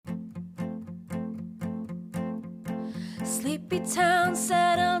Sleepy town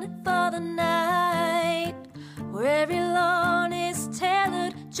settled for the night, where every lawn is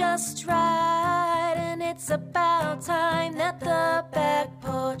tailored just right. And it's about time that the back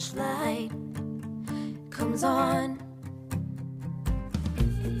porch light comes on.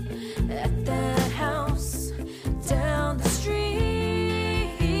 At that house down the street,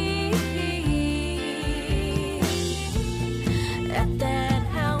 at that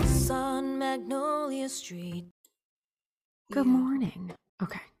house on Magnolia Street. Good morning.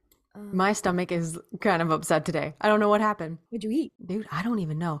 Okay. My stomach is kind of upset today. I don't know what happened. What'd you eat? Dude, I don't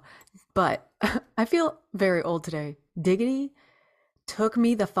even know. But I feel very old today. Diggity took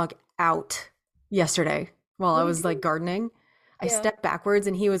me the fuck out yesterday while I was like gardening. I stepped backwards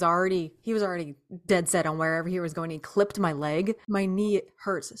and he was already dead set on wherever he was going. He clipped my leg. My knee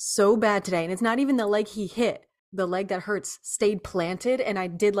hurts so bad today. And it's not even the leg he hit. The leg that hurts stayed planted and I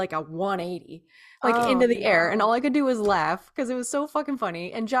did like a 180 into the air, and all I could do was laugh because it was so fucking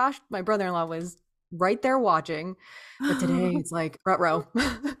funny. And Josh, my brother-in-law, was right there watching. But today it's like ruh-roh.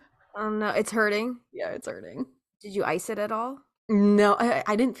 Oh no, it's hurting. Yeah, it's hurting. Did you ice it at all? No,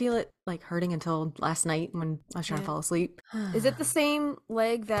 I didn't feel it like hurting until last night when I was trying to fall asleep. Is it the same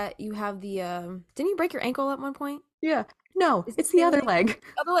leg that you have the didn't you break your ankle at one point? Yeah. No, it's the other leg.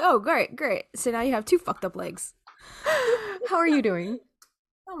 Oh, great. So now you have two fucked up legs. How are you doing?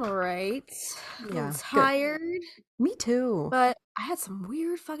 I'm alright. Yeah, I'm tired. Me too. But I had some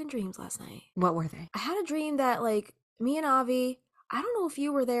weird fucking dreams last night. What were they? I had a dream that like me and Avi, I don't know if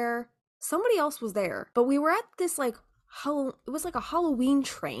you were there, somebody else was there, but we were at this like it was like a Halloween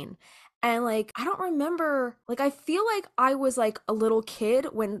train. And like I don't remember, like I feel like I was like a little kid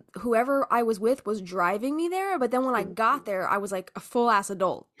when whoever I was with was driving me there, but then when I got there I was like a full ass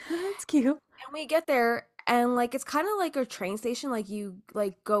adult. That's cute. And we get there and like it's kind of like a train station, like you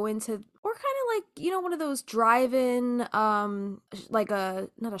like go into, or kind of like, you know, one of those drive-in like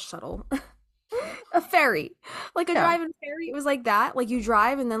not a shuttle, a ferry, like a drive-in ferry. It was like that, like you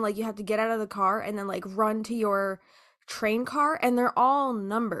drive and then like you have to get out of the car and then like run to your train car, and they're all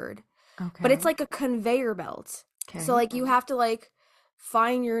numbered. Okay. But it's like a conveyor belt. Okay. So like you have to like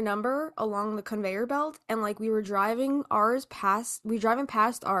find your number along the conveyor belt, and like we were driving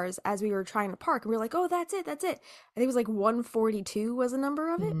past ours as we were trying to park, and we were like, oh, that's it. I think it was like 142 was the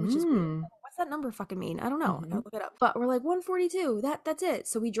number of it, which is weird. What's that number fucking mean? I don't know. I gotta look it up. But we're like 142. That's it.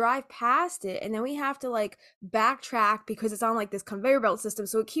 So we drive past it, and then we have to like backtrack because it's on like this conveyor belt system,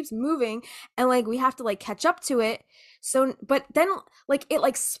 so it keeps moving, and like we have to like catch up to it. So, but then like it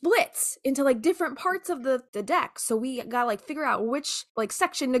like splits into like different parts of the deck. So we gotta like figure out which like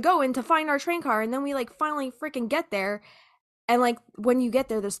section to go in to find our train car. And then we like finally freaking get there. And like when you get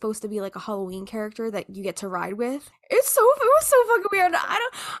there, there's supposed to be like a Halloween character that you get to ride with. It was so fucking weird. I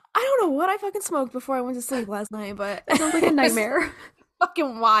don't know what I fucking smoked before I went to sleep last night, but it sounds like a nightmare.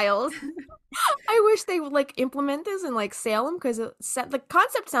 Fucking wild. I wish they would like implement this in like Salem, because the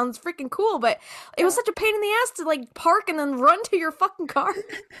concept sounds freaking cool, but it was such a pain in the ass to like park and then run to your fucking car.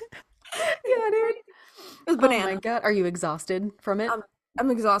 Yeah, dude. It was banana. Oh my god, are you exhausted from it? I'm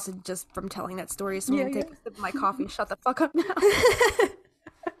exhausted just from telling that story, so I'm gonna take a sip of my coffee and shut the fuck up now.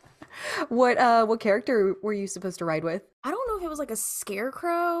 What character were you supposed to ride with? I don't know if it was like a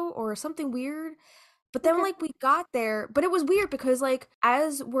scarecrow or something weird. But then, like, we got there, but it was weird because, like,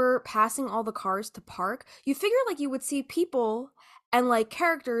 as we're passing all the cars to park, you figure, like, you would see people and, like,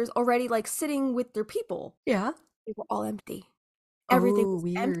 characters already, like, sitting with their people. Yeah. They were all empty. Everything was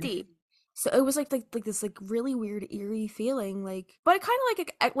weird. empty. So it was, like this, like, really weird, eerie feeling, like, but it kind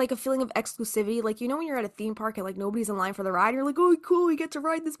of like a feeling of exclusivity. Like, you know when you're at a theme park and, like, nobody's in line for the ride, and you're like, oh, cool, you get to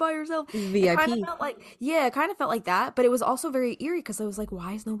ride this by yourself. VIP. It kind of felt like, it kind of felt like that, but it was also very eerie because I was like,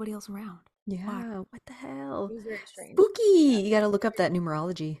 why is nobody else around? Yeah, Why? what the hell? It was very strange. Spooky! You gotta look up that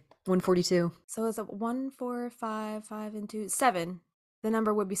numerology. 142. So it's a 1, 4, 5, 5, and 2, 7. The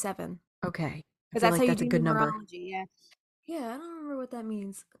number would be 7. Okay. Because that's how you do numerology. Yeah, I don't remember what that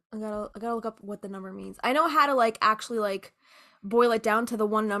means. I gotta look up what the number means. I know how to like actually like boil it down to the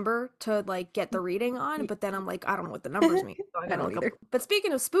one number to like get the reading on, but then I'm like, I don't know what the numbers mean. So I gotta look up. But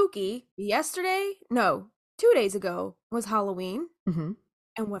speaking of spooky, 2 days ago was Halloween. Mm-hmm.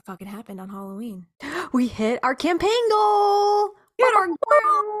 And what fucking happened on Halloween? We hit our campaign goal! Hit our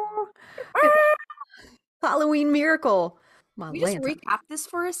goal! Halloween miracle! We just recap this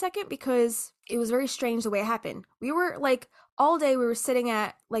for a second because it was very strange the way it happened. We were like, all day we were sitting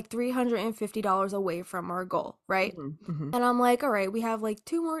at like $350 away from our goal, right? Mm-hmm. And I'm like, all right, we have like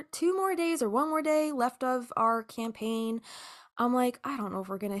two more days or one more day left of our campaign. I'm like, I don't know if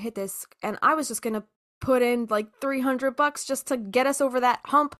we're gonna hit this. And I was just gonna put in like $300 just to get us over that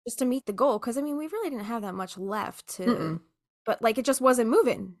hump, just to meet the goal. Because I mean, we really didn't have that much left to, but like it just wasn't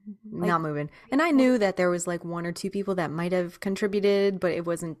moving. Like, not moving. And I knew that there was like one or two people that might have contributed, but it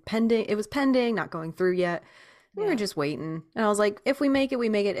wasn't pending. It was pending, not going through yet. We were just waiting. And I was like, if we make it, we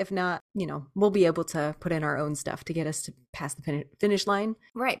make it. If not, you know, we'll be able to put in our own stuff to get us to past the finish line.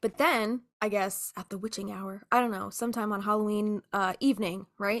 Right. But then, I guess, at the witching hour, I don't know, sometime on Halloween evening,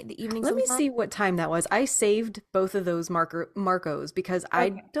 right? The evening Let me sometime? see what time that was. I saved both of those Marcos because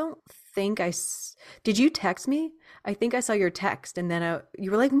I don't think did you text me? I think I saw your text, and then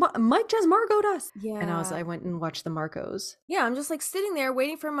you were like, Mike just Marco'd us. Yeah. And I went and watched the Marcos. Yeah, I'm just like sitting there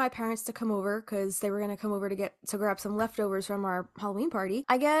waiting for my parents to come over because they were going to come over to grab some leftovers from our Halloween party.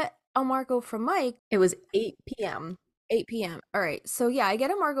 I get a Marco from Mike. It was 8 p.m. 8 p.m. All right. So yeah, I get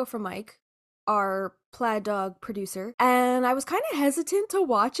a Marco from Mike, our Plaid Dog producer, and I was kind of hesitant to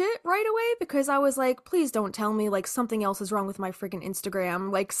watch it right away because I was like, please don't tell me like something else is wrong with my freaking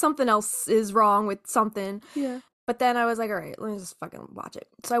Instagram. Like something else is wrong with something. Yeah. But then I was like, all right, let me just fucking watch it.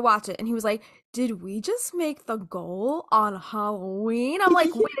 So I watched it and he was like, did we just make the goal on Halloween? I'm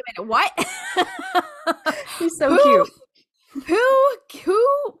like, wait a minute, what? He's so cute.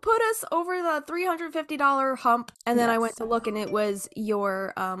 Who put us over the $350 hump? And then I went to look and it was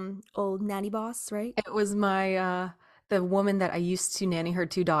your old nanny boss, right? It was my the woman that I used to nanny her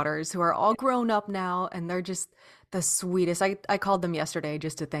two daughters who are all grown up now, and they're just the sweetest. I called them yesterday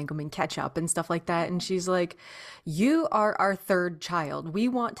just to thank them and catch up and stuff like that. And she's like, you are our third child. We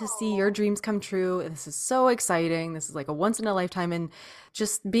want to see your dreams come true. This is so exciting. This is like a once in a lifetime. And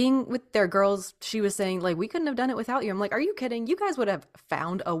just being with their girls, she was saying like, we couldn't have done it without you. I'm like, are you kidding? You guys would have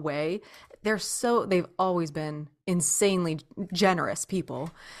found a way. They've always been insanely generous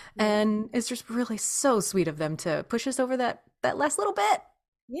people. And it's just really so sweet of them to push us over that last little bit.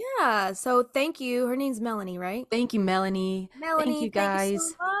 Yeah, so thank you. Her name's Melanie, right? Thank you, Melanie. Melanie, thank you guys. Thank you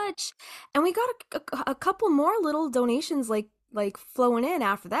so much. And we got a couple more little donations like flowing in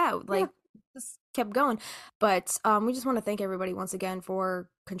after that. Like just kept going. But we just want to thank everybody once again for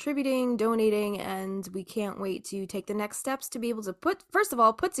contributing, donating, and we can't wait to take the next steps to be able to put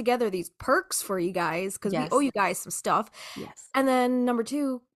together these perks for you guys because we owe you guys some stuff. Yes. And then number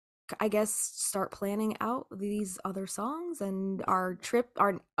 2, I guess start planning out these other songs and our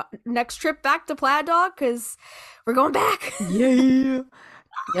next trip back to Plaid Dog because we're going back. Yeah.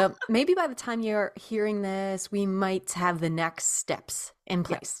 Yep. Maybe by the time you're hearing this, we might have the next steps in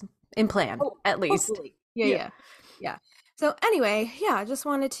place, in plan, at least. Hopefully. Yeah. So anyway, I just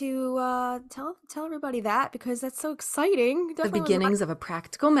wanted to tell everybody that because that's so exciting. Definitely the beginnings of a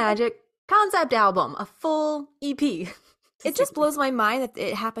Practical Magic concept album, a full EP. It just blows my mind that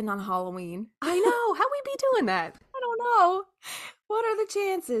it happened on Halloween. I know. How we be doing that? I don't know. What are the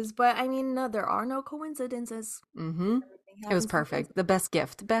chances? But I mean, no, there are no coincidences. Mm-hmm. It was perfect. The best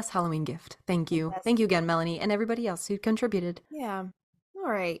gift. Best Halloween gift. Thank you. Thank you again, Melanie, and everybody else who contributed. Yeah.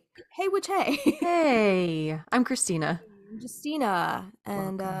 All right. Hey, which hey. Hey, I'm Christina. I'm Justina.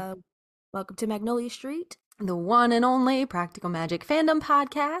 And welcome to Magnolia Street, the one and only Practical Magic fandom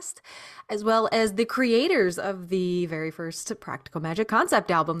podcast, as well as the creators of the very first Practical Magic concept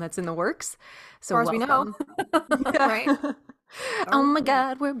album that's in the works. So as far as we know. Right? Oh my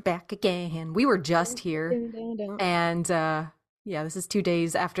God, we're back again. We were just here. And this is 2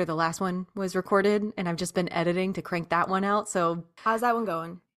 days after the last one was recorded, and I've just been editing to crank that one out. So how's that one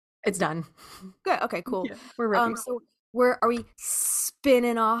going? It's done. Good. Okay, cool. Yeah, we're ready. So are we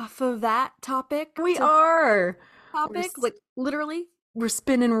spinning off of that topic? We are. Like literally? We're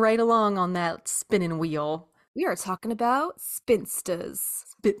spinning right along on that spinning wheel. We are talking about spinsters.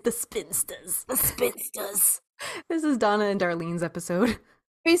 The spinsters. The spinsters. This is Donna and Darlene's episode.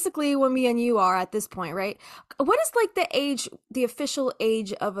 Basically, when me and you are at this point, right? What is like the official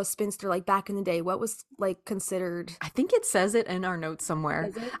age of a spinster, like back in the day? What was like considered? I think it says it in our notes somewhere.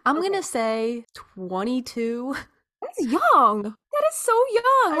 I'm going to say 22. That's young. That is so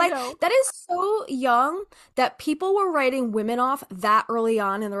young. That is so young that people were writing women off that early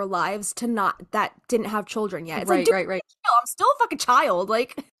on in their lives that didn't have children yet. It's right. I'm still a fucking child.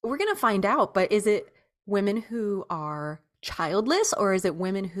 Like, we're going to find out, but is it women who are childless or is it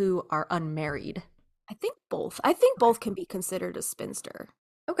women who are unmarried? I think both. I think both can be considered a spinster.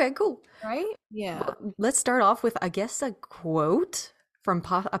 Okay, cool. Right? Yeah. Well, let's start off with, I guess, a quote from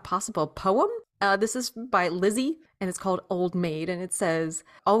a possible poem. This is by Lizzie, and it's called Old Maid, and it says,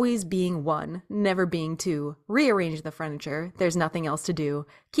 always being one, never being two, rearrange the furniture, there's nothing else to do,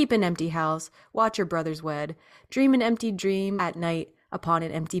 keep an empty house, watch your brothers wed, dream an empty dream at night upon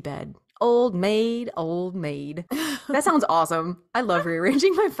an empty bed. Old maid, old maid. That sounds awesome. I love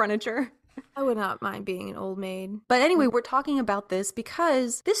rearranging my furniture. I would not mind being an old maid. But anyway, we're talking about this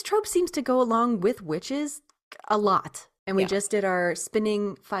because this trope seems to go along with witches a lot. And we just did our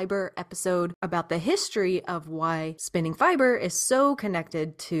spinning fiber episode about the history of why spinning fiber is so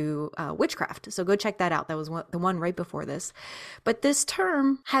connected to witchcraft. So go check that out. That was the one right before this. But this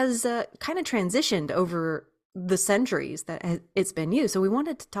term has kind of transitioned over the centuries that it's been used. So we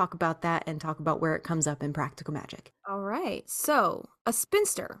wanted to talk about that and talk about where it comes up in practical magic. All right. So a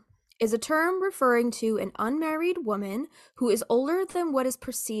spinster is a term referring to an unmarried woman who is older than what is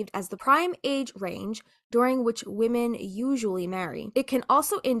perceived as the prime age range during which women usually marry. It can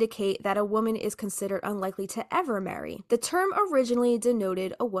also indicate that a woman is considered unlikely to ever marry. The term originally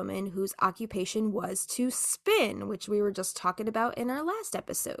denoted a woman whose occupation was to spin, which we were just talking about in our last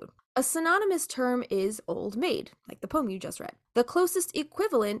episode. A synonymous term is old maid, like the poem you just read. The closest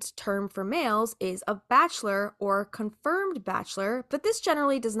equivalent term for males is a bachelor or confirmed bachelor, but this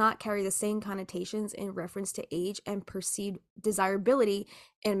generally does not carry the same connotations in reference to age and perceived desirability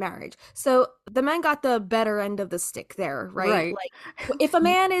in marriage. So the men got the better end of the stick there, right? Like if a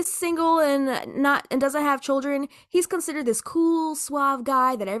man is single and doesn't have children, he's considered this cool, suave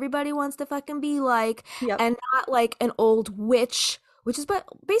guy that everybody wants to fucking be like, and not like an old witch, which is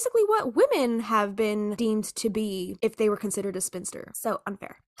basically what women have been deemed to be if they were considered a spinster. So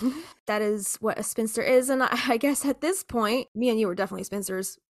unfair. That is what a spinster is. And I guess at this point, me and you are definitely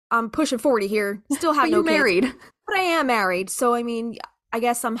spinsters. I'm pushing 40 here. Still have no kids. Married. But I am married. So, I mean, I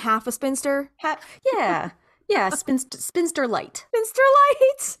guess I'm half a spinster. Yeah, spinster light. Spinster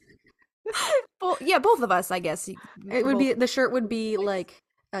light. Both of us, I guess. It would be, the shirt would be like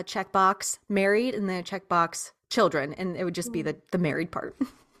a checkbox married and then a checkbox children, and it would just be the married part.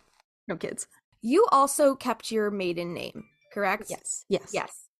 No kids. You also kept your maiden name, correct? Yes.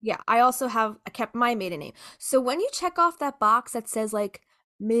 Yeah, I kept my maiden name. So when you check off that box that says like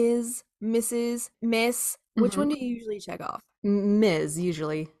Ms., Mrs., Miss, which one do you usually check off? Ms.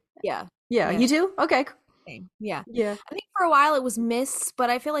 usually. Yeah. You do? Okay. Yeah. I think for a while it was Miss, but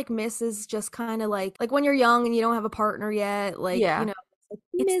I feel like Miss is just kind of like when you're young and you don't have a partner yet, like, you know,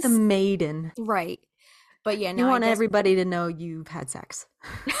 it's Miss, the maiden. Right. But yeah, no, you want everybody to know you've had sex.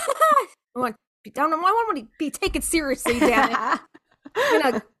 I want to be taken seriously, damn it. I'm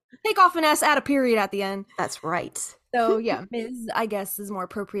gonna take off an S, add a period at the end. That's right. So yeah, Ms., I guess, is more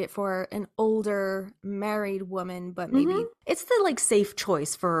appropriate for an older married woman, but maybe it's the like safe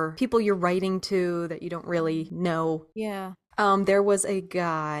choice for people you're writing to that you don't really know. Yeah. There was a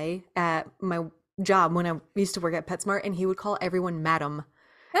guy at my job when I used to work at PetSmart, and he would call everyone madam.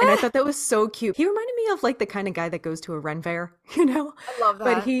 And I thought that was so cute. He reminded me of like the kind of guy that goes to a Ren fair, you know? I love that.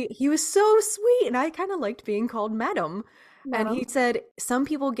 But he was so sweet, and I kind of liked being called madam. And he said some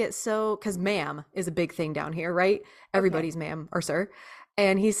people get so, because ma'am is a big thing down here, right? Everybody's ma'am or sir.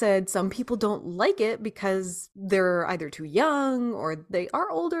 And he said some people don't like it because they're either too young or they are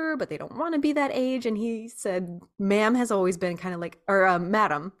older, but they don't want to be that age. And he said ma'am has always been kind of like, or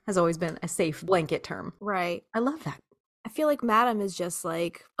madam has always been a safe blanket term. Right. I love that. I feel like madam is just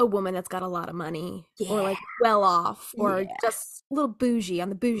like a woman that's got a lot of money or like well off or just a little bougie on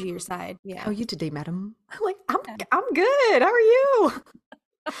the bougier side. Yeah. Oh, you today, madam? I'm like, I'm good. How are you?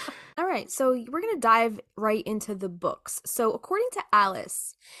 All right. So we're going to dive right into the books. So according to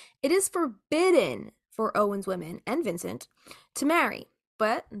Alice, it is forbidden for Owen's women and Vincent to marry.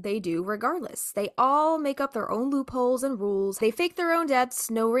 But they do regardless. They all make up their own loopholes and rules. They fake their own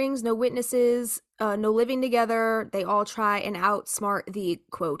deaths, no rings, no witnesses, no living together. They all try and outsmart the,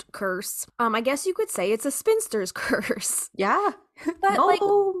 quote, curse. I guess you could say it's a spinster's curse. Yeah. But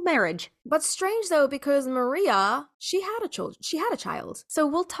no marriage. But strange though, because Maria, she had a child. So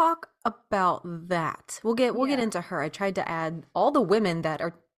we'll talk about that. We'll get into her. I tried to add all the women that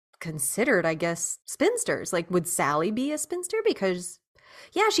are considered, I guess, spinsters. Like, would Sally be a spinster? Because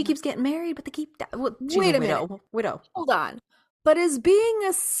she keeps getting married, but they keep... Wait a minute. Widow. Hold on. But is being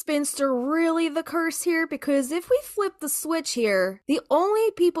a spinster really the curse here? Because if we flip the switch here, the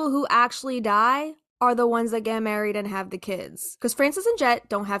only people who actually die are the ones that get married and have the kids. Because Francis and Jet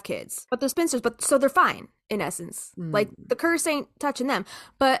don't have kids, but they're spinsters, so they're fine, in essence. Like, the curse ain't touching them.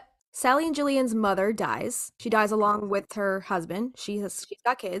 But Sally and Jillian's mother dies. She dies along with her husband. She's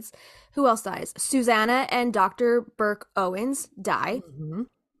got kids. Who else dies? Susanna and Dr. Burke Owens die. Mm-hmm.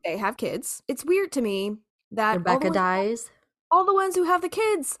 They have kids. It's weird to me that Rebecca dies. All the ones who have the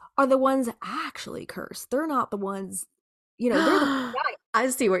kids are the ones actually cursed. They're not the ones, they're the ones dying. I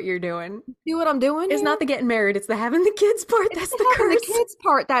see what you're doing. See what I'm doing? It's not the getting married, it's the having the kids part. That's the curse. The kids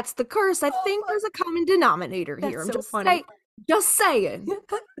part, that's the curse. I think there's a common denominator here. That's I'm so just funny. Just saying.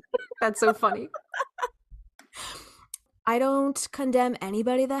 That's so funny. I don't condemn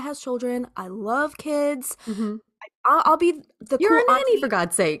anybody that has children. I love kids. Mm-hmm. I'll be the You're cool a nanny, auntie. for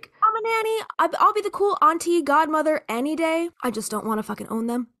God's sake. I'm a nanny. I'll be the cool auntie, godmother any day. I just don't want to fucking own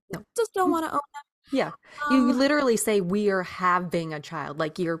them. No. Just don't want to own Yeah. them. You literally say we are having a child.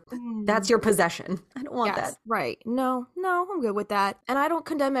 Like that's your possession. I don't want yes, that. right. No, I'm good with that. And I don't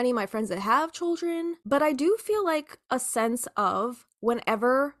condemn any of my friends that have children, but I do feel like a sense of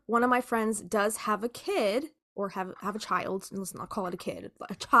whenever one of my friends does have a kid or have a child, and let's not call it a kid,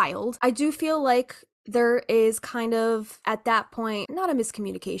 a child, I do feel like there is kind of at that point not a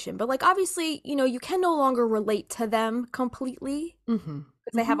miscommunication, but like obviously, you can no longer relate to them completely. Mm-hmm.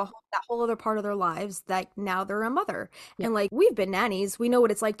 Because they have that whole other part of their lives that now they're a mother. Yep. And like we've been nannies, we know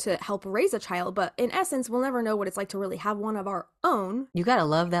what it's like to help raise a child, but in essence, we'll never know what it's like to really have one of our own. You gotta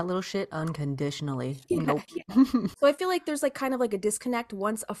love that little shit unconditionally. Yeah, nope. Yeah. So I feel like there's like kind of like a disconnect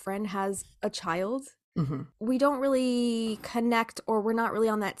once a friend has a child. Mm-hmm. We don't really connect, or we're not really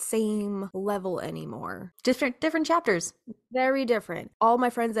on that same level anymore. Different chapters. Very different. All my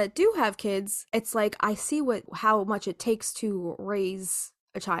friends that do have kids, it's like I see how much it takes to raise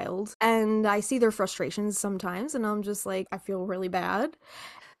a child, and I see their frustrations sometimes, and I'm just like, I feel really bad.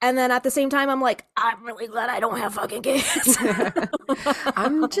 And then at the same time, I'm like, I'm really glad I don't have fucking kids.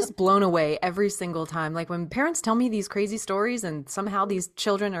 I'm just blown away every single time. Like when parents tell me these crazy stories and somehow these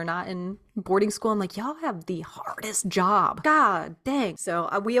children are not in boarding school, I'm like, y'all have the hardest job. God dang.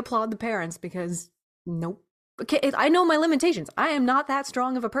 So we applaud the parents because nope. Okay, I know my limitations. I am not that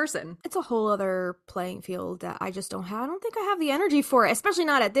strong of a person. It's a whole other playing field that I just don't have. I don't think I have the energy for it, especially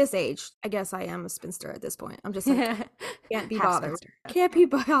not at this age. I guess I am a spinster at this point. I'm just like, can't be bothered. Can't be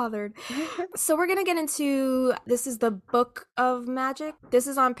bothered. So we're going to get into, this is the Book of Magic. This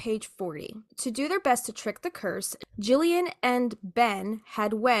is on page 40. To do their best to trick the curse, Jillian and Ben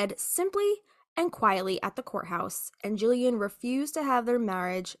had wed simply and quietly at the courthouse, and Jillian refused to have their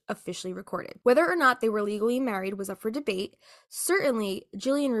marriage officially recorded. Whether or not they were legally married was up for debate. Certainly,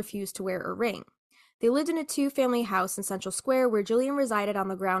 Jillian refused to wear a ring. They lived in a two-family house in Central Square where Jillian resided on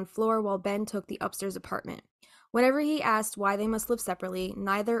the ground floor while Ben took the upstairs apartment. Whenever he asked why they must live separately,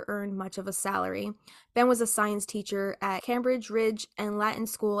 neither earned much of a salary. Ben was a science teacher at Cambridge Ridge and Latin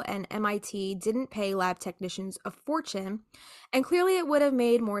School, and MIT didn't pay lab technicians a fortune, and clearly it would have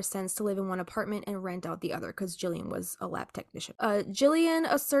made more sense to live in one apartment and rent out the other, because Jillian was a lab technician. Jillian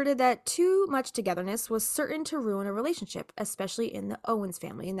asserted that too much togetherness was certain to ruin a relationship, especially in the Owens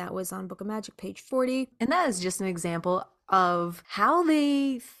family, and that was on Book of Magic, page 40. And that is just an example of how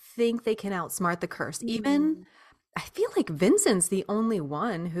they think they can outsmart the curse. Even I feel like Vincent's the only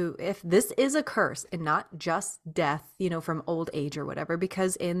one who, if this is a curse and not just death, from old age or whatever,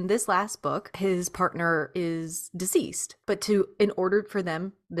 because in this last book, his partner is deceased. But in order for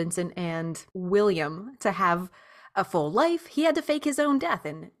them, Vincent and William, to have a full life, he had to fake his own death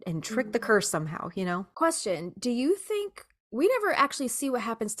and trick the curse somehow, Question, do you think we never actually see what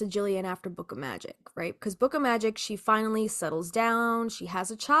happens to Jillian after Book of Magic, right? Because Book of Magic, she finally settles down, she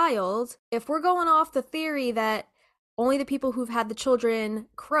has a child. If we're going off the theory that only the people who've had the children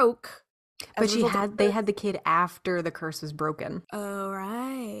croak. But they had the kid after the curse was broken. Oh,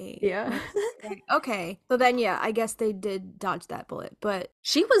 right. Yeah. Okay. So then, yeah, I guess they did dodge that bullet, but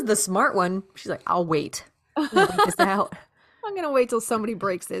she was the smart one. She's like, I'll wait. Wait this out. I'm going to wait till somebody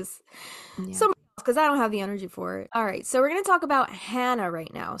breaks this. Yeah. Somebody else, because I don't have the energy for it. All right. So we're going to talk about Hannah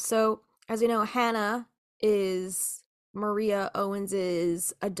right now. So as you know, Hannah is Maria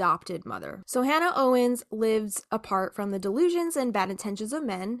Owens's adopted mother. So Hannah Owens lived apart from the delusions and bad intentions of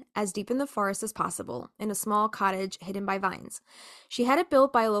men, as deep in the forest as possible, in a small cottage hidden by vines. She had it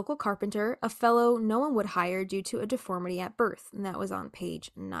built by a local carpenter, a fellow no one would hire due to a deformity at birth, and that was on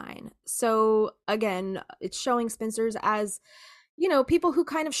page 9. So again, it's showing spinsters as people who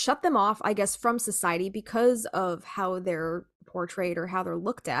kind of shut them off, I guess, from society because of how they're portrayed or how they're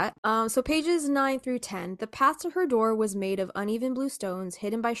looked at. So pages 9 through 10, the path to her door was made of uneven blue stones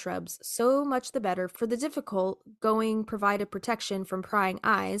hidden by shrubs, so much the better for the difficult going provided protection from prying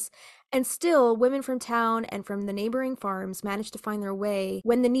eyes, and still women from town and from the neighboring farms managed to find their way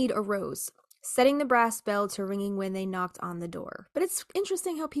when the need arose, setting the brass bell to ringing when they knocked on the door. But it's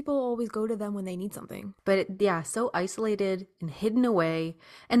interesting how people always go to them when they need something. But so isolated and hidden away.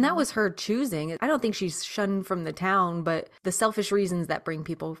 And that was her choosing. I don't think she's shunned from the town, but the selfish reasons that bring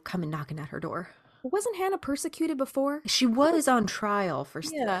people coming knocking at her door. Wasn't Hannah persecuted before? She was on trial for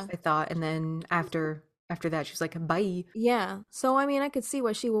stuff, I thought. And then after after that. She was like, bye. Yeah. So, I mean, I could see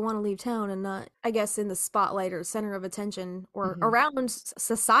why she would want to leave town and not, I guess, in the spotlight or center of attention or around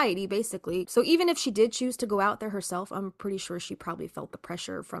society, basically. So, even if she did choose to go out there herself, I'm pretty sure she probably felt the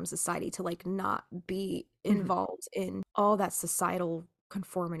pressure from society to, like, not be involved in all that societal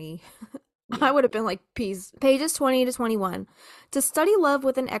conformity. I would have been like, peace. Pages 20 to 21. To study love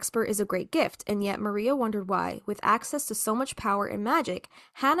with an expert is a great gift, and yet Maria wondered why, with access to so much power and magic,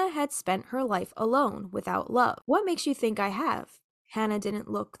 Hannah had spent her life alone, without love. What makes you think I have? Hannah didn't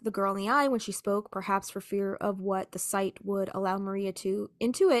look the girl in the eye when she spoke, perhaps for fear of what the sight would allow Maria to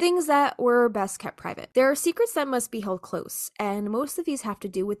intuit, things that were best kept private. There are secrets that must be held close, and most of these have to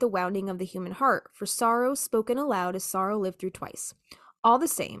do with the wounding of the human heart, for sorrow spoken aloud is sorrow lived through twice. All the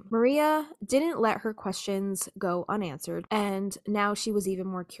same, Maria didn't let her questions go unanswered, and now she was even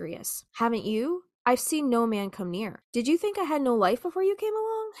more curious. Haven't you? I've seen no man come near. Did you think I had no life before you came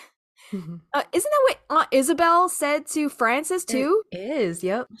along? Isn't that what Aunt Isabel said to Frances, too? It is,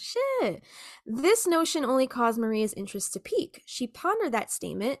 yep. Shit. This notion only caused Maria's interest to peak. She pondered that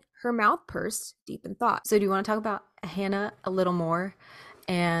statement, her mouth pursed, deep in thought. So do you want to talk about Hannah a little more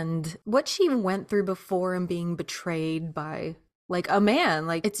and what she went through before and being betrayed by like a man?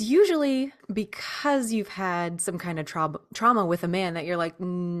 Like, it's usually because you've had some kind of trauma with a man that you're like,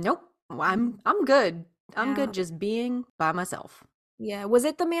 nope, I'm good. I'm good just being by myself. Yeah. Was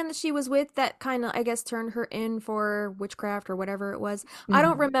it the man that she was with that kind of, I guess, turned her in for witchcraft or whatever it was? I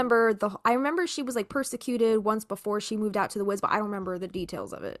don't remember I remember she was like persecuted once before she moved out to the woods, but I don't remember the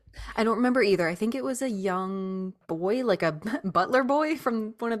details of it. I don't remember either. I think it was a young boy, like a butler boy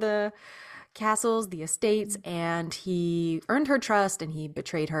from one of the castles, the estates, and he earned her trust and he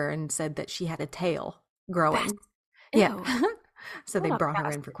betrayed her and said that she had a tail growing. Yeah. So they brought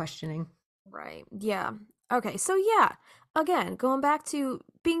her in for questioning. Right. Yeah. Okay. So yeah, again, going back to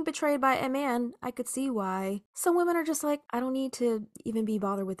being betrayed by a man, I could see why some women are just like, I don't need to even be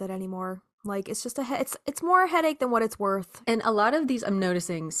bothered with it anymore. Like, it's just it's more a headache than what it's worth. And a lot of these, I'm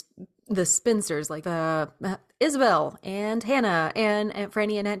noticing the spinsters, like the Isabel and Hannah and Aunt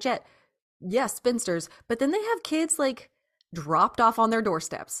Franny and Aunt Jet. Yes, spinsters, but then they have kids like dropped off on their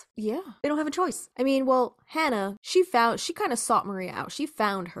doorsteps. Yeah. They don't have a choice. I mean, well, Hannah, she kind of sought Maria out. She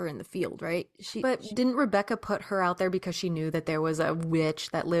found her in the field, right? But didn't Rebecca put her out there because she knew that there was a witch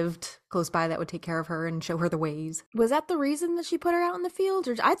that lived close by that would take care of her and show her the ways? Was that the reason that she put her out in the field?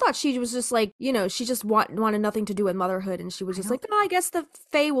 Or I thought she was just like, she just wanted nothing to do with motherhood, and she was just like, I guess the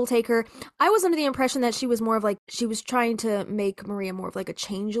Fae will take her. I was under the impression that she was more of like, she was trying to make Maria more of like a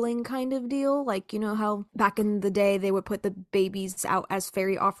changeling kind of deal. Like, you know how back in the day they would put the babies out as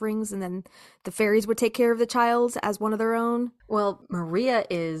fairy offerings and then the fairies would take care of the child as one of their own? Well, Maria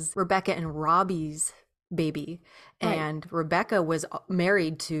is Rebecca and Robbie's baby, and Rebecca was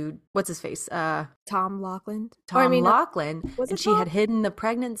married to what's his face, Tom Laughlin. Laughlin, and she had hidden the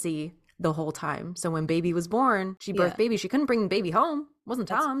pregnancy the whole time. So when baby was born, she birthed baby. She couldn't bring the baby home. It wasn't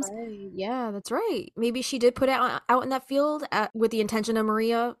Tom's. Right. Yeah, that's right. Maybe she did put it out in that field with the intention of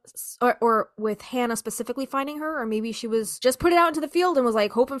Maria or with Hannah specifically finding her, or maybe she was just put it out into the field and was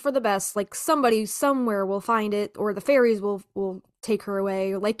like hoping for the best, like somebody somewhere will find it, or the fairies will take her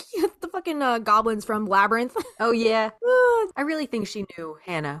away, or like the fucking goblins from Labyrinth. Oh yeah. I really think she knew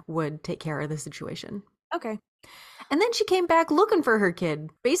Hannah would take care of the situation. Okay. And then she came back looking for her kid,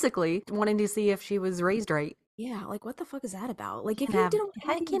 basically wanting to see if she was raised right. Yeah, like what the fuck is that about? Like, you can't have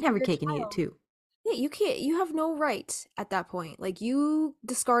your cake and eat it too. Yeah, you can't. You have no right at that point. Like, you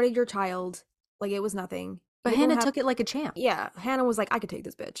discarded your child like it was nothing. But Hannah took it like a champ. Yeah, Hannah was like, I could take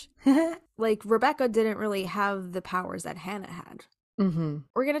this bitch. Like, Rebecca didn't really have the powers that Hannah had. Mm-hmm.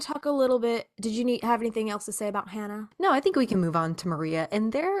 We're going to talk a little bit. Did you have anything else to say about Hannah? No, I think we can move on to Maria.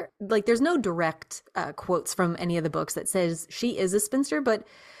 And there's no direct quotes from any of the books that says she is a spinster, but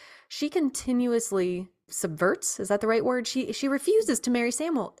she continuously subverts. Is that the right word? She refuses to marry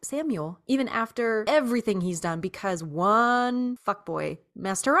Samuel, even after everything he's done, because one fuckboy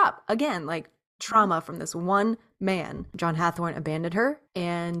messed her up. Again, like trauma from this one man. John Hathorne abandoned her,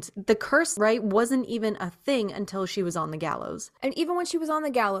 and the curse, right, wasn't even a thing until she was on the gallows. And even when she was on the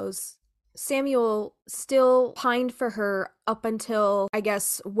gallows, Samuel still pined for her up until, I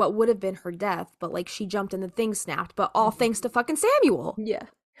guess, what would have been her death, but like she jumped and the thing snapped, but all thanks to fucking Samuel. Yeah.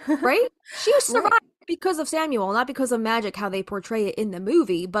 Right? She survived because of Samuel, not because of magic, how they portray it in the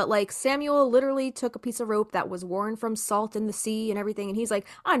movie, but like Samuel literally took a piece of rope that was worn from salt in the sea and everything, and he's like,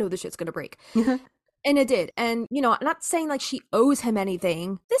 I know this shit's gonna break. And it did. And, I'm not saying like she owes him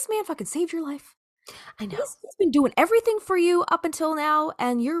anything. This man fucking saved your life. I know. He's been doing everything for you up until now,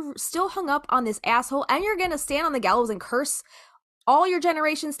 and you're still hung up on this asshole, and you're gonna stand on the gallows and curse all your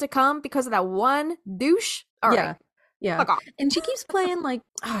generations to come because of that one douche. All right. Yeah. Fuck off. And she keeps playing like,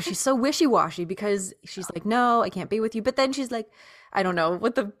 oh, she's so wishy-washy because she's like, no, I can't be with you. But then she's like, I don't know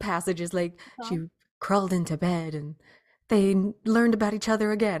what the passage is like. She crawled into bed and they learned about each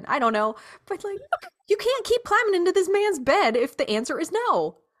other again. I don't know. But like, you can't keep climbing into this man's bed if the answer is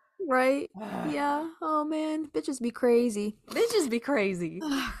no. Right. Yeah. Oh man, bitches be crazy. Bitches be crazy.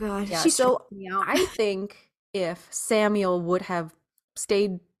 Oh god. Yeah, She's so me out. I think if Samuel would have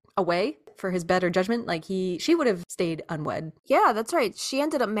stayed away for his better judgment, like she would have stayed unwed. Yeah, that's right. She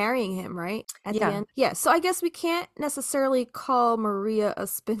ended up marrying him, right? At the Yeah. end. Yeah, so I guess we can't necessarily call Maria a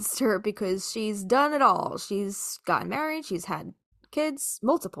spinster because she's done it all. She's gotten married, she's had kids,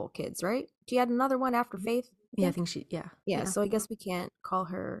 multiple kids, right? She had another one after Faith. Yeah, I think she, Yeah, so I guess we can't call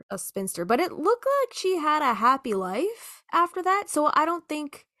her a spinster, but it looked like she had a happy life after that. So I don't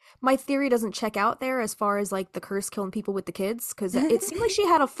think my theory doesn't check out there as far as like the curse killing people with the kids, because it seemed like she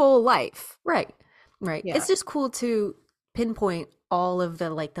had a full life. Right. Yeah. It's just cool to pinpoint all of the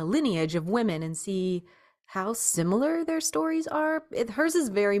like the lineage of women and see how similar their stories are. Hers is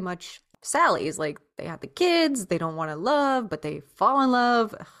very much Sally's. Like they have the kids, they don't want to love, but they fall in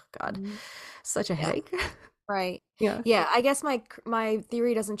love. Ugh, God, such a headache. Right. Yeah. Yeah, I guess my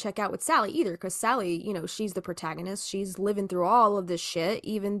theory doesn't check out with Sally either, because Sally, she's the protagonist. She's living through all of this shit,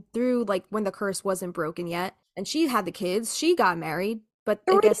 even through like when the curse wasn't broken yet. And she had the kids. She got married, but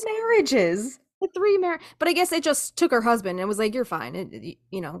I 3 guess marriages. but I guess it just took her husband and was like, you're fine.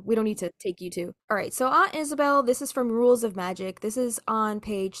 We don't need to take you to. All right. So Aunt Isabel, this is from Rules of Magic. This is on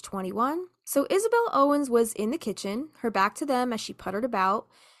page 21. So Isabel Owens was in the kitchen, her back to them as she puttered about.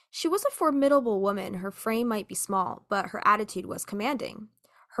 She was a formidable woman. Her frame might be small, but her attitude was commanding.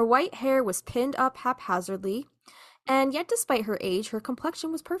 Her white hair was pinned up haphazardly, and yet despite her age, her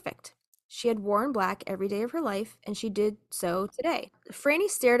complexion was perfect. She had worn black every day of her life, and she did so today. Franny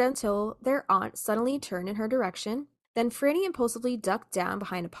stared until their aunt suddenly turned in her direction. Then Franny impulsively ducked down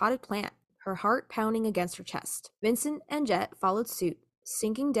behind a potted plant, her heart pounding against her chest. Vincent and Jet followed suit,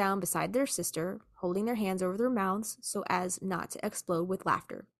 sinking down beside their sister, holding their hands over their mouths so as not to explode with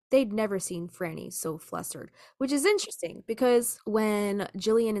laughter. They'd never seen Franny so flustered, which is interesting because when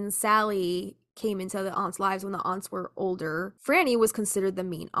Jillian and Sally came into the aunts' lives when the aunts were older, Franny was considered the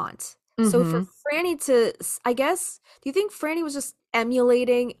mean aunt. So for Franny to, I guess, do you think Franny was just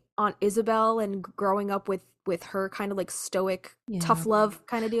emulating Aunt Isabel and growing up with her kind of like stoic, tough love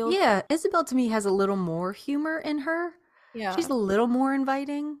kind of deal? Yeah, Isabel to me has a little more humor in her. Yeah. She's a little more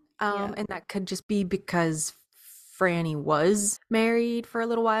inviting. And that could just be because Franny was married for a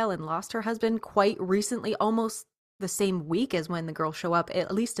little while and lost her husband quite recently, almost the same week as when the girls show up,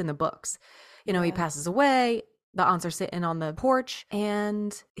 at least in the books. He passes away, the aunts are sitting on the porch,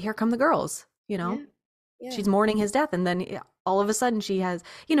 and here come the girls, Yeah. She's mourning his death, and then all of a sudden she has,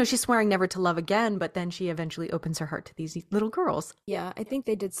 she's swearing never to love again, but then she eventually opens her heart to these little girls. Yeah, I think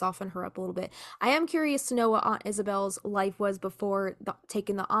they did soften her up a little bit. I am curious to know what Aunt Isabel's life was before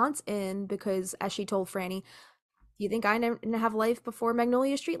taking the aunts in, because as she told Franny, do you think I didn't have life before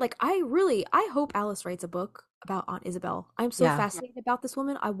Magnolia Street? Like, I hope Alice writes a book about Aunt Isabel. I'm so fascinated about this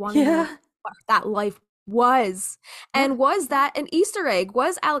woman. I want to know what that life was. And was that an Easter egg?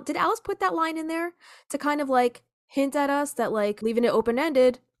 Did Alice put that line in there to kind of like hint at us that like leaving it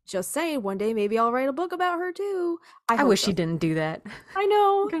open-ended? Just saying, one day maybe I'll write a book about her too. I wish she didn't do that. I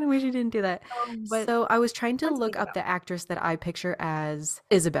know. I kind of wish she didn't do that. But so I was trying to look up the actress that I picture as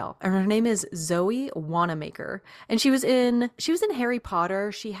Isabel, and her name is Zoe Wanamaker, and she was in Harry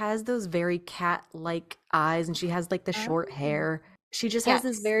Potter. She has those very cat-like eyes, and she has like the short hair. She just has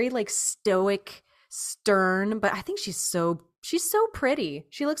this very like stoic, stern, but I think she's so pretty.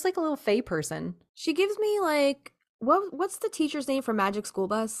 She looks like a little fae person. She gives me like what's the teacher's name from Magic School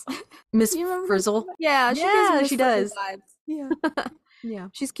Bus? Miss Frizzle. Yeah, she does. Vibes. Yeah. Yeah.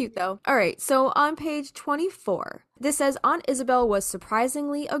 She's cute though. All right, so on page 24, this says Aunt Isabel was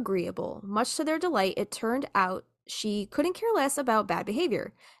surprisingly agreeable. Much to their delight, it turned out she couldn't care less about bad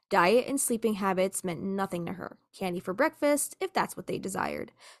behavior. Diet and sleeping habits meant nothing to her. Candy for breakfast, if that's what they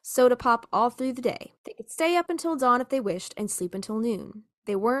desired. Soda pop all through the day. They could stay up until dawn if they wished and sleep until noon.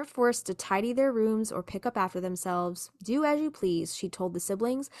 They weren't forced to tidy their rooms or pick up after themselves. Do as you please, she told the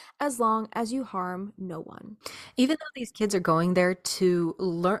siblings, as long as you harm no one. Even though these kids are going there to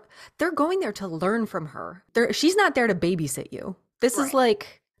learn, they're going there to learn from her. She's not there to babysit you. This is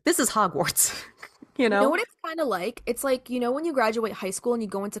Hogwarts. You know what it's kind of like? It's like, when you graduate high school and you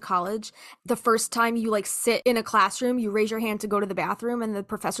go into college, the first time you like sit in a classroom, you raise your hand to go to the bathroom and the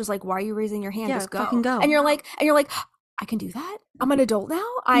professor's like, why are you raising your hand? Yeah, just go. fucking go. And you're like, I can do that? I'm an adult now?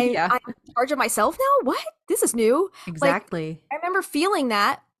 Yeah. I'm in charge of myself now? What? This is new. Exactly. I remember feeling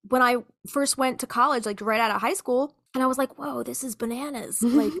that when I first went to college, like right out of high school, and I was like, whoa, this is bananas.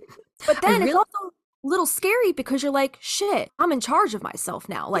 Like, but then it's also a little scary because you're like, shit, I'm in charge of myself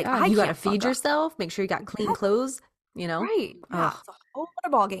now. Like, yeah, I you got to can't fuck feed up. yourself, make sure you got clean clothes, you know? Right. Yeah. Ugh. It's a whole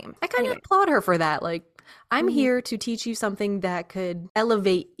other ball game. I kind of Anyway. applaud her for that. Like, I'm Mhm. here to teach you something that could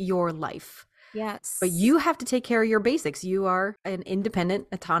elevate your life. Yes. But you have to take care of your basics. You are an independent,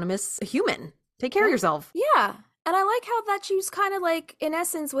 autonomous human. Take care of yourself. Yeah. And I like how that she was kind of like, in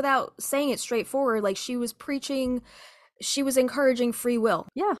essence, without saying it straightforward, like she was preaching, she was encouraging free will.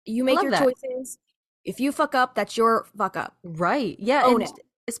 Yeah. You I make love your that. choices. If you fuck up, that's your fuck up. Right. Yeah. Own And it.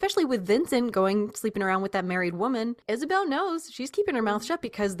 especially with Vincent sleeping around with that married woman, Isabel knows she's keeping her mouth shut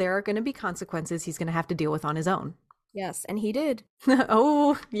because there are going to be consequences he's going to have to deal with on his own. Yes, and he did.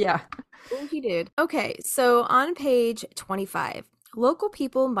 Oh, yeah. Oh, he did. Okay, so on page 25, local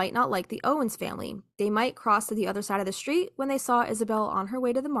people might not like the Owens family. They might cross to the other side of the street when they saw Isabel on her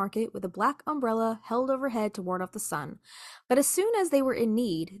way to the market with a black umbrella held overhead to ward off the sun. But as soon as they were in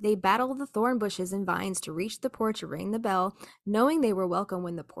need, they battled the thorn bushes and vines to reach the porch and ring the bell, knowing they were welcome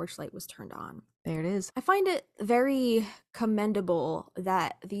when the porch light was turned on. There it is. I find it very commendable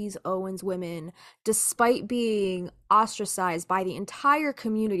that these Owens women, despite being ostracized by the entire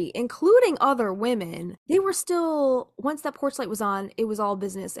community, including other women, they were still, once that porch light was on, it was all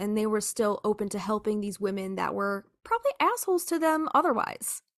business, and they were still open to helping these women that were probably assholes to them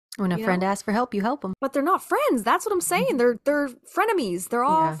otherwise. When a friend asks for help, you help them. But they're not friends. That's what I'm saying. They're frenemies. They're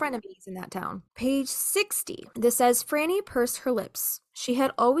all Yeah. frenemies in that town. Page 60. This says, Franny pursed her lips. She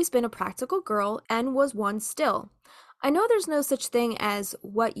had always been a practical girl and was one still. I know there's no such thing as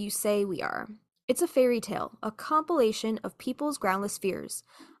what you say we are. It's a fairy tale, a compilation of people's groundless fears.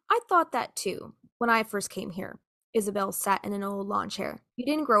 I thought that too when I first came here. Isabel sat in an old lawn chair. You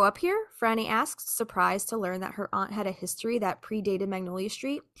didn't grow up here? Franny asked, surprised to learn that her aunt had a history that predated Magnolia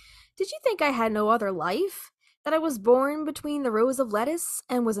Street. Did you think I had no other life? That I was born between the rows of lettuce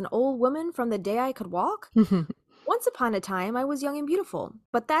and was an old woman from the day I could walk? Once upon a time, I was young and beautiful,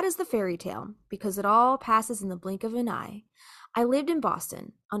 but that is the fairy tale, because it all passes in the blink of an eye. I lived in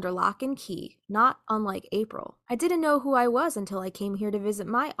Boston, under lock and key, not unlike April. I didn't know who I was until I came here to visit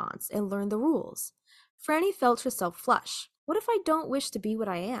my aunts and learn the rules. Franny felt herself flush. What if I don't wish to be what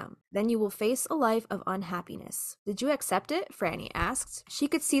I am? Then you will face a life of unhappiness. Did you accept it? Franny asked. She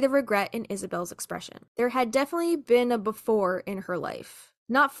could see the regret in Isabel's expression. There had definitely been a before in her life.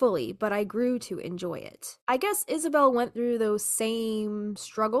 Not fully, but I grew to enjoy it. I guess Isabel went through those same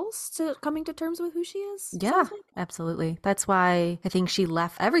struggles to coming to terms with who she is. Yeah, absolutely. That's why I think she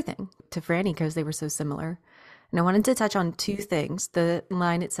left everything to Franny because they were so similar. And I wanted to touch on two things. The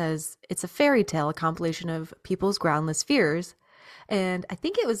line, it says, it's a fairy tale, a compilation of people's groundless fears. And I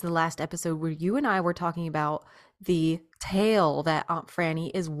think it was the last episode where you and I were talking about the tale that Aunt Franny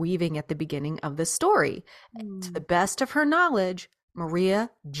is weaving at the beginning of the story. To the best of her knowledge, Maria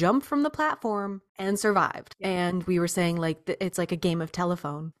jumped from the platform and survived. And we were saying like it's like a game of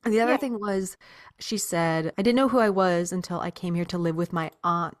telephone. And the other thing was, she said, I didn't know who I was until I came here to live with my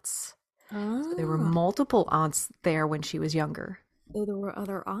aunts. So there were multiple aunts there when she was younger. Oh, there were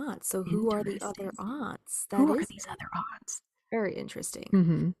other aunts. So who are the other aunts? Who are these other aunts? Very interesting.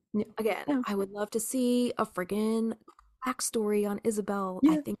 Mm-hmm. Yeah. Again, I would love to see a friggin' backstory on Isabel.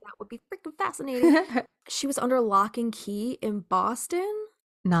 I think that would be freaking fascinating. She was under lock and key in Boston.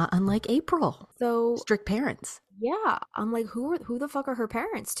 Not unlike April. So strict parents. Yeah, I'm like, who the fuck are her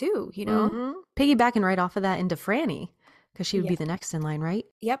parents too? You know, piggybacking right off of that into Franny. Because she would be the next in line, right?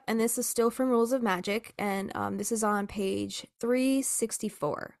 Yep, and this is still from Rules of Magic, and this is on page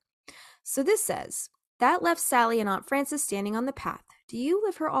 364. So this says, that left Sally and Aunt Frances standing on the path. Do you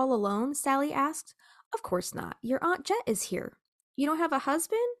live here all alone? Sally asked. Of course not. Your Aunt Jet is here. You don't have a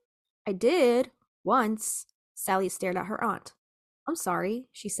husband? I did. Once. Sally stared at her aunt. I'm sorry,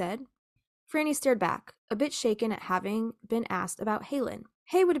 she said. Franny stared back, a bit shaken at having been asked about Halen.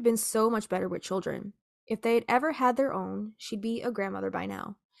 Hay would have been so much better with children. If they had ever had their own, she'd be a grandmother by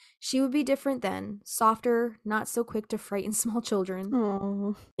now. She would be different then, softer, not so quick to frighten small children.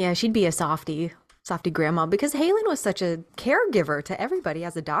 Oh, yeah, she'd be a softy grandma because Halen was such a caregiver to everybody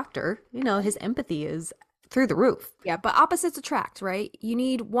as a doctor. You know, his empathy is through the roof. Yeah, but opposites attract, right? You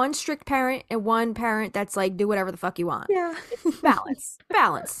need one strict parent and one parent that's like, do whatever the fuck you want. Yeah.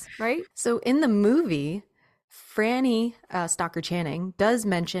 Balance, right? So in the movie, Franny Stocker Channing does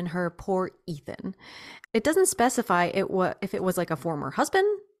mention her poor Ethan. It doesn't specify if it was like a former husband,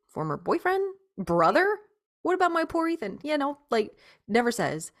 former boyfriend, brother. What about my poor Ethan? You know, like never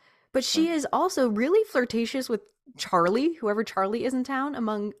says. But she is also really flirtatious with Charlie, whoever Charlie is in town,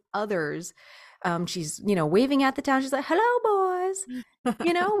 among others. She's, waving at the town. She's like, hello, boys.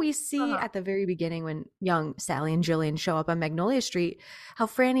 We see Uh-huh. at the very beginning when young Sally and Jillian show up on Magnolia Street, how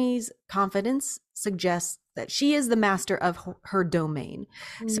Franny's confidence suggests that she is the master of her domain.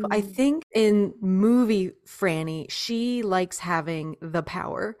 So I Mm. think in movie Franny, she likes having the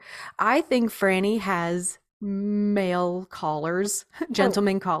power. I think Franny has male callers,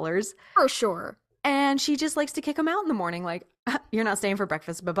 gentlemen callers, For sure. and she just likes to kick them out in the morning, like, you're not staying for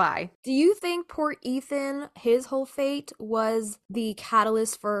breakfast, bye-bye. Do you think poor Ethan, his whole fate was the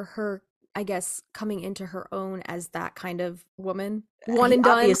catalyst for her, I guess, coming into her own as that kind of woman? One He and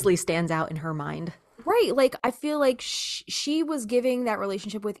done? obviously stands out in her mind. Right. Like, I feel like she was giving that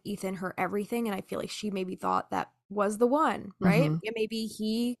relationship with Ethan her everything, and I feel like she maybe thought that was the one, right? Mhm. And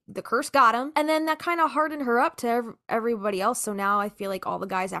maybe the curse got him, and then that kind of hardened her up to everybody else. So now I feel like all the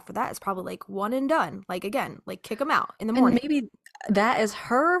guys after that is probably like one and done. Like, again, like kick them out in the And morning. maybe that is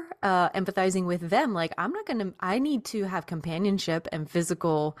her empathizing with them. Like, I need to have companionship and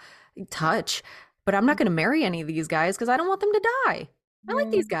physical touch, but I'm not going to marry any of these guys because I don't want them to die. I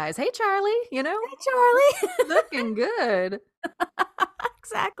like these guys. Hey, Charlie, Hey, Charlie. looking good.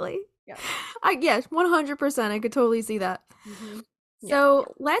 Exactly. Yeah. Yes, 100%. I could totally see that. Yeah.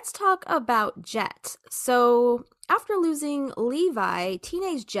 So let's talk about Jet. So after losing Levi,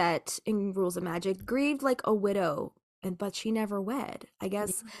 teenage Jet in Rules of Magic grieved like a widow, but she never wed. I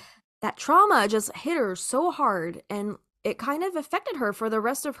guess that trauma just hit her so hard, and it kind of affected her for the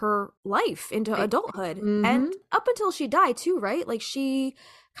rest of her life into adulthood. And up until she died too, right? Like she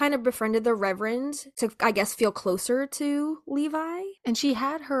kind of befriended the Reverend to, I guess, feel closer to Levi. And she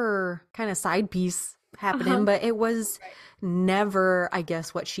had her kind of side piece happening, but it was never, I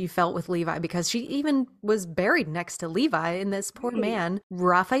guess, what she felt with Levi, because she even was buried next to Levi, and this poor man,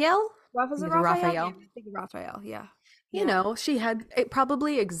 Raphael? Was it Raphael? Raphael? Yeah, I think Raphael, yeah. She had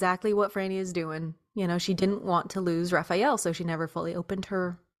probably exactly what Franny is doing. She didn't want to lose Raphael, so she never fully opened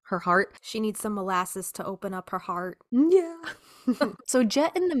her heart. She needs some molasses to open up her heart. Yeah. So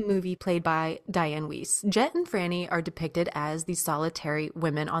Jet in the movie, played by Diane Weiss, Jet and Franny are depicted as these solitary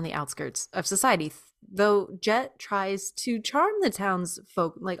women on the outskirts of society, though Jet tries to charm the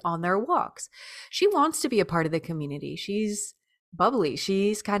townsfolk like on their walks. She wants to be a part of the community. She's bubbly.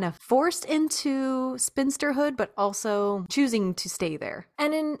 She's kind of forced into spinsterhood, but also choosing to stay there.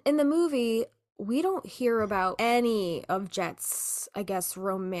 And in the movie, we don't hear about any of Jet's, I guess,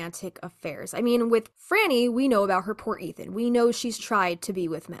 romantic affairs. I mean, with Franny, we know about her poor Ethan. We know she's tried to be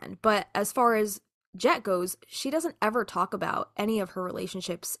with men. But as far as Jet goes, she doesn't ever talk about any of her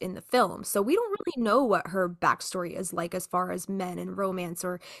relationships in the film. So we don't really know what her backstory is like as far as men and romance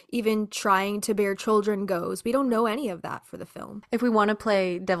or even trying to bear children goes. We don't know any of that for the film. If we want to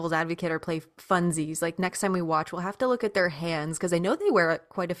play devil's advocate or play funsies, like next time we watch, we'll have to look at their hands, because I know they wear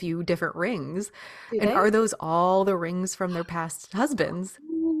quite a few different rings. And are those all the rings from their past husbands?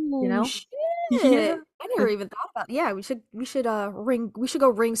 Shit. Yeah. I never even thought about it. Yeah, we should go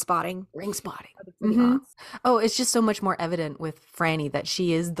ring spotting. Ring spotting. For the aunts. Oh, it's just so much more evident with Franny that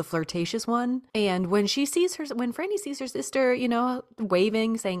she is the flirtatious one. And when Franny sees her sister,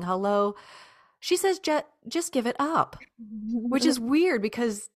 waving, saying hello, she says, Jet, just give it up. Which is weird,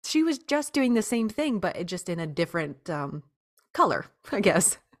 because she was just doing the same thing, but just in a different color, I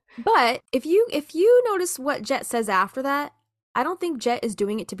guess. But if you notice what Jet says after that, I don't think Jet is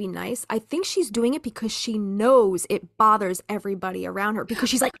doing it to be nice. I think she's doing it because she knows it bothers everybody around her, because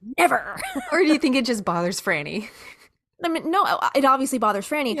she's like, never. Or do you think it just bothers Franny? I mean, no, it obviously bothers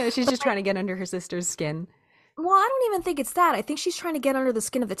Franny. Yeah, she's just trying to get under her sister's skin. Well, I don't even think it's that. I think she's trying to get under the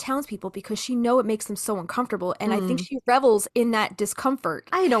skin of the townspeople because she knows it makes them so uncomfortable. And I think she revels in that discomfort.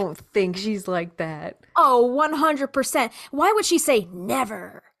 I don't think she's like that. Oh, 100%. Why would she say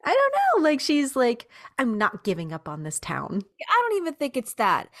never? I don't know. Like, she's like, I'm not giving up on this town. I don't even think it's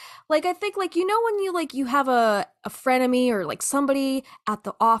that. Like, I think, like, when you have a frenemy or like somebody at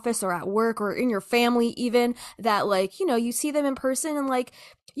the office or at work or in your family even that, like, you see them in person and like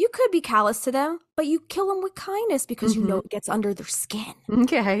you could be callous to them, but you kill them with kindness because you know it gets under their skin.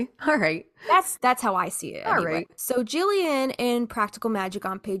 Okay. All right. That's how I see it. All anyway. right. So Jillian in Practical Magic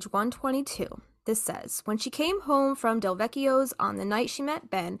on page 122. This says, when she came home from Del Vecchio's on the night she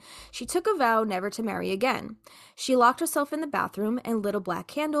met Ben, she took a vow never to marry again. She locked herself in the bathroom and lit a black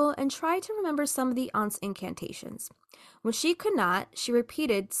candle and tried to remember some of the aunt's incantations. When she could not, she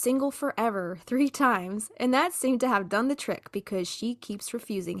repeated single forever 3 times, and that seemed to have done the trick because she keeps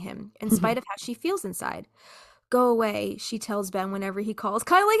refusing him, in spite of how she feels inside. Go away, she tells Ben whenever he calls.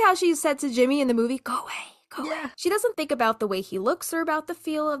 Kind of like how she said to Jimmy in the movie, go away. Go away. Yeah. She doesn't think about the way he looks or about the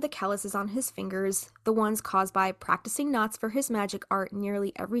feel of the calluses on his fingers, the ones caused by practicing knots for his magic art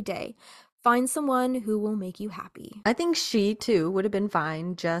nearly every day. Find someone who will make you happy. I think she too would have been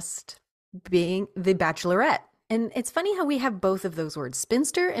fine just being the bachelorette. And it's funny how we have both of those words,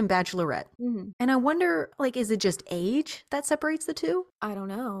 spinster and bachelorette. Mm-hmm. And I wonder, like, is it just age that separates the two? I don't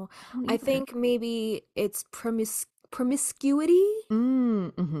know. I don't I either. think maybe it's promiscuity.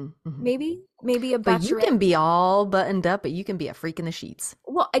 Maybe a But you bachelorette. can be all buttoned up, but you can be a freak in the sheets.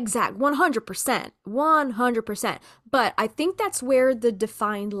 Well, exact, 100%, 100%. But I think that's where the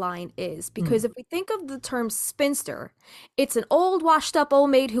defined line is, because if we think of the term spinster, it's an old, washed up old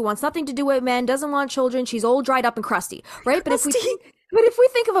maid who wants nothing to do with men, doesn't want children, she's old, dried up, and crusty, right? But if we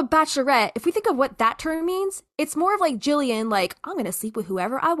think of a bachelorette, if we think of what that term means, it's more of like Jillian, like, I'm gonna sleep with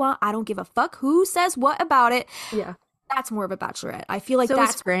whoever I want. I don't give a fuck who says what about it. Yeah. That's more of a bachelorette. I feel like So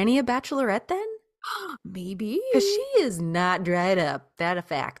that's is Franny a bachelorette then? maybe. Because she is not dried up. That a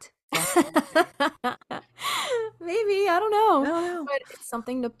fact. Maybe, I don't know. I don't know. But it's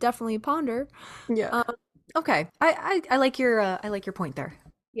something to definitely ponder. Yeah. Okay. I like your point there.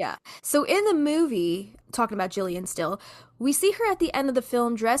 Yeah. So in the movie, talking about Jillian still, we see her at the end of the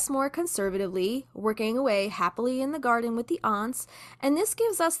film dressed more conservatively, working away happily in the garden with the aunts, and this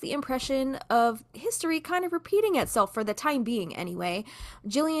gives us the impression of history kind of repeating itself for the time being anyway.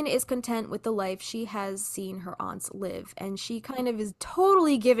 Jillian is content with the life she has seen her aunts live, and she kind of is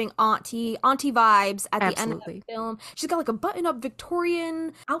totally giving auntie vibes at the end of the film. She's got like a button-up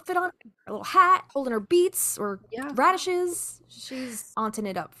Victorian outfit on, a little hat, holding her beets or radishes. She's aunting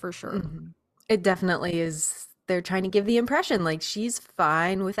it up for sure. Mm-hmm. It definitely is. They're trying to give the impression like she's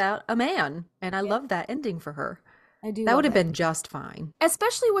fine without a man. And I love that ending for her. I do. That would have been just fine.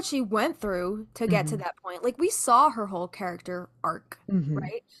 Especially what she went through to get to that point. Like, we saw her whole character arc,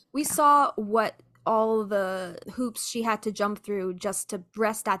 right? We saw what all the hoops she had to jump through just to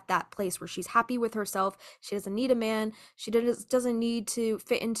rest at that place where she's happy with herself. She doesn't need a man. She doesn't need to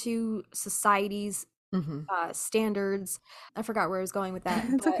fit into society's standards. I forgot where I was going with that.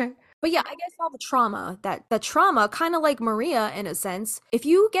 It's okay. But yeah, I guess all the trauma, kind of like Maria in a sense, if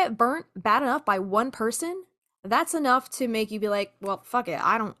you get burnt bad enough by one person, that's enough to make you be like, well, fuck it.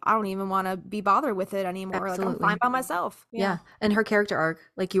 I don't even want to be bothered with it anymore. Absolutely. Like, I'm fine by myself. Yeah. And her character arc,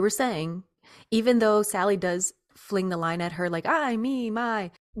 like you were saying, even though Sally does fling the line at her like, I, me,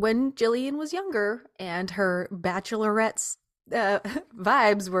 my, when Jillian was younger and her bachelorette's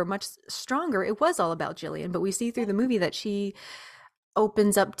vibes were much stronger, it was all about Jillian. But we see through the movie that she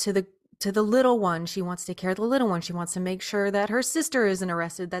opens up to the little one. She wants to take care of the little one. She wants to make sure that her sister isn't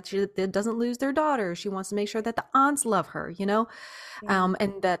arrested, that she doesn't lose their daughter. She wants to make sure that the aunts love her, you know,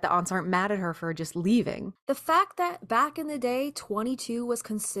 and that the aunts aren't mad at her for just leaving. The fact that back in the day, 22 was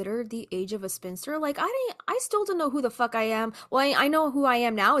considered the age of a spinster, like, I still don't know who the fuck I am. Well, I know who I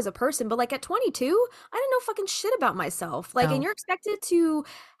am now as a person, but like at 22, I didn't know fucking shit about myself. Like, and you're expected to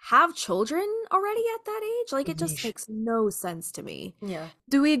have children already at that age? Like, it just makes no sense to me. Yeah.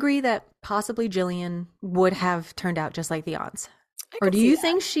 Do we agree that possibly Jillian would have turned out just like the aunts? Or do you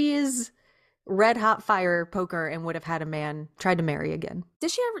think she is red hot fire poker and would have had a man tried to marry again?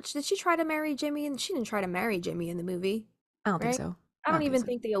 Did she try to marry Jimmy? And she didn't try to marry Jimmy in the movie. I don't think so. I don't even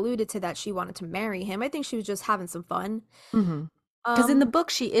think they alluded to that she wanted to marry him. I think she was just having some fun. Because in the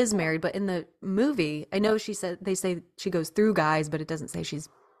book she is married, but in the movie, I know they say she goes through guys, but it doesn't say she's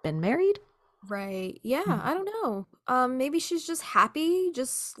been married. Right. Yeah, I don't know. Maybe she's just happy,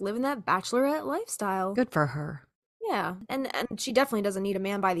 just living that bachelorette lifestyle. Good for her. Yeah. And she definitely doesn't need a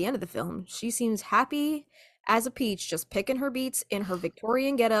man by the end of the film. She seems happy as a peach, just picking her beats in her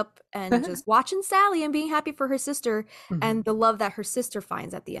Victorian getup and just watching Sally and being happy for her sister and the love that her sister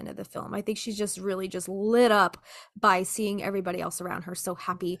finds at the end of the film. I think she's just really just lit up by seeing everybody else around her so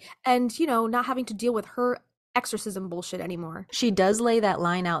happy and, you know, not having to deal with her exorcism bullshit anymore. She does lay that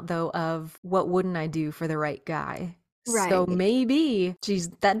line out though of what wouldn't I do for the right guy? Right. So maybe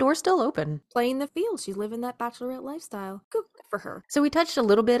that door's still open. Playing the field. She's living that bachelorette lifestyle. Good for her. So we touched a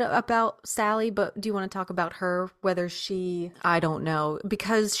little bit about Sally, but do you want to talk about her? Whether I don't know,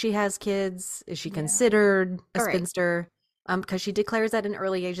 because she has kids, is she considered a spinster? Because she declares at an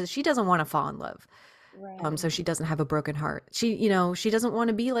early age that she doesn't want to fall in love. Right. So she doesn't have a broken heart. She doesn't want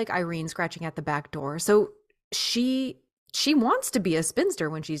to be like Irene scratching at the back door. So she wants to be a spinster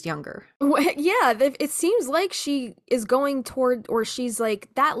when she's younger. Yeah, it seems like she is going toward, or she's like,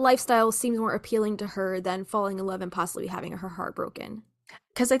 that lifestyle seems more appealing to her than falling in love and possibly having her heart broken.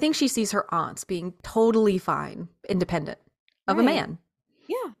 Because I think she sees her aunts being totally fine, independent of a man.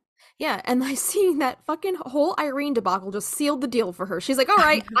 Yeah. Yeah, and I seeing that fucking whole Irene debacle just sealed the deal for her. She's like, all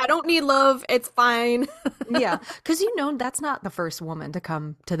right, I don't need love. It's fine. Yeah, because that's not the first woman to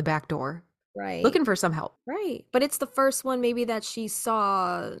come to the back door Right. looking for some help. Right. But it's the first one maybe that she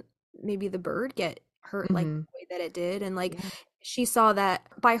saw maybe the bird get hurt like the way that it did. And like she saw that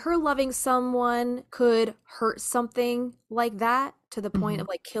by her loving someone could hurt something like that to the point of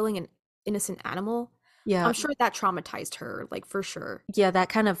like killing an innocent animal. Yeah. I'm sure that traumatized her, like for sure. Yeah, that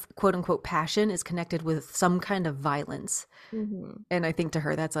kind of quote unquote passion is connected with some kind of violence. And I think to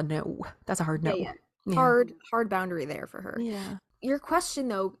her, that's a no. That's a hard no. Yeah. Yeah. Hard boundary there for her. Yeah. Your question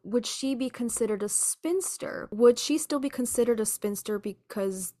though, would she be considered a spinster? Would she still be considered a spinster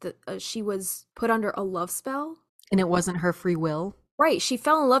because she was put under a love spell? And it wasn't her free will? Right, she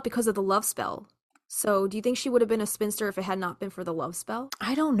fell in love because of the love spell. So do you think she would have been a spinster if it had not been for the love spell?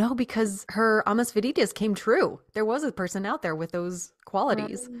 I don't know, because her Amas Viditas came true. There was a person out there with those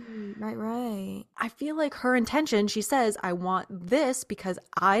qualities. Right. I feel like her intention, she says, I want this because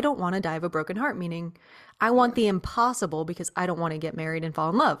I don't want to die of a broken heart, meaning I want the impossible because I don't want to get married and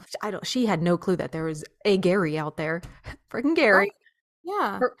fall in love. She had no clue that there was a Gary out there. Freaking Gary. Right.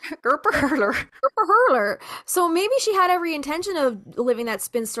 Yeah. Gerper Hurler. So maybe she had every intention of living that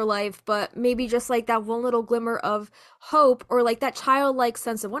spinster life, but maybe just like that one little glimmer of hope or like that childlike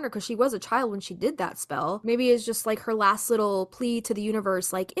sense of wonder, because she was a child when she did that spell. Maybe it's just like her last little plea to the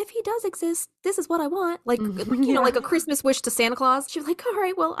universe, like, if he does exist, this is what I want. Like, you know, like a Christmas wish to Santa Claus. She was like, all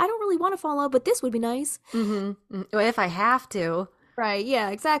right, well, I don't really want to fall in love, but this would be nice. If I have to. Right, yeah,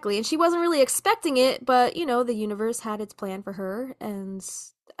 exactly. And she wasn't really expecting it, but, you know, the universe had its plan for her, and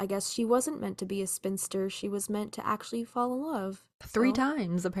I guess she wasn't meant to be a spinster. She was meant to actually fall in love. 3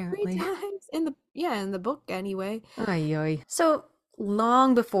 times, apparently. 3 times in the book, anyway. Ay. So,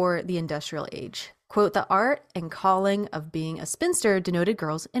 long before the industrial age, quote, the art and calling of being a spinster denoted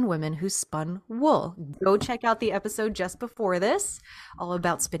girls and women who spun wool. Go check out the episode just before this, all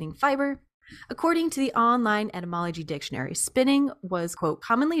about spinning fiber. According to the online etymology dictionary, spinning was, quote,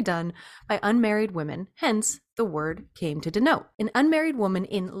 commonly done by unmarried women, hence the word came to denote. An unmarried woman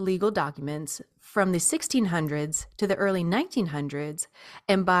in legal documents from the 1600s to the early 1900s,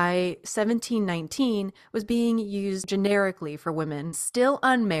 and by 1719 was being used generically for women still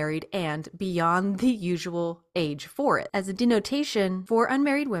unmarried and beyond the usual age for it. As a denotation for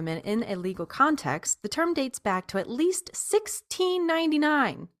unmarried women in a legal context, the term dates back to at least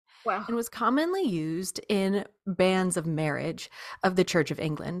 1699. Wow. And was commonly used in banns of marriage of the Church of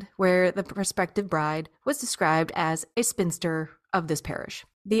England, where the prospective bride was described as a spinster of this parish.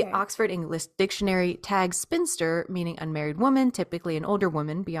 The Oxford English Dictionary tags spinster, meaning unmarried woman, typically an older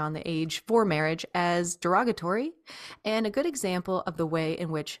woman beyond the age for marriage, as derogatory, and a good example of the way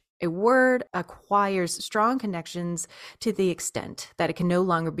in which a word acquires strong connections to the extent that it can no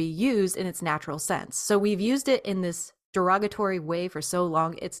longer be used in its natural sense. So we've used it in this derogatory way for so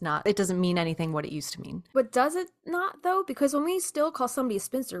long, it doesn't mean anything what it used to mean. But does it not, though? Because when we still call somebody a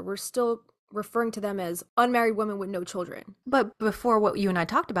spinster, we're still referring to them as unmarried women with no children. But before, what you and I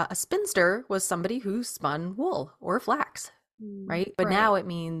talked about, a spinster was somebody who spun wool or flax, right? But now it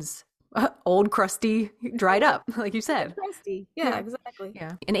means old, crusty, dried up, like you said. Crusty. Yeah, exactly.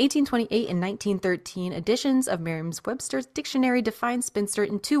 Yeah. In 1828 and 1913, editions of Merriam-Webster's dictionary define spinster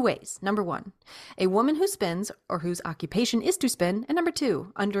in 2 ways. Number 1, a woman who spins or whose occupation is to spin. And number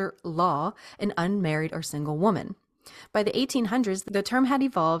 2, under law, an unmarried or single woman. By the 1800s, the term had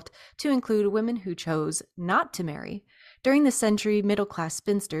evolved to include women who chose not to marry. During the century, middle-class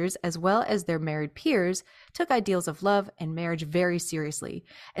spinsters, as well as their married peers, took ideals of love and marriage very seriously,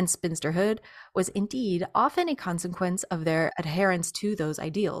 and spinsterhood was indeed often a consequence of their adherence to those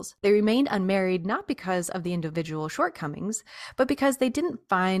ideals. They remained unmarried not because of the individual shortcomings, but because they didn't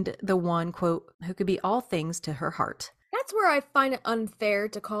find the one, quote, who could be all things to her heart. That's where I find it unfair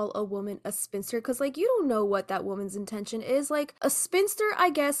to call a woman a spinster, because, like, you don't know what that woman's intention is. Like, a spinster, I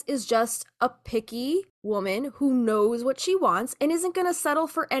guess, is just a picky woman who knows what she wants and isn't going to settle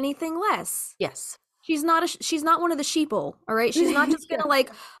for anything less. Yes. She's not one of the sheeple, all right? She's not just going to,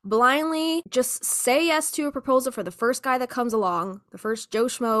 like, blindly just say yes to a proposal for the first guy that comes along, the first Joe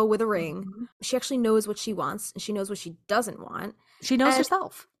Schmo with a ring. She actually knows what she wants, and she knows what she doesn't want. She knows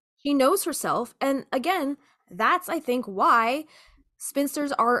herself. She knows herself, and again, that's, I think, why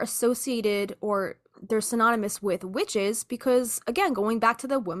spinsters are associated, or they're synonymous with witches, because, again, going back to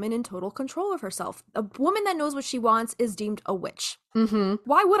the woman in total control of herself, a woman that knows what she wants is deemed a witch.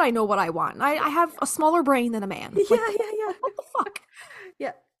 Why would I know what I want? I have a smaller brain than a man. Yeah. What the fuck?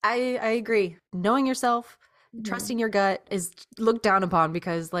 Yeah, I agree. Knowing yourself, Trusting your gut is looked down upon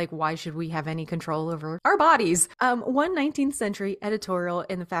because, like, why should we have any control over our bodies? One 19th century editorial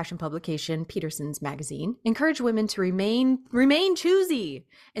in the fashion publication Peterson's Magazine encouraged women to remain choosy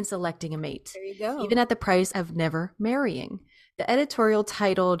in selecting a mate, There you go. even at the price of never marrying. The editorial,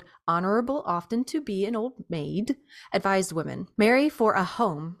 titled "Honorable Often to Be an Old Maid," advised women, marry for a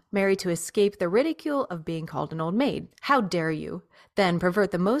home, marry to escape the ridicule of being called an old maid. How dare you? Then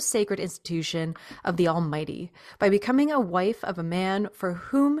pervert the most sacred institution of the Almighty by becoming a wife of a man for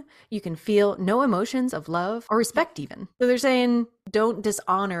whom you can feel no emotions of love or respect even. So they're saying don't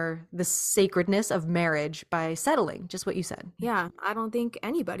dishonor the sacredness of marriage by settling, just what you said. Yeah, I don't think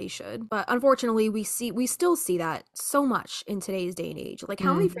anybody should. But unfortunately, we still see that so much in today's day and age. Like,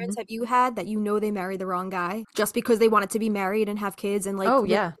 how many friends have you had that they married the wrong guy just because they wanted to be married and have kids and, like, oh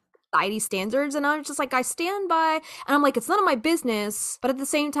yeah, society standards? And I'm just like, I stand by, and I'm like, it's none of my business, but at the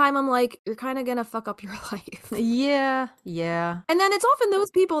same time I'm like, you're kind of gonna fuck up your life. yeah. And then it's often those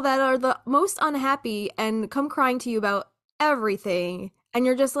people that are the most unhappy and come crying to you about everything, and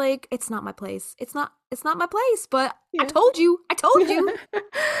you're just like, it's not my place, it's not my place, but Yeah. I told you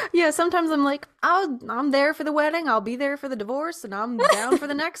Yeah, sometimes I'm like, I'm there for the wedding, I'll be there for the divorce, and I'm down for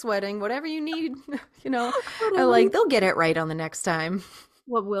the next wedding, whatever you need, And, like, they'll get it right on the next time.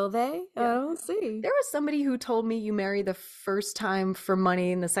 What will they? I don't see. There was somebody who told me you marry the first time for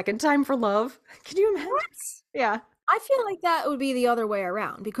money and the second time for love. Can you imagine? What? Yeah. I feel like that would be the other way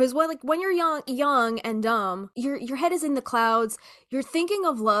around, because when you're young and dumb, your head is in the clouds. You're thinking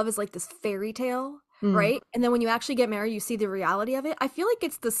of love as like this fairy tale, right? And then when you actually get married, you see the reality of it. I feel like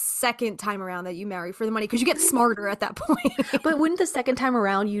it's the second time around that you marry for the money, because you get smarter at that point. But wouldn't the second time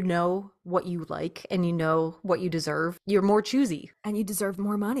around, you know what you like and you know what you deserve? You're more choosy. And you deserve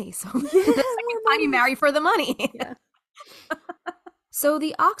more money. So the second time you marry for the money. Yeah. So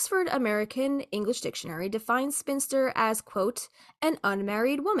the Oxford American English Dictionary defines spinster as, quote, an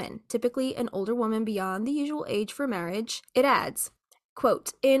unmarried woman, typically an older woman beyond the usual age for marriage. It adds,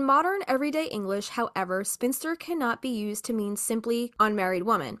 quote, in modern everyday English, however, spinster cannot be used to mean simply unmarried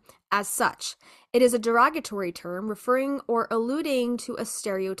woman. As such, it is a derogatory term referring or alluding to a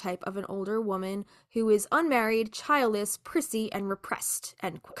stereotype of an older woman who is unmarried, childless, prissy, and repressed,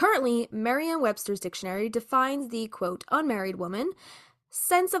 end quote. Currently, Merriam-Webster's dictionary defines the, quote, unmarried woman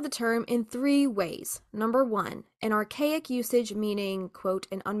sense of the term in three ways. Number one, an archaic usage meaning, quote,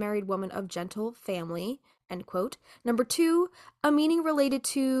 an unmarried woman of gentle family, end quote. Number two, a meaning related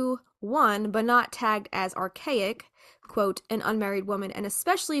to one, but not tagged as archaic, quote, an unmarried woman, and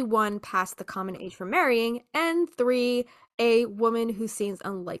especially one past the common age for marrying. And three, a woman who seems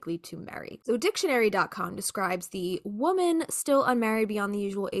unlikely to marry. So dictionary.com describes the woman still unmarried beyond the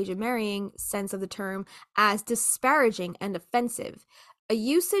usual age of marrying sense of the term as disparaging and offensive. A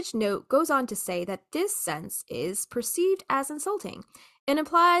usage note goes on to say that this sense is perceived as insulting and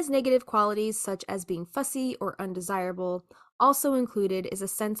implies negative qualities such as being fussy or undesirable. Also included is a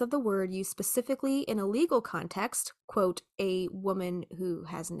sense of the word used specifically in a legal context, quote, a woman who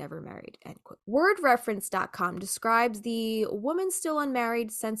has never married, end quote. Wordreference.com describes the woman still unmarried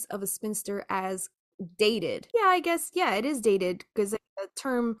sense of a spinster as dated. Yeah, I guess, yeah, it is dated because the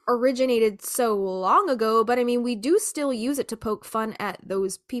term originated so long ago, but I mean, we do still use it to poke fun at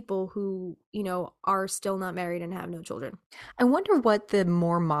those people who, are still not married and have no children. I wonder what the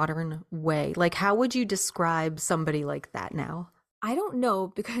more modern way, like, how would you describe somebody like that now? I don't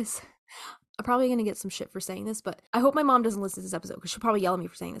know, because I'm probably going to get some shit for saying this, but I hope my mom doesn't listen to this episode because she'll probably yell at me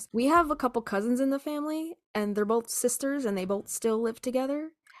for saying this. We have a couple cousins in the family, and they're both sisters, and they both still live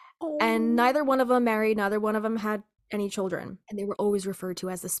together. Oh. And neither one of them married, neither one of them had any children. And they were always referred to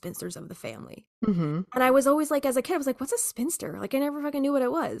as the spinsters of the family. Mm-hmm. And I was always like, as a kid, I was like, what's a spinster? Like, I never fucking knew what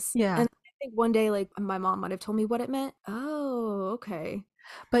it was. Yeah. And I think one day, like, my mom might have told me what it meant. Oh, okay.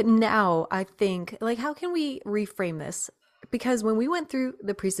 But now I think, like, how can we reframe this? Because when we went through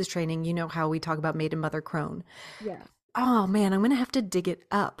the priestess training, you know how we talk about maid and mother crone. Yeah. Oh man, I'm going to have to dig it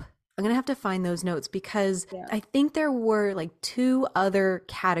up. I'm going to have to find those notes because I think there were like two other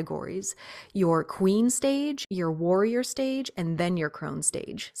categories: your queen stage, your warrior stage, and then your crone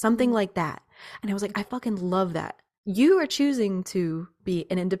stage, something like that. And I was like, I fucking love that. You are choosing to be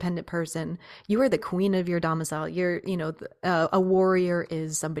an independent person. You are the queen of your domicile. You're, a warrior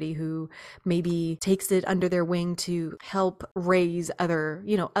is somebody who maybe takes it under their wing to help raise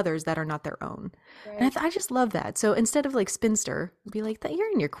others that are not their own. Right. And I just love that. So instead of like spinster, be like,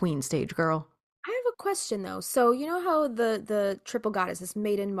 you're in your queen stage, girl. I have a question though. So you know how the triple goddess is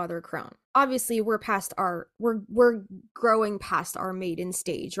maiden, mother, crone. Obviously, we're growing past our maiden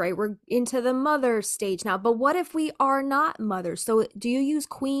stage, right? We're into the mother stage now. But what if we are not mothers? So do you use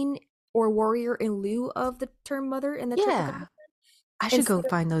queen or warrior in lieu of the term mother in the typical. Yeah. I should go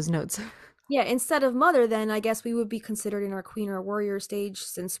find those notes. Yeah, instead of mother, then I guess we would be considered in our queen or warrior stage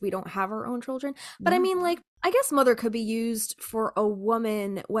since we don't have our own children. But I mean, like, I guess mother could be used for a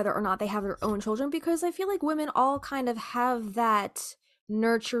woman whether or not they have their own children, because I feel like women all kind of have that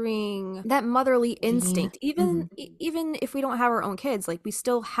nurturing, that motherly instinct. Even if we don't have our own kids, like, we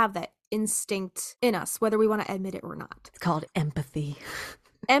still have that instinct in us, whether we want to admit it or not. It's called empathy.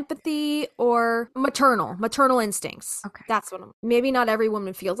 Empathy or maternal instincts. Okay. That's what maybe not every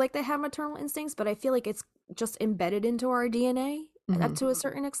woman feels like they have maternal instincts, but I feel like it's just embedded into our DNA to a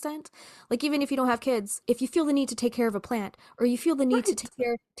certain extent. Like, even if you don't have kids, if you feel the need to take care of a plant, or you feel the need to take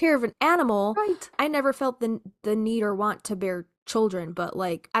care of an animal, I never felt the need or want to bear children, but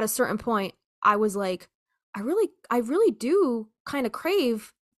like at a certain point I was like, I really do kind of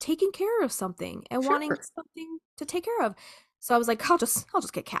crave taking care of something and wanting something to take care of. So I was like, I'll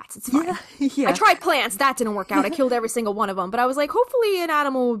just get cats. It's fine. Yeah. I tried plants. That didn't work out. I killed every single one of them. But I was like, hopefully an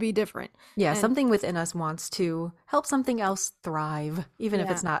animal will be different. Yeah, something within us wants to help something else thrive, even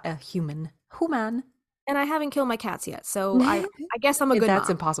if it's not a human. And I haven't killed my cats yet. So I guess I'm a good That's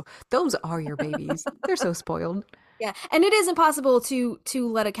mom. impossible. Those are your babies. They're so spoiled. Yeah, and it is impossible to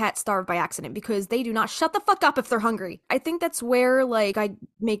let a cat starve by accident, because they do not shut the fuck up if they're hungry. I think that's where, like, I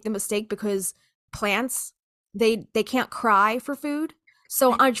make the mistake, because plants, they can't cry for food,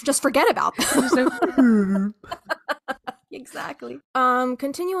 so I just forget about them. Exactly.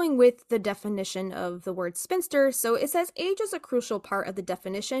 Continuing with the definition of the word spinster, so it says age is a crucial part of the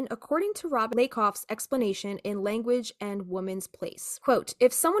definition, according to Rob Lakoff's explanation in Language and Woman's Place. Quote,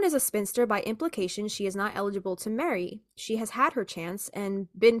 if someone is a spinster, by implication, she is not eligible to marry. She has had her chance and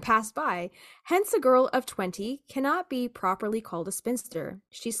been passed by. Hence, a girl of 20 cannot be properly called a spinster.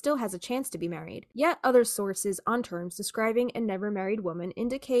 She still has a chance to be married. Yet other sources on terms describing a never married woman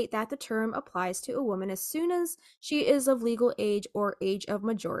indicate that the term applies to a woman as soon as she is of legal age or age of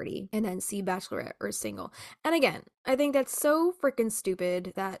majority, and then see bachelorette or single. And again, I think that's so freaking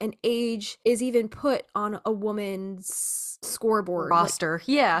stupid that an age is even put on a woman's scoreboard roster.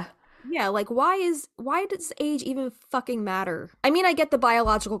 Like, yeah, like, why does age even fucking matter? I mean, I get the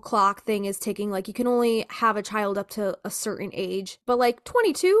biological clock thing is ticking, like, you can only have a child up to a certain age, but like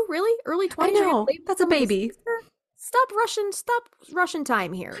 22, really? Early 20s? I know, that's a baby. Stop rushing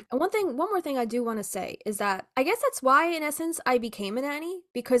time here. And one more thing I do want to say is that I guess that's why, in essence, I became a nanny,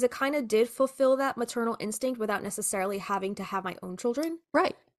 because it kind of did fulfill that maternal instinct without necessarily having to have my own children.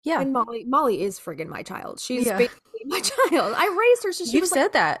 Right. Yeah. And Molly is friggin' my child. She's basically my child. I raised her since she was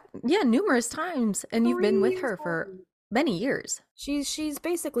said that. Yeah, numerous times. And you've been with her for many years. She's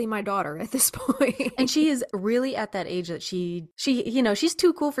basically my daughter at this point. And she is really at that age that she you know, she's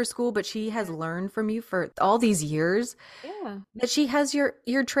too cool for school, but she has learned from you for all these years. Yeah. That she has your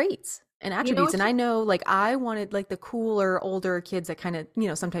traits and attributes. And I know, like, I wanted, like, the cooler, older kids that kind of, you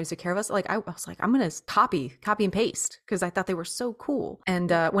know, sometimes took care of us. Like, I was like, I'm going to copy and paste, because I thought they were so cool.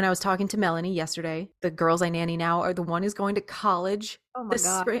 And when I was talking to Melanie yesterday, the girls I nanny now are the one is going to college. Oh my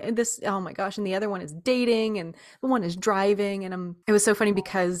God. Oh my gosh. And the other one is dating, and the one is driving. And it was so funny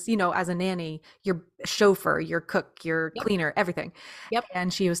because, you know, as a nanny, your chauffeur, your cook, your cleaner, everything. Yep.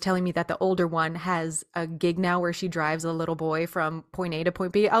 And she was telling me that the older one has a gig now where she drives a little boy from point A to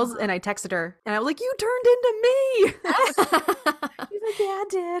point B. And I texted her and I was like, you turned into me. She's like, yeah, I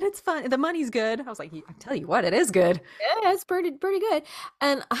did. It's fun. The money's good. I was like, I tell you what, it is good. Yeah, it's pretty good.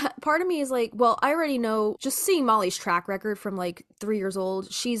 And part of me is like, well, I already know, just seeing Molly's track record from like 3 years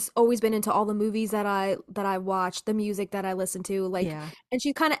old, she's always been into all the movies that I watched, the music that I listen to, like, and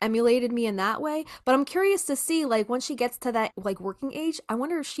she kind of emulated me in that way. But I'm curious to see, like, when she gets to that, like, working age, I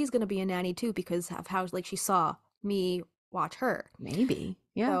wonder if she's gonna be a nanny too, because of how, like, she saw me watch her. Maybe.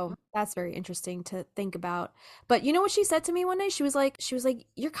 Yeah. So that's very interesting to think about. But you know what she said to me one day? She was like,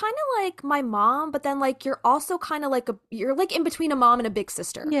 you're kind of like my mom, but then, like, you're also kind of like you're like in between a mom and a big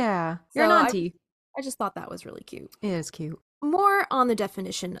sister. Yeah. You're an auntie. I just thought that was really cute. It is cute. More on the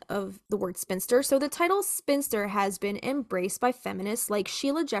definition of the word spinster. So the title spinster has been embraced by feminists like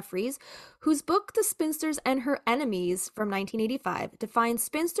Sheila Jeffreys, whose book The Spinsters and Her Enemies from 1985 defines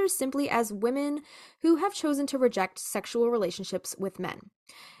spinsters simply as women who have chosen to reject sexual relationships with men.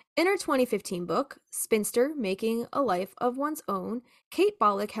 In her 2015 book, Spinster, Making a Life of One's Own, Kate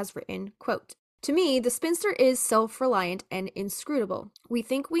Bollock has written, quote, to me, the spinster is self-reliant and inscrutable. We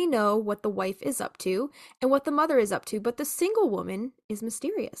think we know what the wife is up to and what the mother is up to, but the single woman is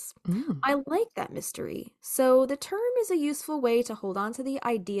mysterious. I like that mystery. So the term is a useful way to hold on to the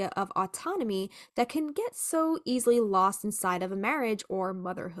idea of autonomy that can get so easily lost inside of a marriage or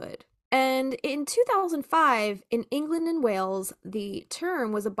motherhood. And in 2005, in England and Wales, the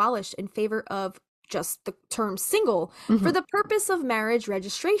term was abolished in favor of just the term single for the purpose of marriage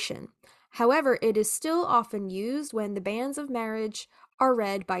registration. However, it is still often used when the banns of marriage are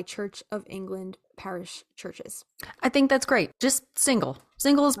read by Church of England parish churches. I think that's great. Just single.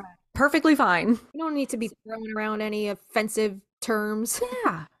 Single is perfectly fine. You don't need to be throwing around any offensive terms.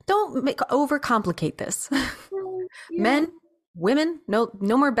 Yeah. Don't overcomplicate this. Yeah. Men, women, no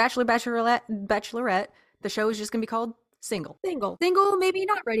more bachelorette. The show is just gonna be called Single. Single, maybe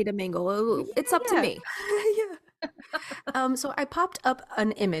not ready to mingle. It's up to me. Yeah. So I popped up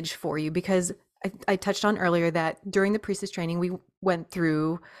an image for you because I touched on earlier that during the priestess training, we went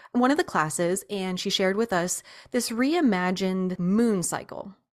through one of the classes and she shared with us this reimagined moon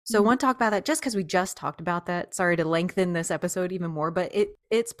cycle. So I want to talk about that just because we just talked about that. Sorry to lengthen this episode even more, but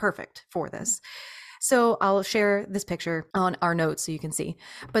it's perfect for this. So I'll share this picture on our notes so you can see.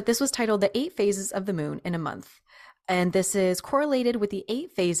 But this was titled The 8 Phases of the Moon in a Month. And this is correlated with the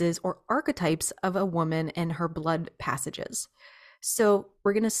 8 phases or archetypes of a woman and her blood passages. So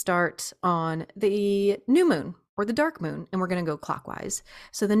we're going to start on the new moon or the dark moon, and we're going to go clockwise.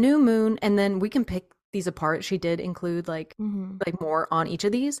 So the new moon, and then we can pick these apart. She did include like more on each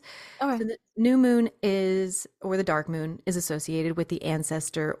of these. Okay. So the new moon is, or the dark moon is associated with the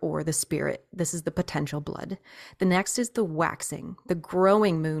ancestor or the spirit. This is the potential blood. The next is the waxing, the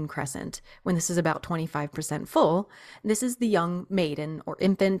growing moon crescent, when this is about 25% full. This is the young maiden or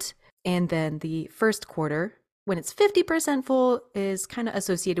infant. And then the first quarter, when it's 50% full, is kind of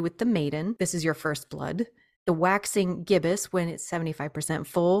associated with the maiden. This is your first blood. The waxing gibbous, when it's 75%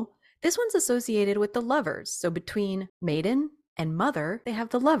 full. This one's associated with the lovers. So between maiden and mother, they have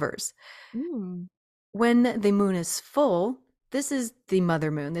the lovers. When the moon is full, this is the mother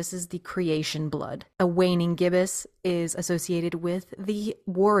moon. This is the creation blood. A waning gibbous is associated with the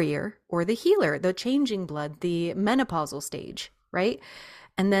warrior or the healer, the changing blood, the menopausal stage, right?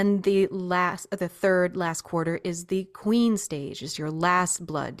 And then the third last quarter is the queen stage, is your last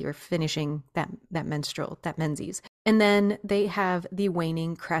blood. You're finishing that menstrual, that menses. And then they have the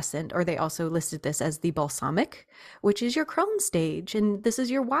waning crescent, or they also listed this as the balsamic, which is your crone stage. And this is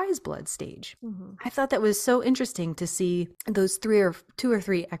your wise blood stage. I thought that was so interesting to see those two or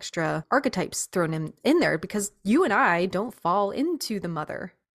three extra archetypes thrown in there, because you and I don't fall into the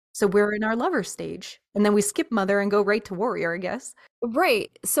mother. So we're in our lover stage, and then we skip mother and go right to warrior, I guess. Right.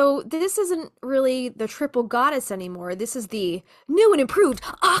 So this isn't really the triple goddess anymore. This is the new and improved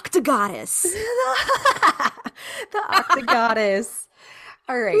octogoddess. The octogoddess.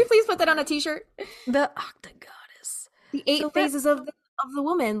 All right. Can you please put that on a t-shirt? The octogoddess. The 8 phases of the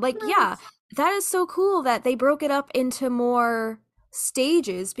woman. Like, yeah, that is so cool that they broke it up into more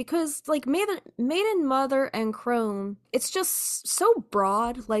stages, because like maiden, mother, and crone, it's just so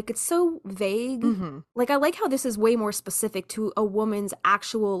broad, like it's so vague. Like I like how this is way more specific to a woman's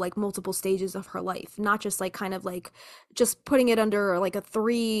actual like multiple stages of her life, not just like kind of like just putting it under like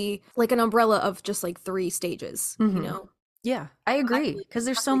an umbrella of just like 3 stages, you know? Yeah, I agree, because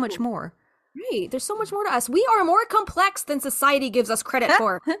there's so much more. Right, there's so much more to us. We are more complex than society gives us credit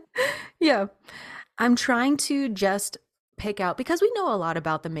for. Yeah, I'm trying to just pick out, because we know a lot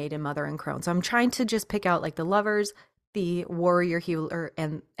about the maiden, mother, and crone. So I'm trying to just pick out like the lovers, the warrior, healer,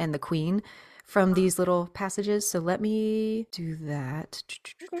 and the queen from these little passages. So let me do that.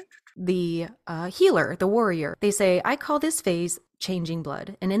 The healer, the warrior. They say, I call this phase changing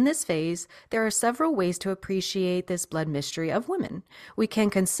blood. And in this phase, there are several ways to appreciate this blood mystery of women. We can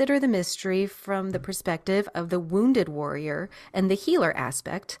consider the mystery from the perspective of the wounded warrior and the healer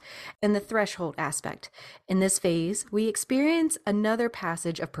aspect and the threshold aspect. In this phase, we experience another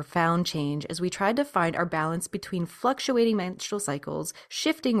passage of profound change as we try to find our balance between fluctuating menstrual cycles,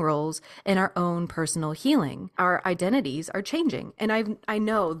 shifting roles, and our own personal healing. Our identities are changing. And I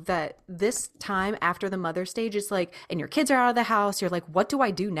know that this time after the mother stage is like, and your kids are out of the house, you're like, what do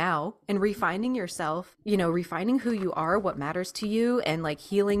I do now? And refining yourself, refining who you are, what matters to you, and like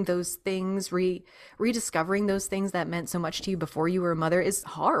healing those things, rediscovering those things that meant so much to you before you were a mother is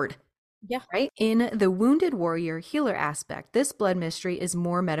hard. Yeah. Right? In the wounded warrior healer aspect, this blood mystery is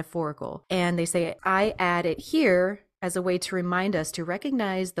more metaphorical. And they say, I add it here as a way to remind us to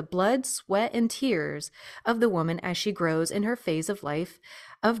recognize the blood, sweat, and tears of the woman as she grows in her phase of life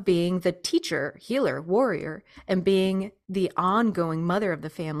of being the teacher, healer, warrior, and being the ongoing mother of the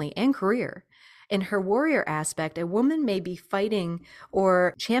family and career. In her warrior aspect, a woman may be fighting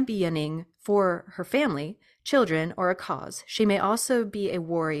or championing for her family, children, or a cause. She may also be a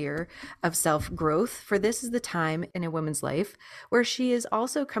warrior of self-growth, for this is the time in a woman's life where she is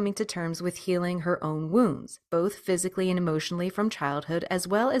also coming to terms with healing her own wounds, both physically and emotionally from childhood, as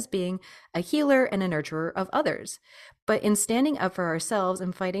well as being a healer and a nurturer of others. But in standing up for ourselves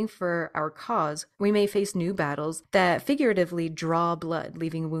and fighting for our cause, we may face new battles that figuratively draw blood,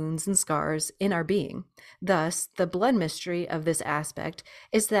 leaving wounds and scars in our being. Thus, the blood mystery of this aspect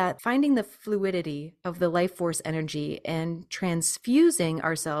is that finding the fluidity of the life force energy and transfusing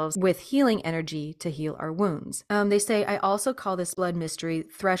ourselves with healing energy to heal our wounds. They say, I also call this blood mystery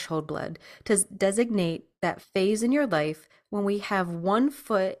threshold blood to designate that phase in your life when we have 1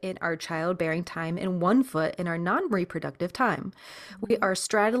 foot in our childbearing time and 1 foot in our non-reproductive time. We are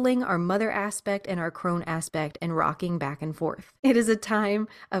straddling our mother aspect and our crone aspect and rocking back and forth. It is a time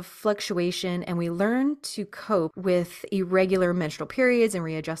of fluctuation, and we learn to cope with irregular menstrual periods and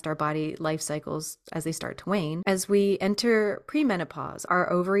readjust our body life cycles as they start to wane. As we enter premenopause,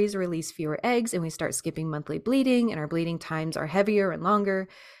 our ovaries release fewer eggs and we start skipping monthly bleeding, and our bleeding times are heavier and longer.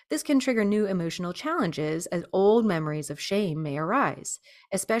 This can trigger new emotional challenges as old memories of shame may arise,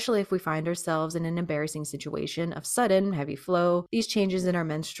 especially if we find ourselves in an embarrassing situation of sudden, heavy flow. These changes in our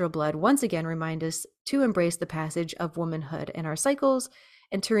menstrual blood once again remind us to embrace the passage of womanhood in our cycles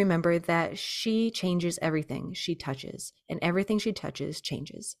and to remember that she changes everything she touches, and everything she touches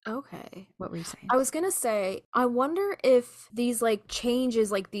changes. Okay. What were you saying? I was gonna say, I wonder if these like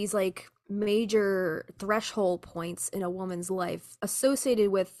changes, like these like major threshold points in a woman's life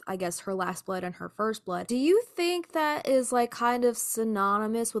associated with, I guess, her last blood and her first blood, do you think that is like kind of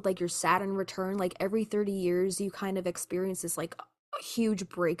synonymous with like your Saturn return? Like every 30 years you kind of experience this like huge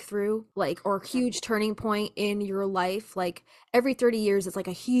breakthrough, like, or huge turning point in your life. Like every 30 years it's like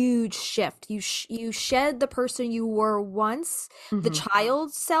a huge shift. You shed the person you were once, the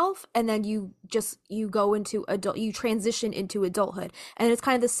child self, and then you go into adult, you transition into adulthood. And it's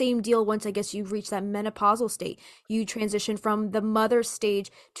kind of the same deal once I guess you've reached that menopausal state. You transition from the mother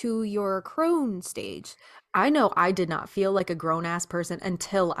stage to your crone stage. I know I did not feel like a grown-ass person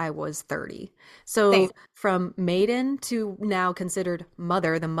until I was 30. So Same. from maiden to now considered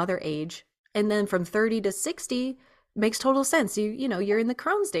mother, the mother age, and then from 30 to 60 makes total sense. You're in the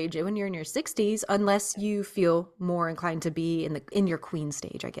crone stage when you're in your 60s, unless you feel more inclined to be in your queen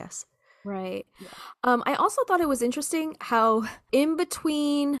stage, I guess. Right. I also thought it was interesting how in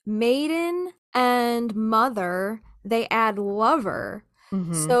between maiden and mother, they add lover.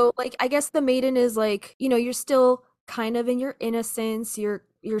 So like I guess the maiden is like, you're still kind of in your innocence. You're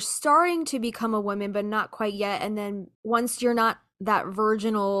starting to become a woman, but not quite yet. And then once you're not that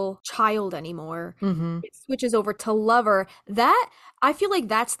virginal child anymore, it switches over to lover. That I feel like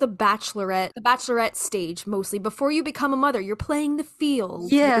that's the bachelorette stage mostly. Before you become a mother, you're playing the field.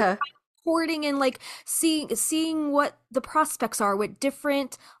 Yeah. Courting and like seeing what the prospects are with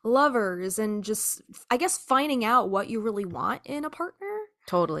different lovers, and just I guess finding out what you really want in a partner.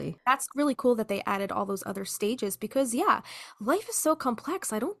 Totally. That's really cool that they added all those other stages, because yeah, life is so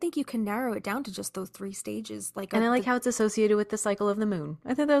complex. I don't think you can narrow it down to just those 3 stages. And I like how it's associated with the cycle of the moon.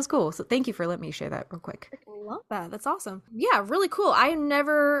 I think that was cool. So thank you for letting me share that real quick. I love that. That's awesome. Yeah, really cool. I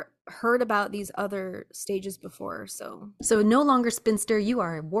never heard about these other stages before. So no longer spinster, you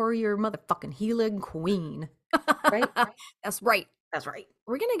are a warrior motherfucking healing queen. Right? That's right. That's right.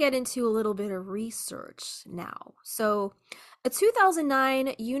 We're going to get into a little bit of research now. So, a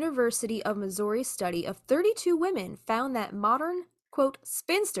 2009 University of Missouri study of 32 women found that modern, quote,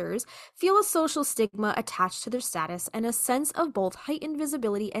 spinsters feel a social stigma attached to their status and a sense of both heightened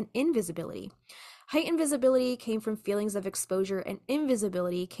visibility and invisibility. Heightened visibility came from feelings of exposure, and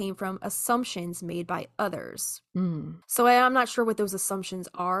invisibility came from assumptions made by others. So I'm not sure what those assumptions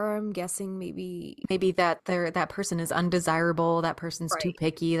are. I'm guessing maybe that that person is undesirable, that person's too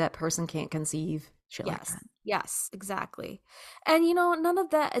picky, that person can't conceive. Shit like that. Yes, exactly. And none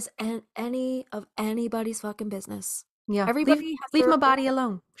of that is any of anybody's fucking business. Yeah. Everybody leave my body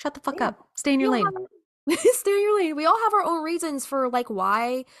alone. Shut the fuck up. Stay in your lane. Stay in your lane. We all have our own reasons for like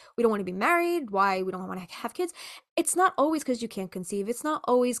why we don't want to be married, why we don't want to have kids. It's not always because you can't conceive. It's not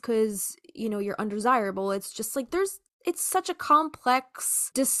always because you're undesirable. It's just like it's such a complex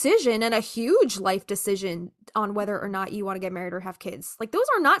decision and a huge life decision on whether or not you want to get married or have kids. Like those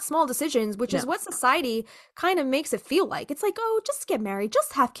are not small decisions, which is what society kind of makes it feel like. It's like, oh, just get married,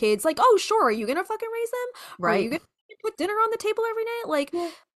 just have kids. Like, oh, sure, are you gonna fucking raise them? Right. Are you gonna put dinner on the table every night? Like,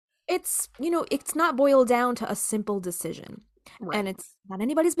 it's it's not boiled down to a simple decision. Right. And it's not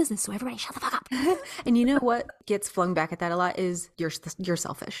anybody's business, so everybody shut the fuck up. And you know what gets flung back at that a lot is you're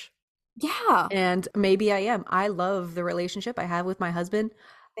selfish. Yeah. And maybe I am. I love the relationship I have with my husband.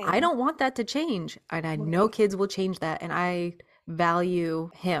 I don't want that to change. And I know kids will change that. And I value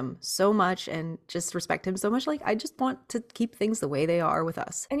him so much and just respect him so much. Like, I just want to keep things the way they are with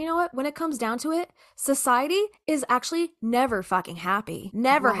us. And you know what? When it comes down to it, society is actually never fucking happy.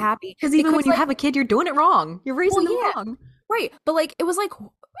 Never happy. Because even when you have a kid, you're doing it wrong. You're raising them wrong. Right. But like, it was like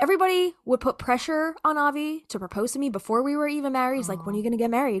everybody would put pressure on Avi to propose to me before we were even married. He's like, when are you going to get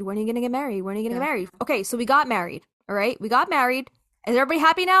married? When are you going to get married? When are you going to get married? Okay, so we got married. All right. We got married. Is everybody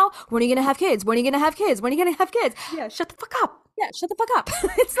happy now? When are you going to have kids? When are you going to have kids? When are you going to have kids? Yeah, shut the fuck up. Yeah, shut the fuck up.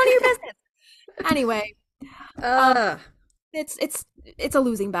 It's none of your business. Anyway, it's a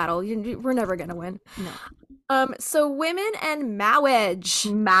losing battle. We're never gonna win. No. So women and marriage.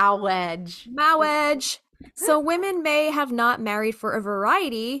 So women may have not married for a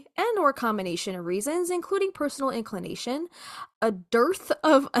variety and or combination of reasons, including personal inclination, a dearth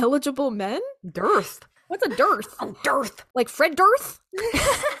of eligible men. Dearth. What's a dearth? Oh, dearth. Like Fred Durst?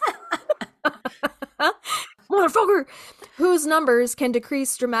 Motherfucker, whose numbers can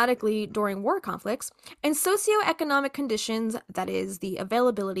decrease dramatically during war conflicts, and socioeconomic conditions, that is, the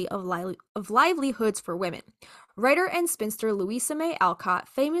availability of livelihoods for women. Writer and spinster Louisa May Alcott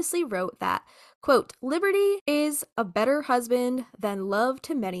famously wrote that, quote, liberty is a better husband than love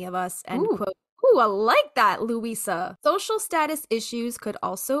to many of us, end quote. Ooh, I like that, Louisa. Social status issues could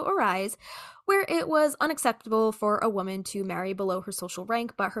also arise where it was unacceptable for a woman to marry below her social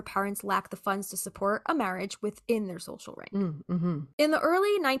rank, but her parents lacked the funds to support a marriage within their social rank. In the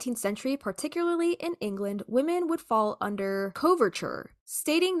early 19th century, particularly in England, women would fall under coverture,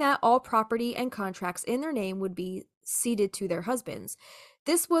 stating that all property and contracts in their name would be ceded to their husbands.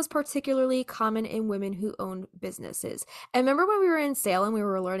 This was particularly common in women who owned businesses. And remember when we were in Salem, we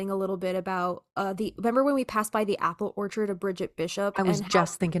were learning a little bit about remember when we passed by the apple orchard of Bridget Bishop? I was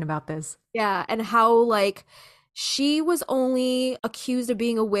just thinking about this. Yeah, and how like she was only accused of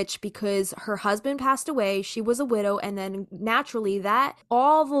being a witch because her husband passed away, she was a widow, and then naturally that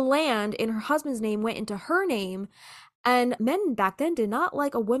all the land in her husband's name went into her name. And men back then did not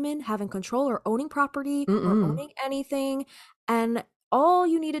like a woman having control or owning property or owning anything. And all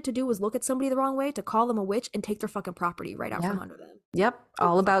you needed to do was look at somebody the wrong way to call them a witch and take their fucking property right out from under them. Yep.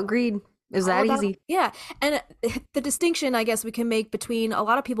 All about greed. Is that easy? Yeah. And the distinction, I guess, we can make between a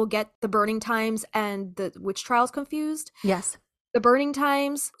lot of people get the burning times and the witch trials confused. Yes. The burning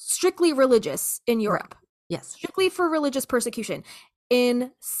times, strictly religious in Europe. Right. Yes. Strictly for religious persecution.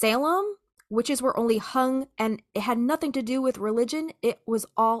 In Salem, witches were only hung, and it had nothing to do with religion. It was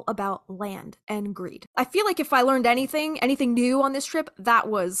all about land and greed. I feel like if I learned anything new on this trip, that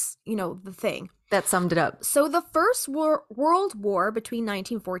was, the thing. That summed it up. So the First World War between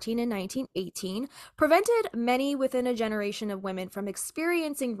 1914 and 1918 prevented many within a generation of women from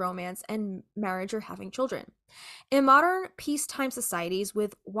experiencing romance and marriage or having children. In modern peacetime societies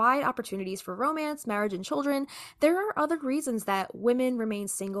with wide opportunities for romance, marriage, and children, there are other reasons that women remain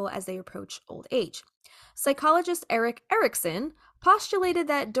single as they approach old age. Psychologist Erik Erikson postulated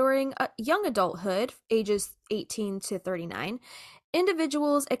that during young adulthood, ages 18 to 39,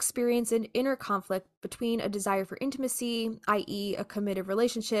 individuals experience an inner conflict between a desire for intimacy, i.e., a committed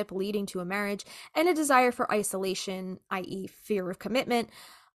relationship leading to a marriage, and a desire for isolation, i.e., fear of commitment.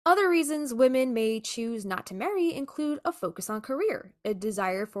 Other reasons women may choose not to marry include a focus on career, a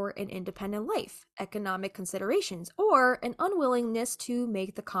desire for an independent life, economic considerations, or an unwillingness to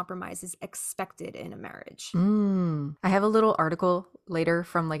make the compromises expected in a marriage. I have a little article later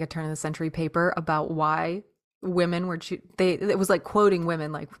from like a turn of the century paper about why women were it was like quoting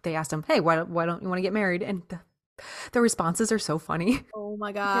women, like they asked them, hey, why don't you want to get married? And the responses are so funny. Oh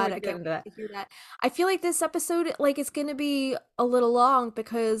my god, I can't wait to hear that. I feel like this episode, like, it's gonna be a little long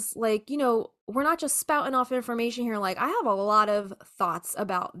because, like, we're not just spouting off information here. Like, I have a lot of thoughts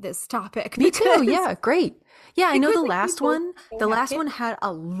about this topic. Me too. Yeah, great. Yeah, I know the last one had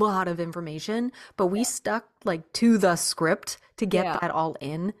a lot of information, but we stuck like to the script to get that all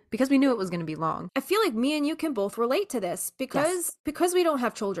in because we knew it was going to be long. I feel like me and you can both relate to this because we don't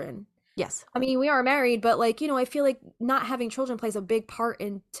have children. Yes. I mean, we are married, but like, I feel like not having children plays a big part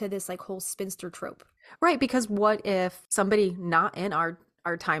into this like whole spinster trope. Right, because what if somebody not in our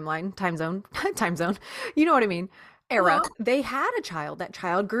time zone, you know what I mean, era, they had a child, that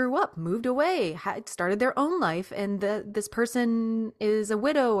child grew up, moved away, had started their own life, and this person is a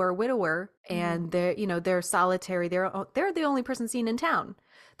widow or a widower, and they're solitary, they're the only person seen in town.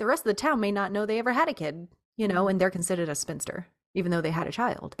 The rest of the town may not know they ever had a kid, and they're considered a spinster. even though they had a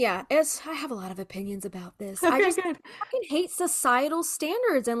child. Yeah, I have a lot of opinions about this. I just Good. fucking hate societal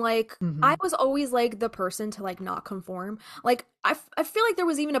standards, and like I was always like the person to like not conform. Like I feel like there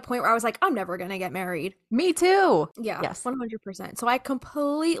was even a point where I was like, I'm never gonna get married. Me too. Yeah, Yes. 100%. So I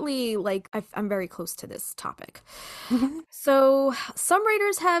completely like I'm very close to this topic. So some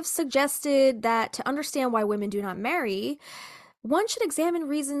writers have suggested that to understand why women do not marry, one should examine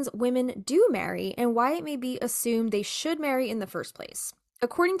reasons women do marry and why it may be assumed they should marry in the first place.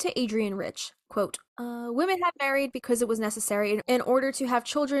 According to Adrienne Rich, quote, women have married because it was necessary in order to have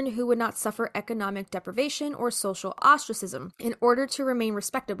children who would not suffer economic deprivation or social ostracism, in order to remain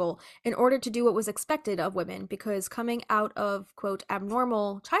respectable, in order to do what was expected of women, because coming out of, quote,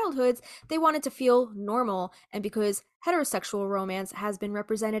 abnormal childhoods, they wanted to feel normal, and because heterosexual romance has been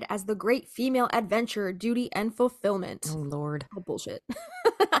represented as the great female adventure, duty, and fulfillment. Oh, Lord. Oh, bullshit.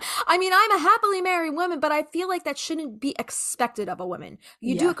 I mean, I'm a happily married woman, but I feel like that shouldn't be expected of a woman.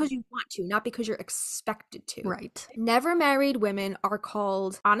 You do it because you want to, not because you're expected to. Right. Never married women are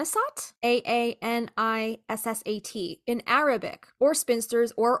called anisat, Aanissat, in Arabic, or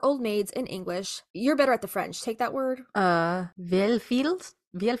spinsters or old maids in English. You're better at the French. Take that word. Vielfield?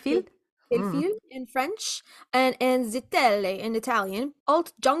 Vielfield? Filfil in French, and Zitelle in Italian,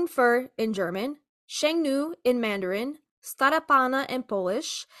 Alt Jungfer in German, Shengnu in Mandarin, Starapana in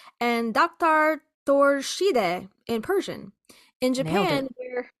Polish, and Dr. Torshide in Persian. In Japan,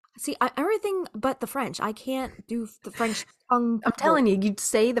 everything but the French. I can't do the French tongue. I'm telling you, you'd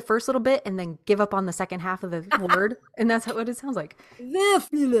say the first little bit and then give up on the second half of the word, and that's what it sounds like.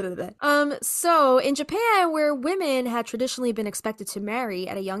 So in Japan, where women had traditionally been expected to marry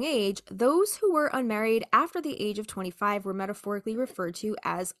at a young age, those who were unmarried after the age of 25 were metaphorically referred to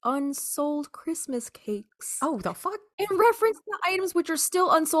as unsold Christmas cakes. Oh, the fuck? In reference to items which are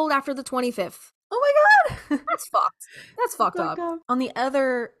still unsold after the 25th. Oh my God. That's fucked. That's fucked up. On the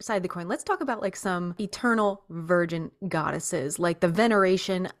other side of the coin, let's talk about like some eternal virgin goddesses, like the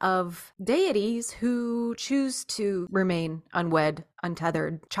veneration of deities who choose to remain unwed,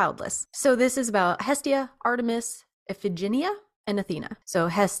 untethered, childless. So this is about Hestia, Artemis, Iphigenia, and Athena. So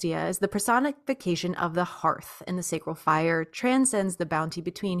Hestia is the personification of the hearth, and the sacral fire transcends the bounty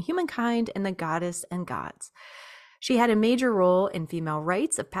between humankind and the goddess and gods. She had a major role in female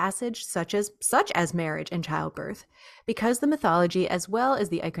rites of passage, such as marriage and childbirth. Because the mythology as well as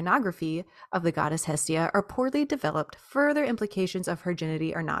the iconography of the goddess Hestia are poorly developed, further implications of her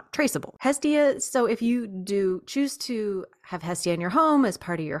virginity are not traceable. Hestia, so if you do choose to have Hestia in your home as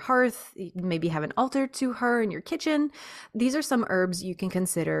part of your hearth, maybe have an altar to her in your kitchen, these are some herbs you can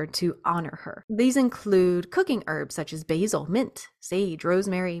consider to honor her. These include cooking herbs such as basil, mint, sage,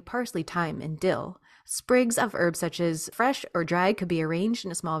 rosemary, parsley, thyme, and dill. Sprigs of herbs such as fresh or dried could be arranged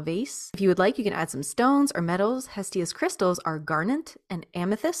in a small vase. If you would like, you can add some stones or metals. Hestia's crystals are garnet and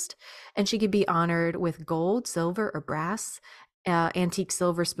amethyst, and she could be honored with gold, silver, or brass. Antique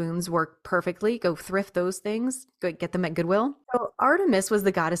silver spoons work perfectly. Go thrift those things. Go get them at Goodwill. So Artemis was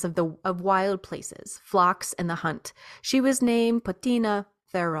the goddess of wild places, flocks, and the hunt. She was named Patina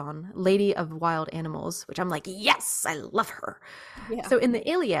Theron, Lady of Wild Animals, which I'm like, yes, I love her. Yeah. So in the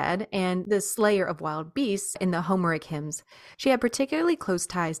Iliad and the Slayer of Wild Beasts in the Homeric hymns, she had particularly close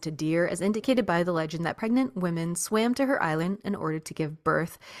ties to deer, as indicated by the legend that pregnant women swam to her island in order to give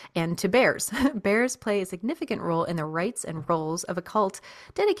birth, and to bears. Bears play a significant role in the rites and roles of a cult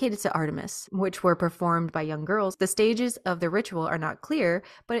dedicated to Artemis, which were performed by young girls. The stages of the ritual are not clear,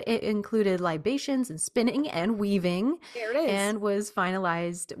 but it included libations and spinning and weaving. There it is. And was finalized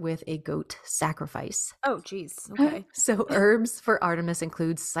with a goat sacrifice. Oh, geez. Okay. So herbs for Artemis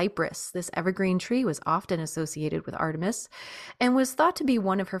include cypress. This evergreen tree was often associated with Artemis and was thought to be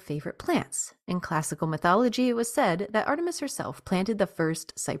one of her favorite plants. In classical mythology, it was said that Artemis herself planted the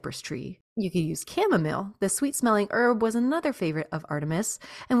first cypress tree. You could use chamomile. The sweet-smelling herb was another favorite of Artemis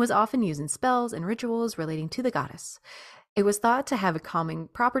and was often used in spells and rituals relating to the goddess. It was thought to have a calming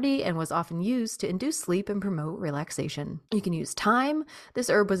property and was often used to induce sleep and promote relaxation. You can use thyme. This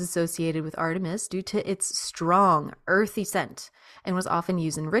herb was associated with Artemis due to its strong, earthy scent and was often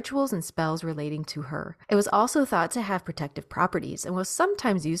used in rituals and spells relating to her. It was also thought to have protective properties and was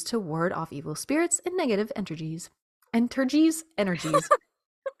sometimes used to ward off evil spirits and negative entities. Entities.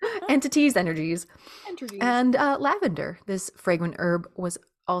 And lavender. This fragrant herb was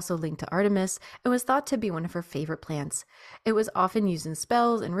also linked to Artemis and was thought to be one of her favorite plants. It was often used in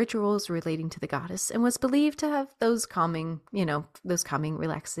spells and rituals relating to the goddess and was believed to have those calming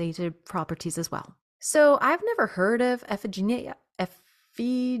relaxative properties as well. So I've never heard of Iphigenia?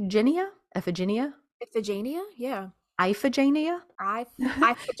 Iphigenia? Yeah. Iphigenia?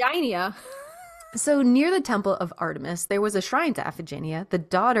 Iphigenia. So near the temple of Artemis, there was a shrine to Iphigenia, the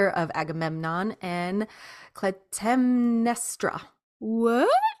daughter of Agamemnon and Clytemnestra. What?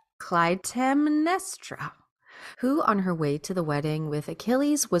 Clytemnestra, who on her way to the wedding with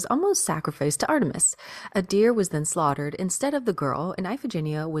Achilles was almost sacrificed to Artemis. A deer was then slaughtered instead of the girl, and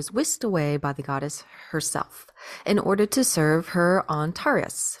Iphigenia was whisked away by the goddess herself in order to serve her on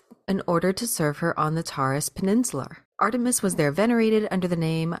Taurus, the Taurus Peninsula. Artemis was there venerated under the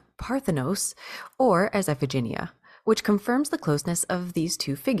name Parthenos, or as Iphigenia, which confirms the closeness of these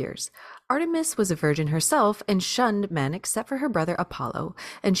two figures. Artemis was a virgin herself and shunned men except for her brother Apollo,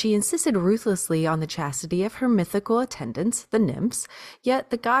 and she insisted ruthlessly on the chastity of her mythical attendants, the nymphs,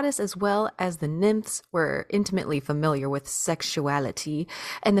 yet the goddess as well as the nymphs were intimately familiar with sexuality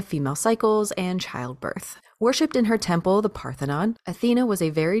and the female cycles and childbirth. Worshipped in her temple, the Parthenon, Athena was a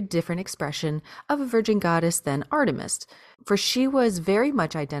very different expression of a virgin goddess than Artemis, for she was very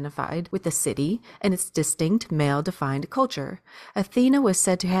much identified with the city and its distinct male-defined culture. Athena was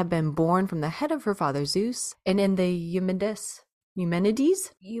said to have been born from the head of her father Zeus, and in the Eumenides?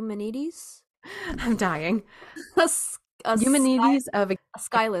 I'm dying. Eumenides of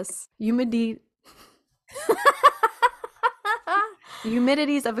Skyless.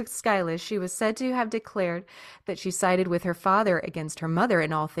 Eumenides of Aeschylus, she was said to have declared that she sided with her father against her mother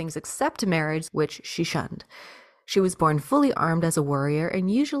in all things except marriage, which she shunned. She was born fully armed as a warrior and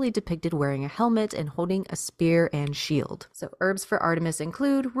usually depicted wearing a helmet and holding a spear and shield. So herbs for Artemis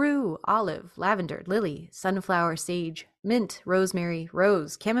include rue, olive, lavender, lily, sunflower, sage, mint, rosemary,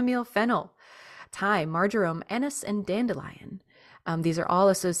 rose, chamomile, fennel, thyme, marjoram, anise, and dandelion. These are all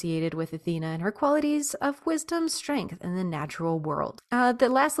associated with Athena and her qualities of wisdom, strength, and the natural world. The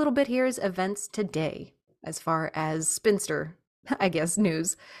last little bit here is events today, as far as spinster, I guess,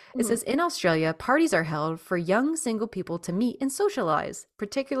 news. It says, in Australia, parties are held for young single people to meet and socialize,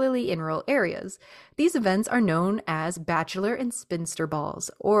 particularly in rural areas. These events are known as bachelor and spinster balls,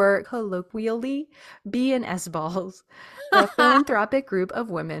 or colloquially, B&S balls. A philanthropic group of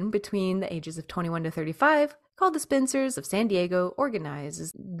women between the ages of 21 to 35 called the Spinsters of San Diego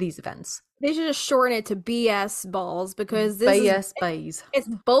organizes these events. They should just shorten it to BS balls, because this it's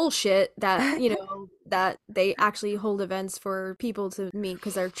bullshit that, that they actually hold events for people to meet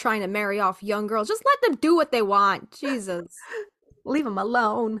because they're trying to marry off young girls. Just let them do what they want. Jesus. Leave them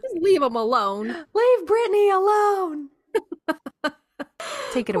alone. Just leave them alone. Leave Brittany alone.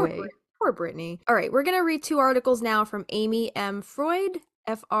 Take it away. Poor Brittany. All right, we're going to read 2 articles now from Amy M. Freud,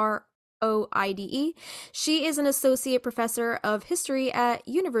 F-R-O-I-D-E. She is an associate professor of history at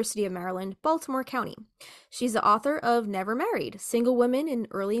University of Maryland, Baltimore County. She's the author of Never Married: Single Women in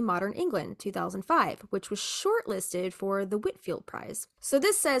Early Modern England, 2005, which was shortlisted for the Whitfield Prize. So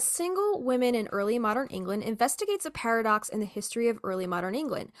this says, Single Women in Early Modern England investigates a paradox in the history of early modern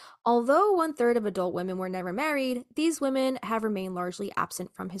England. Although 1/3 of adult women were never married, these women have remained largely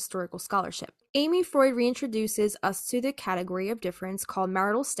absent from historical scholarship. Amy Freud reintroduces us to the category of difference called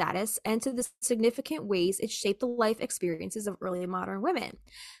marital status and to the significant ways it shaped the life experiences of early modern women.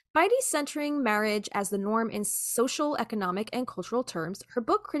 By decentering marriage as the norm in social, economic, and cultural terms, her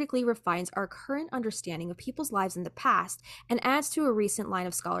book critically refines our current understanding of people's lives in the past and adds to a recent line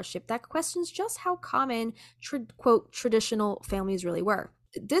of scholarship that questions just how common, quote, traditional families really were.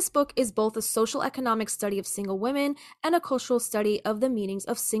 This book is both a social economic study of single women and a cultural study of the meanings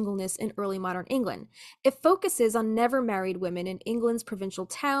of singleness in early modern England. It focuses on never married women in England's provincial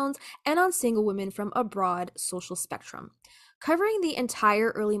towns and on single women from a broad social spectrum. Covering the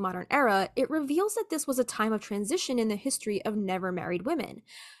entire early modern era, it reveals that this was a time of transition in the history of never married women.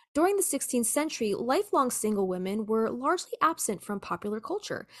 During the 16th century, lifelong single women were largely absent from popular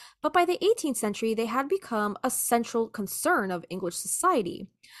culture, but by the 18th century, they had become a central concern of English society.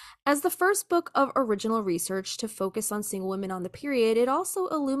 As the first book of original research to focus on single women on the period, it also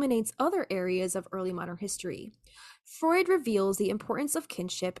illuminates other areas of early modern history. Freud reveals the importance of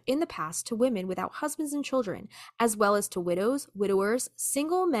kinship in the past to women without husbands and children, as well as to widows, widowers,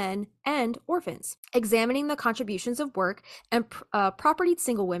 single men, and orphans. Examining the contributions of work and propertied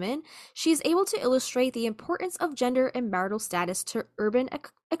single women, she is able to illustrate the importance of gender and marital status to urban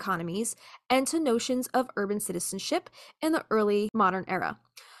economies and to notions of urban citizenship in the early modern era.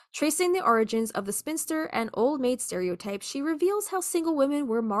 Tracing the origins of the spinster and old maid stereotype, she reveals how single women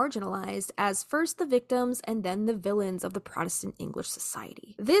were marginalized as first the victims and then the villains of the Protestant English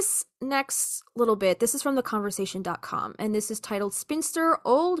society. This next little bit, this is from theconversation.com, and this is titled Spinster,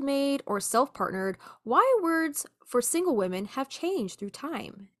 Old Maid, or Self-Partnered: Why Words for single women have changed through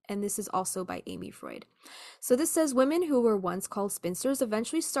time. And this is also by Amy Freud. So this says women who were once called spinsters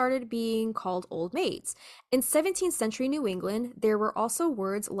eventually started being called old maids. In 17th century New England, there were also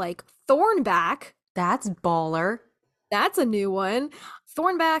words like thornback. That's baller. That's a new one.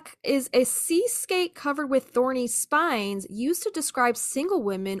 Thornback is a sea skate covered with thorny spines used to describe single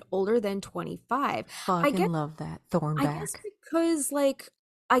women older than 25. Fucking love that. Thornback. I guess because, like,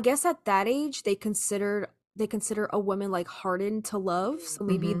 I guess at that age they consider a woman like hardened to love, so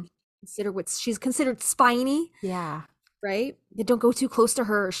maybe she's considered spiny. Yeah. Right? You don't go too close to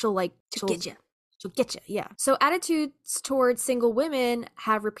her, or she'll get you. She'll get you, yeah. So attitudes towards single women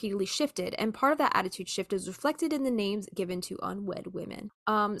have repeatedly shifted, and part of that attitude shift is reflected in the names given to unwed women.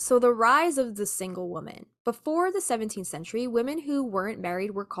 So the rise of the single woman. Before the 17th century, women who weren't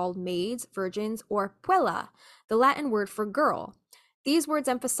married were called maids, virgins, or puella, the Latin word for girl. These words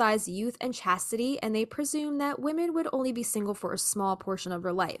emphasize youth and chastity, and they presume that women would only be single for a small portion of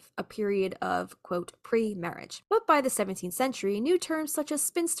their life, a period of, quote, pre-marriage. But by the 17th century, new terms such as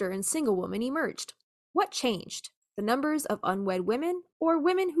spinster and single woman emerged. What changed? The numbers of unwed women or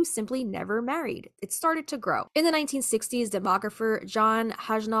women who simply never married. It started to grow. In the 1960s, demographer John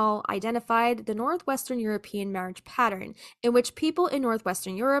Hajnal identified the Northwestern European marriage pattern, in which people in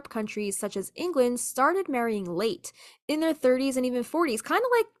Northwestern Europe, countries such as England, started marrying late, in their 30s and even 40s, kind of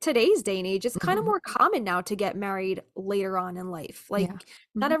like today's day and age. It's kind of more common now to get married later on in life. Like,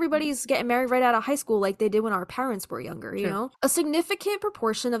 not everybody's getting married right out of high school like they did when our parents were younger, you know? A significant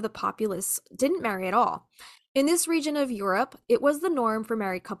proportion of the populace didn't marry at all. In this region of Europe, it was the norm for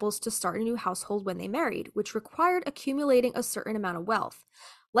married couples to start a new household when they married, which required accumulating a certain amount of wealth.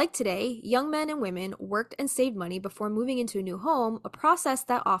 Like today, young men and women worked and saved money before moving into a new home, a process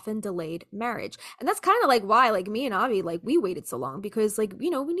that often delayed marriage. And that's kind of like why, like, me and Avi, like, we waited so long because, like, you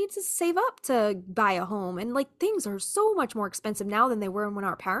know, we need to save up to buy a home. And, like, things are so much more expensive now than they were when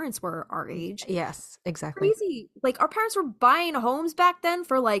our parents were our age. Yes, exactly. Crazy. Like, our parents were buying homes back then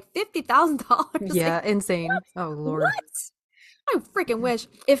for, like, $50,000. Yeah, like, insane. What? Oh, Lord. What? I freaking wish.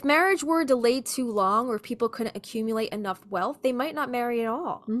 If marriage were delayed too long or people couldn't accumulate enough wealth, they might not marry at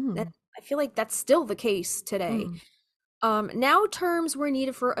all. I feel like that's still the case today. Now terms were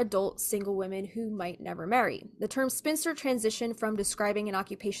needed for adult single women who might never marry. The term spinster transitioned from describing an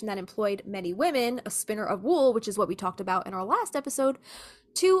occupation that employed many women, a spinner of wool, which is what we talked about in our last episode,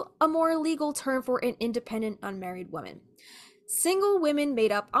 to a more legal term for an independent unmarried woman. Single women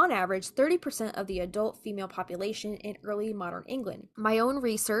made up, on average, 30% of the adult female population in early modern England. My own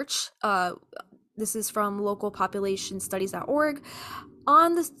research, this is from localpopulationstudies.org,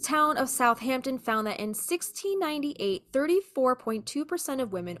 on the town of Southampton found that in 1698, 34.2%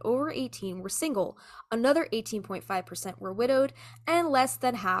 of women over 18 were single, another 18.5% were widowed, and less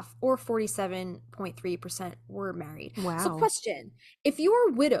than half, or 47.3%, were married. Wow. So question, if you are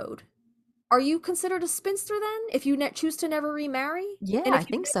widowed, are you considered a spinster then, if you choose to never remarry? Yeah, and if I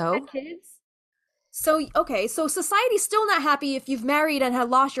think so. Had kids? So, okay, so society's still not happy if you've married and had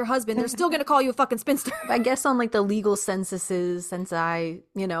lost your husband. They're still going to call you a fucking spinster. I guess on, like, the legal you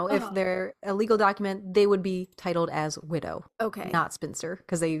know, if they're a legal document, they would be titled as widow. Okay. Not spinster,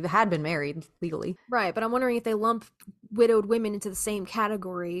 because they had been married legally. Right, but I'm wondering if they lump widowed women into the same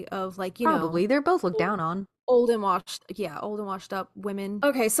category of, like, you know. Probably. They're both looked down on. Old and washed up women.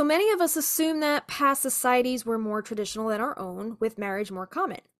 Okay, so many of us assume that past societies were more traditional than our own, with marriage more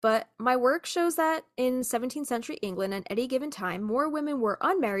common. But my work shows that in 17th century England, at any given time, more women were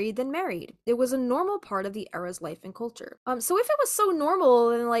unmarried than married. It was a normal part of the era's life and culture. So if it was so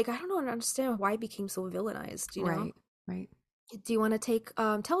normal, then, like, I don't understand why it became so villainized, you know? Right. Do you want to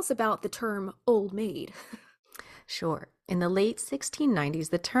tell us about the term old maid? Sure. In the late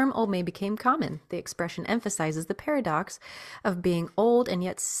 1690s, the term old maid became common. The expression emphasizes the paradox of being old and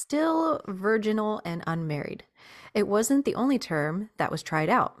yet still virginal and unmarried. It wasn't the only term that was tried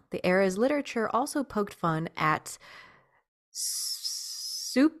out. The era's literature also poked fun at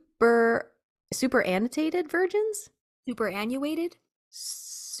superannuated virgins? Superannuated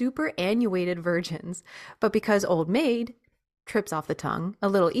virgins. But because old maid trips off the tongue a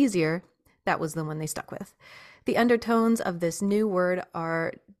little easier, that was the one they stuck with. The undertones of this new word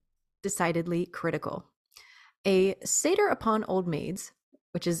are decidedly critical. A Satyr upon Old Maids,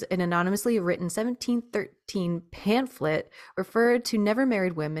 which is an anonymously written 1713 pamphlet, referred to never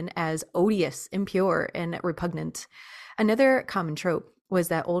married women as odious, impure, and repugnant. Another common trope was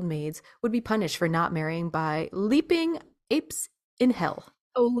that old maids would be punished for not marrying by leaping apes in hell.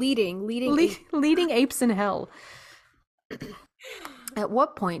 Oh, leading apes in hell. At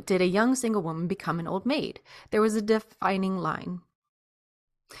what point did a young single woman become an old maid? There was a defining line.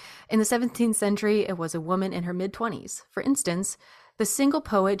 In the 17th century, it was a woman in her mid-20s. For instance, the single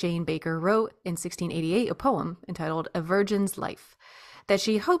poet Jane Baker wrote in 1688 a poem entitled A Virgin's Life that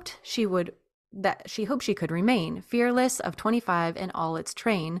she hoped she could remain fearless of 25 and all its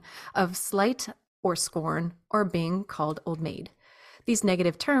train of slight or scorn or being called old maid. These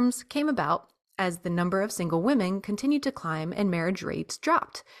negative terms came about as the number of single women continued to climb and marriage rates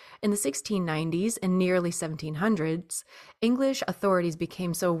dropped. In the 1690s and nearly 1700s, English authorities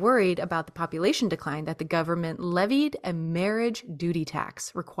became so worried about the population decline that the government levied a marriage duty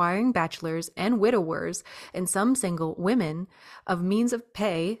tax, requiring bachelors and widowers and some single women of means of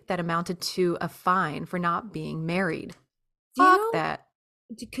pay that amounted to a fine for not being married. Do you Fuck know, that.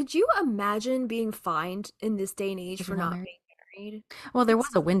 could you imagine being fined in this day and age If for you're not not married. being married? Well, there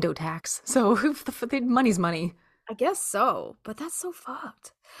was a window tax, so money's money. I guess so, but that's so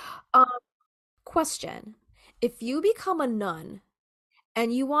fucked. Um, Question. If you become a nun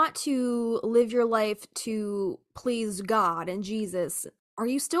and you want to live your life to please God and Jesus, are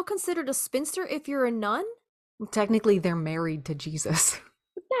you still considered a spinster if you're a nun? Technically, they're married to Jesus.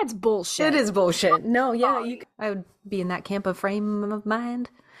 That's bullshit. It is bullshit. No, yeah, I would be in that camp of frame of mind.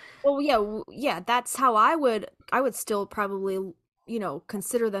 Well, yeah, yeah, that's how I would still probably,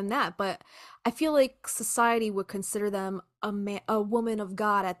 consider them that, but I feel like society would consider them a woman of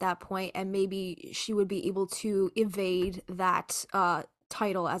God at that point, and maybe she would be able to evade that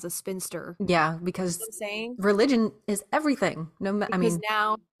title as a spinster. You Yeah, know what because I'm saying? religion is everything. I Because mean,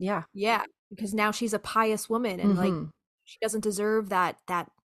 now, yeah. yeah, because now she's a pious woman, and like Hmm. she doesn't deserve that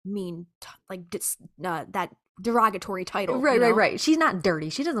mean that derogatory title, Right. She's not dirty.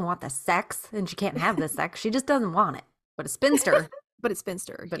 She doesn't want the sex, and she can't have the sex. She just doesn't want it. But a spinster, But it's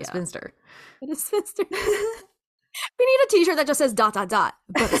spinster, but a yeah. spinster. But it's spinster. We need a t-shirt that just says ... but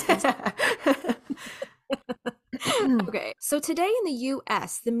it's spinster. Okay, so today in the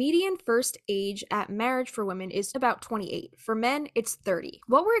US, the median first age at marriage for women is about 28. For men, it's 30.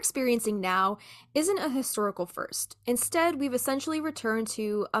 What we're experiencing now isn't a historical first. Instead, we've essentially returned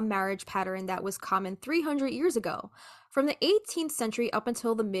to a marriage pattern that was common 300 years ago. From the 18th century up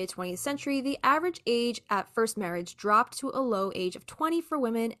until the mid 20th century, the average age at first marriage dropped to a low age of 20 for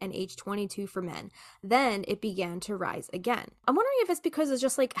women and age 22 for men. Then it began to rise again. I'm wondering if it's because it's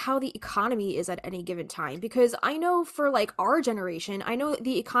just like how the economy is at any given time. Because I know for like our generation, I know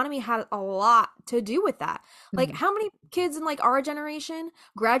the economy had a lot to do with that. Like, how many kids in like our generation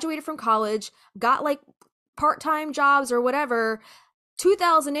graduated from college, got like part-time jobs or whatever?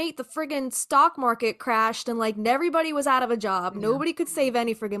 2008, the friggin' stock market crashed and like everybody was out of a job. Yeah. Nobody could save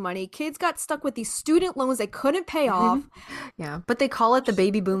any friggin' money. Kids got stuck with these student loans they couldn't pay off. Yeah, but they call it the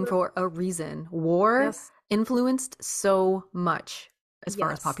baby boom for a reason. War Yes. influenced so much as far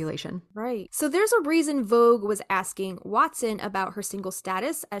as Yes. population. Right. So there's a reason Vogue was asking Watson about her single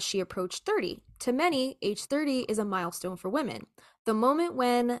status as she approached 30. To many, age 30 is a milestone for women. The moment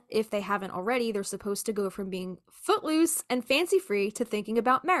when, if they haven't already, they're supposed to go from being footloose and fancy-free to thinking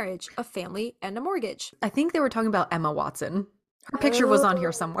about marriage, a family, and a mortgage. I think they were talking about Emma Watson. Her picture was on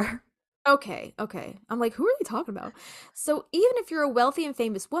here somewhere. Okay. I'm like, who are they talking about? So even if you're a wealthy and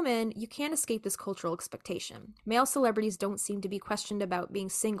famous woman, you can't escape this cultural expectation. Male celebrities don't seem to be questioned about being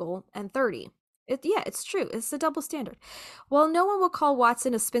single and 30. It's true. It's a double standard. While no one will call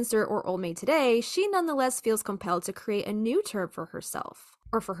Watson a spinster or old maid today, she nonetheless feels compelled to create a new term for herself,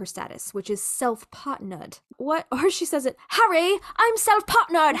 or for her status, which is self-partnered. Or she says it, Harry, I'm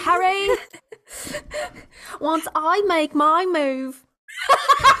self-partnered, Harry! Once I make my move.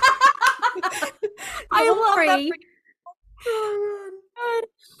 I love that. Harry.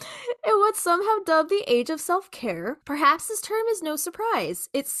 In what's somehow dubbed the age of self-care, perhaps this term is no surprise.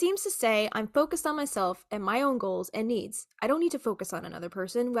 It seems to say, I'm focused on myself and my own goals and needs. I don't need to focus on another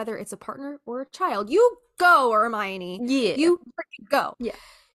person, whether it's a partner or a child. You go, Hermione. Yeah. You freaking go. Yeah.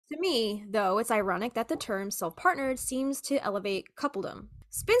 To me, though, it's ironic that the term self-partnered seems to elevate coupledom.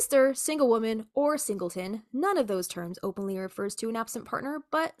 Spinster, single woman, or singleton, none of those terms openly refers to an absent partner,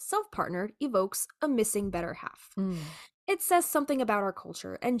 but self-partnered evokes a missing better half. It says something about our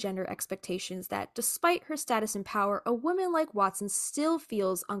culture and gender expectations that, despite her status and power, a woman like Watson still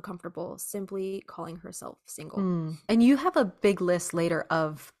feels uncomfortable simply calling herself single. And you have a big list later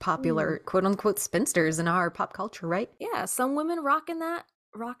of popular quote-unquote spinsters in our pop culture, right? Yeah, some women rocking that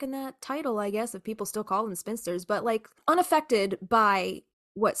title, I guess, if people still call them spinsters, but like unaffected by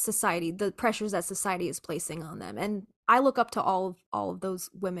what society, the pressures that society is placing on them. And I look up to all of those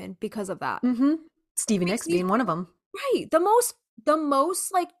women because of that. Stevie Nicks being one of them. Right. The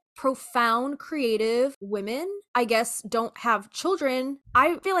most like profound, creative women, I guess, don't have children.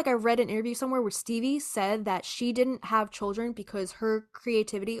 I feel like I read an interview somewhere where Stevie said that she didn't have children because her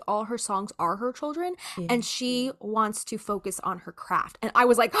creativity, all her songs are her children, and she wants to focus on her craft. And I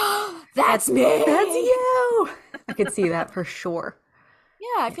was like, oh, that's me. That's you. I could see that for sure.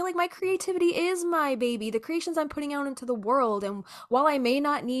 Yeah, I feel like my creativity is my baby, the creations I'm putting out into the world. And while I may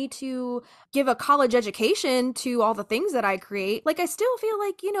not need to give a college education to all the things that I create, like I still feel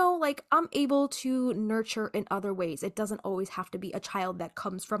like, like I'm able to nurture in other ways. It doesn't always have to be a child that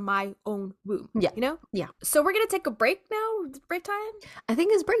comes from my own womb. Yeah. Yeah. So we're going to take a break now? Break time? I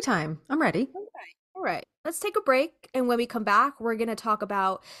think it's break time. I'm ready. Okay. All right. Let's take a break. And when we come back, we're going to talk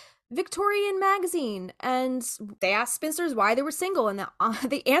about Victorian magazine, and they asked spinsters why they were single, and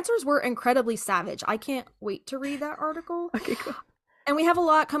the answers were incredibly savage. I can't wait to read that article. Okay, cool. And we have a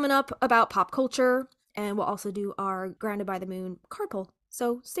lot coming up about pop culture, and we'll also do our Grounded by the Moon card pull.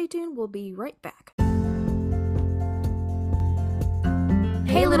 So stay tuned. We'll be right back.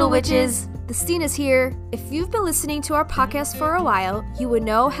 Hey, little witches! The Steen is here. If you've been listening to our podcast for a while, you would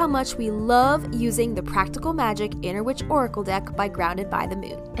know how much we love using the Practical Magic Inner Witch Oracle deck by Grounded by the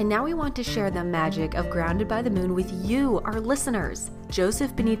Moon. And now we want to share the magic of Grounded by the Moon with you, our listeners.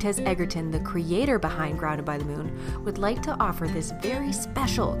 Joseph Benitez Egerton, the creator behind Grounded by the Moon, would like to offer this very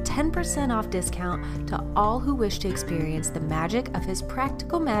special 10% off discount to all who wish to experience the magic of his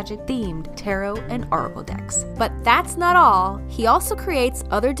Practical Magic themed tarot and oracle decks. But that's not all. He also creates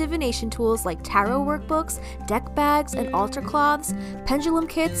other divination tools like tarot workbooks, deck bags and altar cloths, pendulum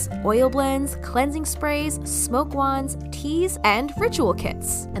kits, oil blends, cleansing sprays, smoke wands, teas, and ritual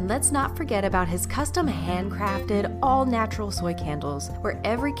kits. And let's not forget about his custom handcrafted, all-natural soy candles, where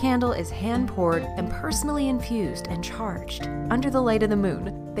every candle is hand-poured and personally infused and charged under the light of the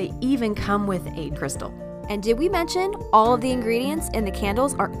moon. They even come with a crystal. And did we mention all of the ingredients in the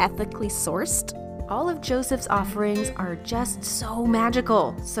candles are ethically sourced? All of Joseph's offerings are just so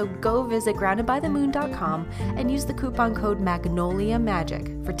magical. So go visit groundedbythemoon.com and use the coupon code Magnolia Magic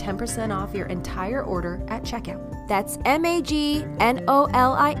for 10% off your entire order at checkout. That's MAGNOLIA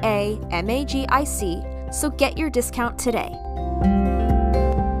MAGIC. So get your discount today.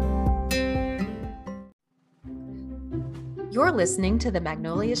 You're listening to the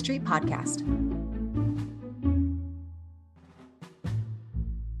Magnolia Street Podcast.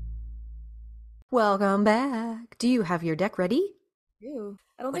 Welcome back. Do you have your deck ready? Ew.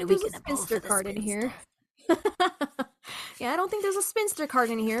 I don't think there's a spinster card in here. Yeah, I don't think there's a spinster card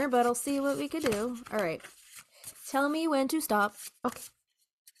in here, but I'll see what we could do. All right. Tell me when to stop. Okay.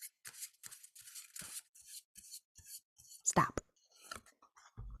 Stop.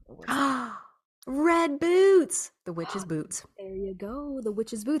 Red boots. The witch's boots. There you go. The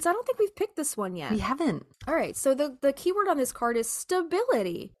witch's boots. I don't think we've picked this one yet. We haven't. All right. So the keyword on this card is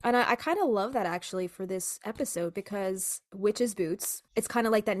stability. And I kind of love that actually for this episode because witch's boots, it's kind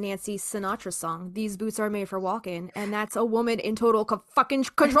of like that Nancy Sinatra song. These boots are made for walking. And that's a woman in total fucking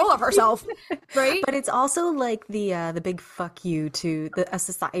control of herself. Right? But it's also like the big fuck you to a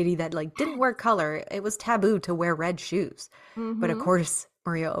society that like didn't wear color. It was taboo to wear red shoes. Mm-hmm. But of course,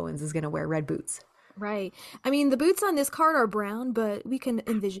 Maria Owens is going to wear red boots. Right. I mean, the boots on this card are brown, but we can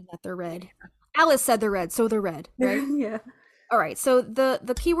envision that they're red. Alice said they're red, so they're red, right? Yeah. All right. So the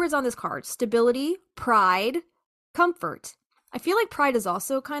keywords on this card: stability, pride, comfort. I feel like pride is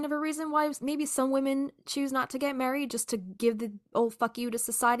also kind of a reason why maybe some women choose not to get married, just to give the old fuck you to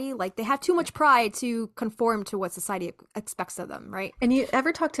society. Like they have too much pride to conform to what society expects of them, right? And you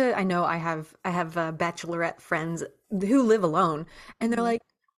ever talk to? I know I have bachelorette friends who live alone, and they're like,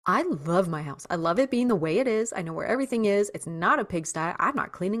 I love my house. I love it being the way it is. I know where everything is. It's not a pigsty. I'm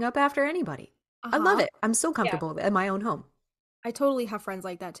not cleaning up after anybody. I love it. I'm so comfortable in my own home. I totally have friends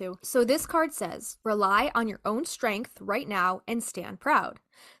like that too. So this card says, rely on your own strength right now and stand proud.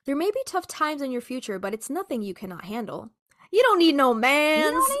 There may be tough times in your future, but it's nothing you cannot handle. You don't need no mans.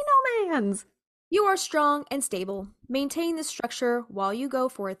 You don't need no mans. You are strong and stable. Maintain this structure while you go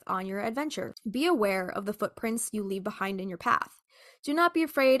forth on your adventure. Be aware of the footprints you leave behind in your path. Do not be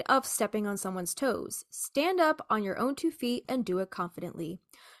afraid of stepping on someone's toes. Stand up on your own 2 feet and do it confidently.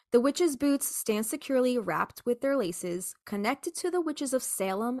 The witches' boots stand securely wrapped with their laces, connected to the witches of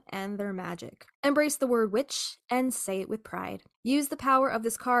Salem and their magic. Embrace the word witch and say it with pride. Use the power of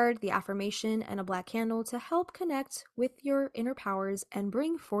this card, the affirmation, and a black candle to help connect with your inner powers and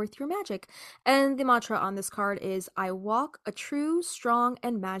bring forth your magic. And the mantra on this card is, I walk a true, strong,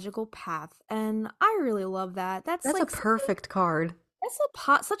 and magical path. And I really love that. That's like a perfect card.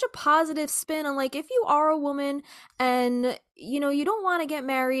 That's such a positive spin on, like, if you are a woman and, you don't want to get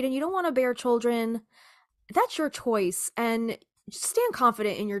married and you don't want to bear children, that's your choice. And Just stand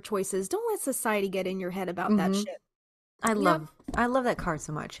confident in your choices. Don't let society get in your head about that Mhm. shit. I Yeah. love that card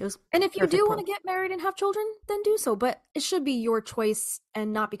so much. It was And if you perfect do want pull. to get married and have children, then do so. But it should be your choice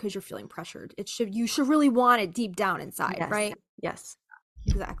and not because you're feeling pressured. You should really want it deep down inside, Yes. right? Yes.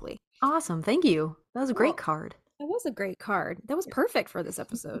 Exactly. Awesome. Thank you. That was a great Well, card. that was a great card. That was perfect for this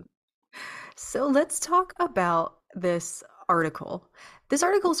episode. So let's talk about this article. This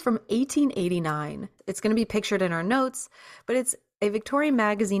article is from 1889. It's going to be pictured in our notes, but it's a Victorian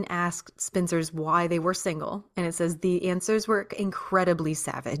magazine asked spinsters why they were single, and it says the answers were incredibly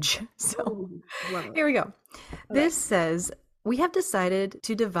savage. So Ooh, love it. here we go. Okay. This says, we have decided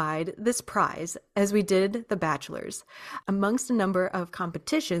to divide this prize, as we did the Bachelors, amongst a number of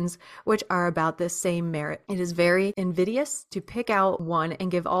competitions which are about the same merit. It is very invidious to pick out one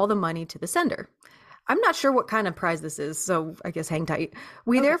and give all the money to the sender. I'm not sure what kind of prize this is, so I guess hang tight.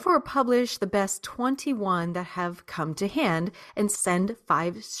 We therefore publish the best 21 that have come to hand and send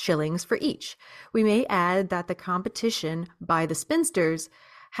 5 shillings for each. We may add that the competition by the spinsters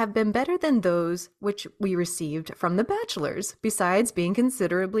have been better than those which we received from the bachelors, besides being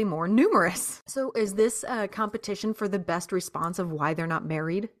considerably more numerous. So is this a competition for the best response of why they're not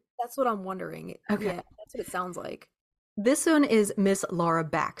married? That's what I'm wondering. Okay. Yeah, that's what it sounds like. This one is Miss Laura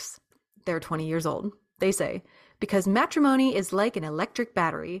Bax. They're 20 years old. They say, because matrimony is like an electric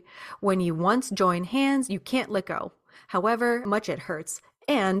battery. When you once join hands, you can't let go. However much it hurts.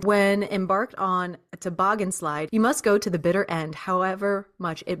 And when embarked on a toboggan slide, you must go to the bitter end, however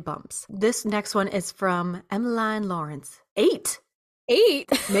much it bumps. This next one is from Emmeline Lawrence. 8?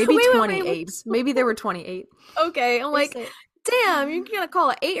 8? Maybe Wait, 28. Maybe there were 28. Okay, I'm like, damn, you're gonna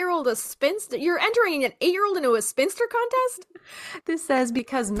call an 8-year-old a spinster? You're entering an 8-year-old into a spinster contest? This says,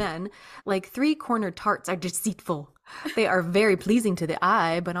 because men, like 3-cornered tarts, are deceitful. They are very pleasing to the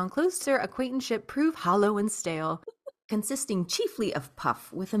eye, but on closer acquaintanceship prove hollow and stale, consisting chiefly of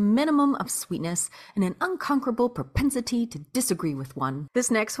puff, with a minimum of sweetness and an unconquerable propensity to disagree with one. This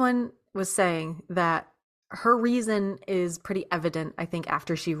next one was saying that her reason is pretty evident, I think,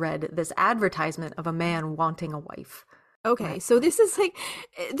 after she read this advertisement of a man wanting a wife. Okay, so this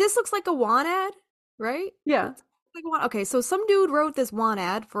looks like a want ad, right? Yeah. Okay, so some dude wrote this want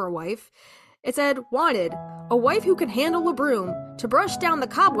ad for a wife. It said, wanted, a wife who can handle a broom, to brush down the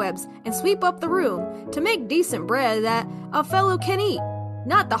cobwebs and sweep up the room, to make decent bread that a fellow can eat.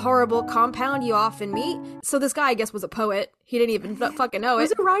 Not the horrible compound you often meet. So this guy, I guess, was a poet. He didn't even fucking know it.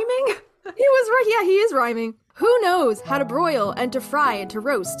 Was it rhyming? He was right. Yeah, he is rhyming. Who knows how to broil and to fry and to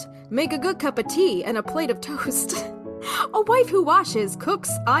roast, make a good cup of tea and a plate of toast. A wife who washes, cooks,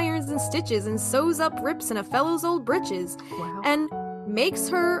 irons and stitches, and sews up rips in a fellow's old breeches. Wow. And makes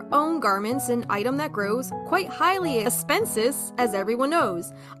her own garments, an item that grows quite highly expensive, as everyone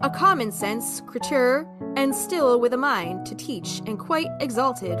knows. A common sense creature, and still with a mind to teach, and quite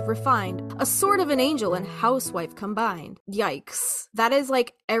exalted, refined. A sort of an angel and housewife combined. Yikes. That is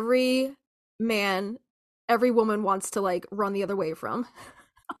like every man, every woman wants to like run the other way from.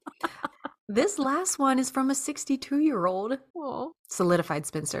 This last one is from a 62-year-old solidified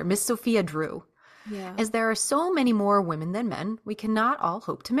spinster, Miss Sophia Drew. Yeah. As there are so many more women than men, we cannot all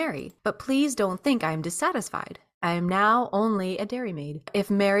hope to marry. But please don't think I am dissatisfied. I am now only a dairymaid. If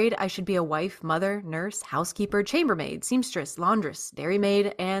married, I should be a wife, mother, nurse, housekeeper, chambermaid, seamstress, laundress,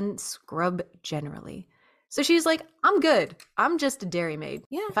 dairymaid, and scrub generally. So she's like, I'm good. I'm just a dairymaid.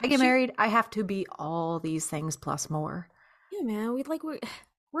 Yeah. If I get married, I have to be all these things plus more. Yeah, man.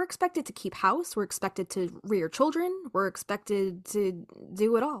 We're expected to keep house. We're expected to rear children. We're expected to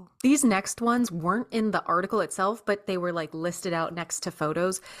do it all. These next ones weren't in the article itself, but they were like listed out next to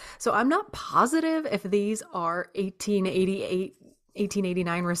photos. So I'm not positive if these are 1888,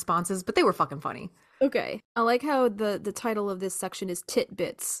 1889 responses, but they were fucking funny. Okay. I like how the title of this section is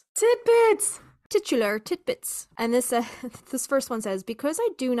Titbits. Tidbits! Titular Titbits. And this this first one says, because I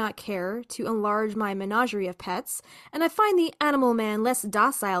do not care to enlarge my menagerie of pets, and I find the animal man less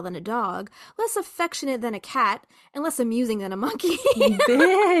docile than a dog, less affectionate than a cat, and less amusing than a monkey.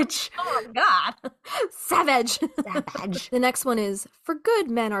 Bitch! Oh my god. Savage. Savage. The next one is, for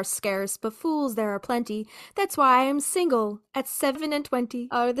good men are scarce, but fools there are plenty. That's why I am single at 27.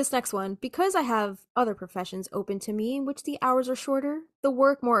 This next one, because I have other professions open to me in which the hours are shorter, the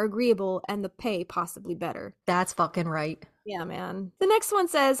work more agreeable, and the pay possibly better. That's fucking right. Yeah, man. The next one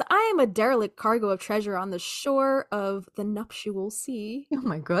says, I am a derelict cargo of treasure on the shore of the nuptial sea. Oh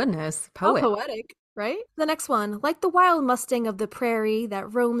my goodness. How Poet. poetic. Right? The next one. Like the wild mustang of the prairie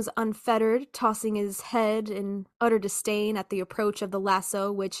that roams unfettered, tossing his head in utter disdain at the approach of the lasso,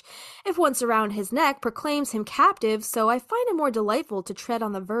 which, if once around his neck, proclaims him captive, so I find it more delightful to tread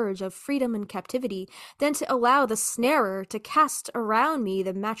on the verge of freedom and captivity than to allow the snarer to cast around me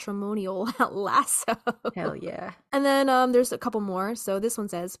the matrimonial lasso. Hell yeah. And then there's a couple more. So this one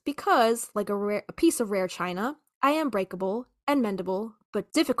says, because, like a piece of rare china, I am breakable and mendable,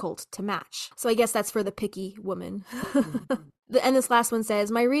 but difficult to match. So I guess that's for the picky woman. And this last one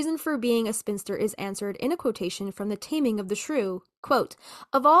says, my reason for being a spinster is answered in a quotation from The Taming of the Shrew. Quote,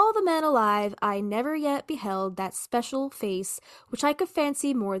 of all the men alive, I never yet beheld that special face which I could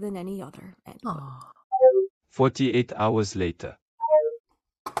fancy more than any other. End quote. 48 hours later.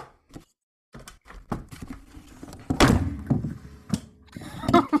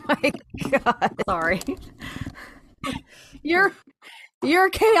 Oh my god. Sorry. Your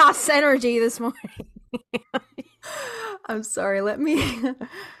chaos energy this morning. I'm sorry. Let me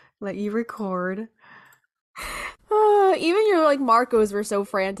let you record. Even your like Marcos were so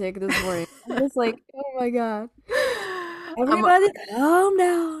frantic this morning. I was like, oh my god. Everybody calm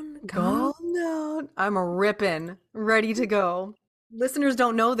down. Calm down. I'm a rippin', ready to go. Listeners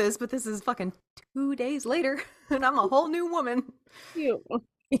don't know this, but this is fucking 2 days later, and I'm a whole new woman. You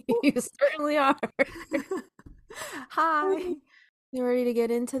certainly are. Hi. You ready to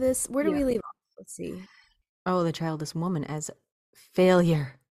get into this? Where do we leave off? Let's see. Oh, the childless woman as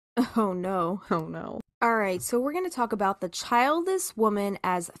failure. Oh no. Oh no. All right, so we're going to talk about the childless woman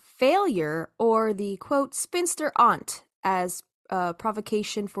as failure, or the quote spinster aunt as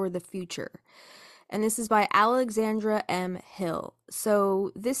provocation for the future. And this is by Alexandra M. Hill.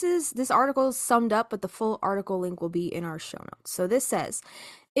 So this article is summed up, but the full article link will be in our show notes. So this says,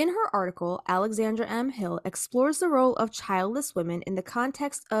 in her article, Alexandra M. Hill explores the role of childless women in the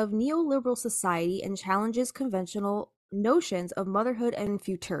context of neoliberal society and challenges conventional notions of motherhood and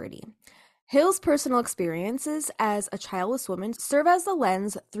futurity. Hill's personal experiences as a childless woman serve as the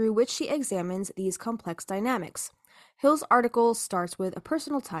lens through which she examines these complex dynamics. Hill's article starts with a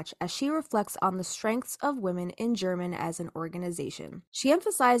personal touch as she reflects on the strengths of women in German as an organization. She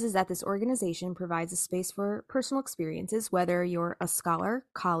emphasizes that this organization provides a space for personal experiences, whether you're a scholar,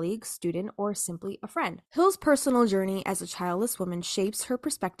 colleague, student, or simply a friend. Hill's personal journey as a childless woman shapes her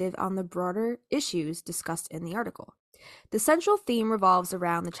perspective on the broader issues discussed in the article. The central theme revolves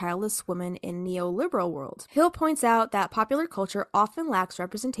around the childless woman in neoliberal world. Hill points out that popular culture often lacks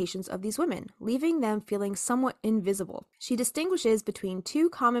representations of these women, leaving them feeling somewhat invisible. She distinguishes between two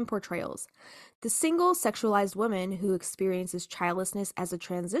common portrayals: the single sexualized woman who experiences childlessness as a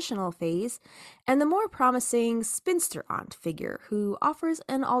transitional phase, and the more promising spinster aunt figure who offers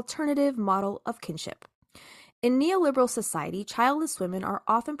an alternative model of kinship. In neoliberal society, childless women are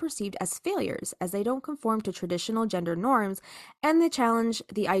often perceived as failures as they don't conform to traditional gender norms, and they challenge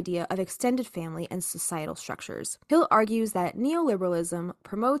the idea of extended family and societal structures. Hill argues that neoliberalism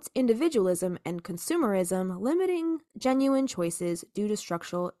promotes individualism and consumerism, limiting genuine choices due to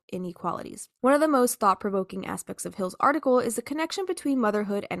structural inequalities. One of the most thought-provoking aspects of Hill's article is the connection between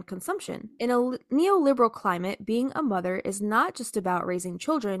motherhood and consumption. In a neoliberal climate, being a mother is not just about raising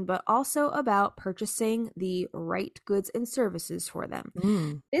children, but also about purchasing the right goods and services for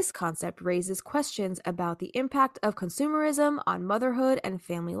them. This concept raises questions about the impact of consumerism on motherhood and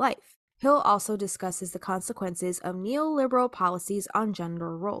family life. Hill also discusses the consequences of neoliberal policies on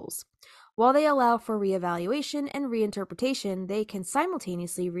gender roles. While they allow for reevaluation and reinterpretation, they can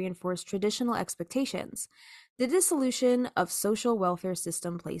simultaneously reinforce traditional expectations. The dissolution of social welfare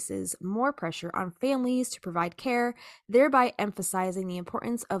system places more pressure on families to provide care, thereby emphasizing the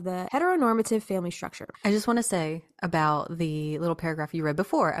importance of the heteronormative family structure. I just want to say about the little paragraph you read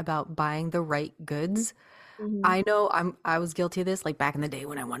before about buying the right goods. I know I was guilty of this like back in the day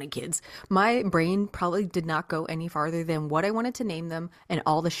when I wanted kids. My brain probably did not go any farther than what I wanted to name them and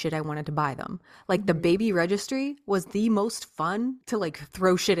all the shit I wanted to buy them. Like the baby registry was the most fun to like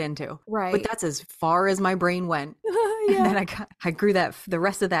throw shit into. Right. But that's as far as my brain went. Yeah. And then I grew the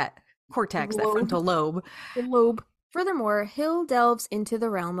rest of that cortex, that frontal lobe. The lobe. Furthermore, Hill delves into the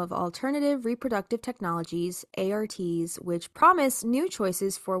realm of alternative reproductive technologies, ARTs, which promise new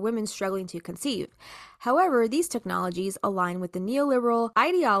choices for women struggling to conceive. However, these technologies align with the neoliberal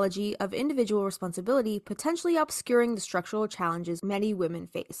ideology of individual responsibility, potentially obscuring the structural challenges many women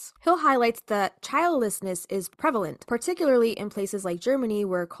face. Hill highlights that childlessness is prevalent, particularly in places like Germany,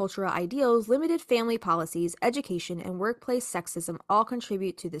 where cultural ideals, limited family policies, education, and workplace sexism all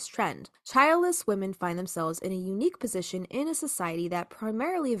contribute to this trend. Childless women find themselves in a unique position in a society that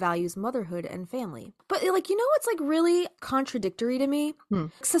primarily values motherhood and family. But like, you know what's like really contradictory to me?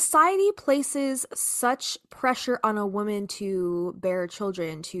 Society places such pressure on a woman to bear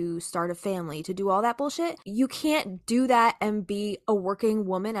children, to start a family, to do all that bullshit. You can't do that and be a working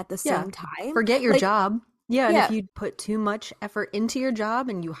woman at the same time. Forget your job. Yeah, and Yeah. if you put too much effort into your job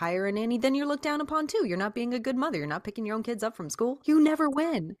and you hire a nanny, then you're looked down upon too. You're not being a good mother. You're not picking your own kids up from school. You never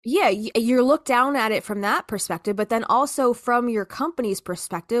win. Yeah, you're looked down at it from that perspective, but then also from your company's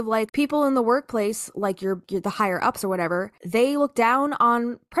perspective, like people in the workplace, like you're the higher ups or whatever, they look down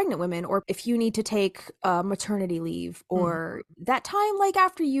on pregnant women, or if you need to take maternity leave, or that time like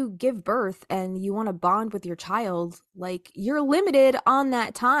after you give birth and you want to bond with your child, like you're limited on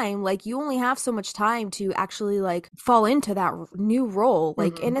that time. Like you only have so much time to actually like fall into that new role.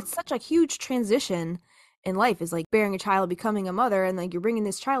 Like, and it's such a huge transition in life, is like bearing a child, becoming a mother, and like you're bringing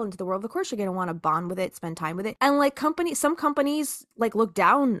this child into the world. Of course you're going to want to bond with it, spend time with it. And like some companies like look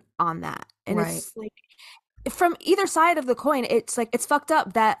down on that. And it's like from either side of the coin, it's like it's fucked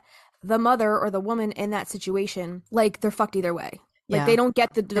up that the mother or the woman in that situation, like they're fucked either way. Like they don't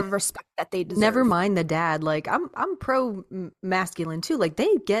get the respect that they deserve. Never mind the dad. Like I'm pro masculine too. Like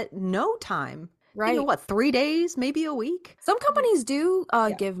they get no time. Right. You know what, 3 days, maybe a week? Some companies do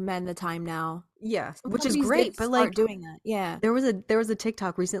give men the time now. Yeah, Some which is companies great. did But start like doing that. Yeah. there was a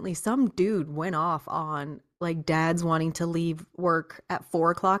TikTok recently. Some dude went off on like dads wanting to leave work at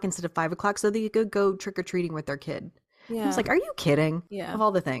 4 o'clock instead of 5 o'clock so they could go trick or treating with their kid. Yeah. I was like, are you kidding? Yeah. Of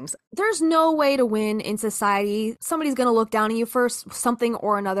all the things. There's no way to win in society. Somebody's going to look down on you for something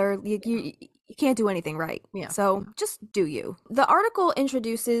or another. You can't do anything right. Yeah. So just do you. The article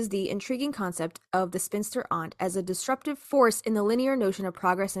introduces the intriguing concept of the spinster aunt as a disruptive force in the linear notion of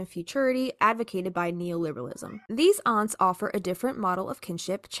progress and futurity advocated by neoliberalism. These aunts offer a different model of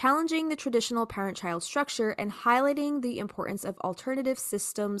kinship, challenging the traditional parent-child structure and highlighting the importance of alternative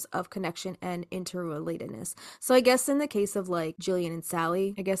systems of connection and interrelatedness. So I guess in the case of like Jillian and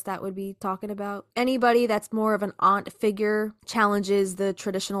Sally, I guess that would be talking about anybody that's more of an aunt figure challenges the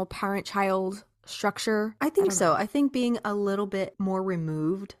traditional parent-child structure. I think so. I think being a little bit more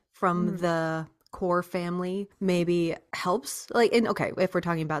removed from the core family maybe helps. Like, and okay, if we're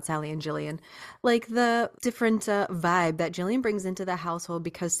talking about Sally and Jillian, like the different vibe that Jillian brings into the household,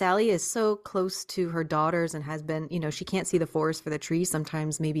 because Sally is so close to her daughters and has been, you know, she can't see the forest for the trees.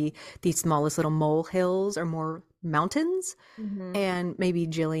 Sometimes maybe these smallest little molehills are more mountains, and maybe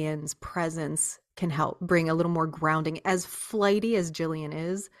Jillian's presence can help bring a little more grounding. As flighty as Jillian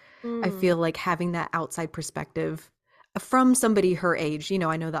is, I feel like having that outside perspective from somebody her age, you know,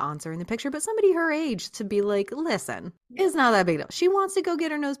 I know the aunts are in the picture, but somebody her age to be like, listen, it's not that big deal. She wants to go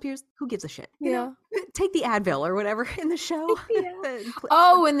get her nose pierced. Who gives a shit? You know? Take the Advil or whatever in the show.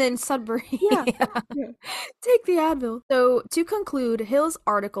 Oh, and then Sudbury. Yeah. Take the Advil. So to conclude, Hill's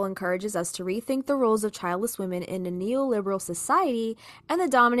article encourages us to rethink the roles of childless women in a neoliberal society and the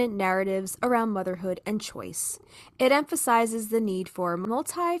dominant narratives around motherhood and choice. It emphasizes the need for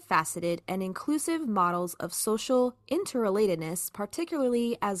multifaceted and inclusive models of social interrelatedness,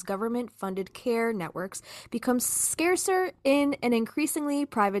 particularly as government-funded care networks become scarcer in an increasingly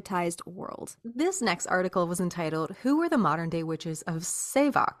privatized world. This next article was entitled, Who Were the Modern-Day Witches of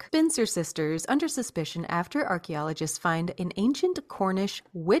Savok? Spinster Sisters under suspicion after archaeologists find an ancient Cornish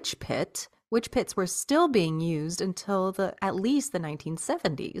witch pit. Witch pits were still being used until at least the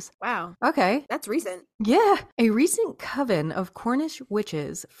 1970s. Wow. Okay. That's recent. Yeah. A recent coven of Cornish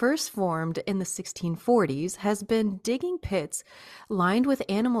witches, first formed in the 1640s, has been digging pits lined with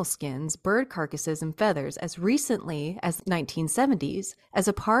animal skins, bird carcasses, and feathers as recently as 1970s as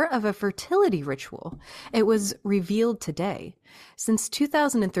a part of a fertility ritual. It was revealed today. Since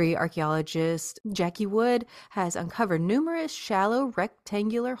 2003, archaeologist Jackie Wood has uncovered numerous shallow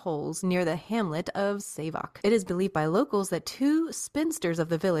rectangular holes near the hamlet of Savok. It is believed by locals that two spinsters of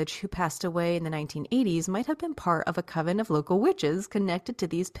the village who passed away in the 1980s might have been part of a coven of local witches connected to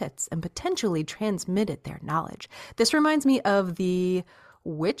these pits and potentially transmitted their knowledge. This reminds me of the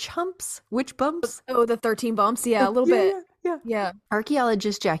witch bumps? Oh, the 13 bumps? Yeah, a little bit. Yeah.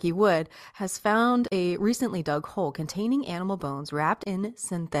 Archaeologist Jackie Wood has found a recently dug hole containing animal bones wrapped in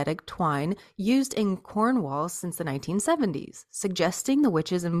synthetic twine used in Cornwall since the 1970s, suggesting the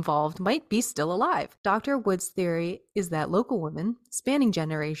witches involved might be still alive. Dr. Wood's theory is that local women, spanning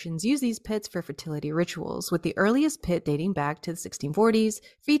generations, use these pits for fertility rituals, with the earliest pit dating back to the 1640s,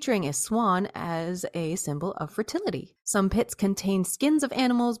 featuring a swan as a symbol of fertility. Some pits contain skins of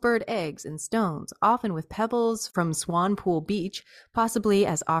animals, bird eggs, and stones, often with pebbles from Swan Pool Beach, possibly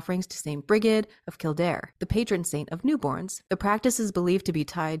as offerings to St. Brigid of Kildare, the patron saint of newborns. The practice is believed to be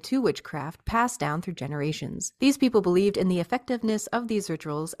tied to witchcraft passed down through generations. These people believed in the effectiveness of these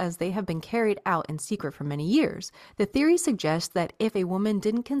rituals as they have been carried out in secret for many years. The theory suggests that if a woman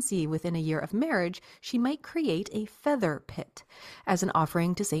didn't conceive within a year of marriage, she might create a feather pit as an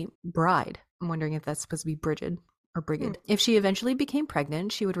offering to St. Bride. I'm wondering if that's supposed to be Brigid or Brigid. If she eventually became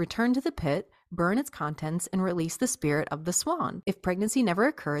pregnant, she would return to the pit, burn its contents, and release the spirit of the swan. If pregnancy never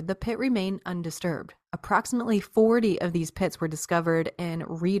occurred, the pit remained undisturbed. Approximately 40 of these pits were discovered in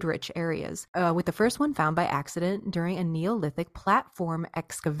reed-rich areas, with the first one found by accident during a Neolithic platform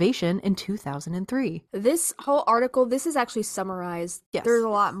excavation in 2003. This whole article, this is actually summarized. Yes. There's a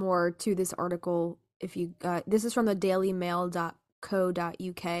lot more to this article. If you this is from the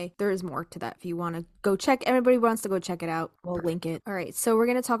dailymail.co.uk. There is more to that if you want to go check. Everybody wants to go check it out. We'll link it. All right, so we're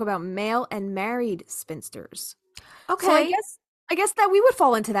going to talk about male and married spinsters. Okay. So I guess that we would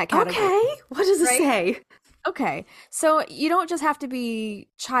fall into that category. Okay. What does it Right? say? Okay, so you don't just have to be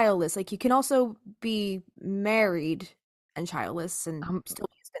childless. Like, you can also be married and childless and still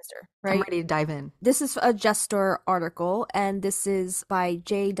be a spinster, right? I'm ready to dive in. This is a Gestor article, and this is by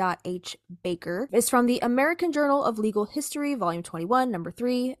J.H. Baker. It's from the American Journal of Legal History, Volume 21, Number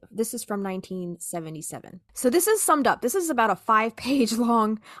 3. This is from 1977. So this is summed up. This is about a 5-page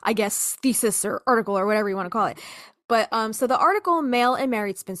long, I guess, thesis or article or whatever you want to call it. But so the article, Male and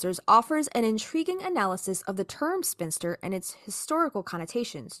Married Spinsters, offers an intriguing analysis of the term spinster and its historical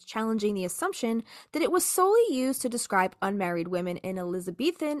connotations, challenging the assumption that it was solely used to describe unmarried women in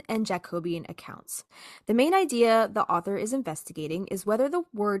Elizabethan and Jacobean accounts. The main idea the author is investigating is whether the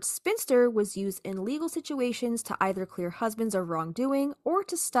word spinster was used in legal situations to either clear husbands of wrongdoing or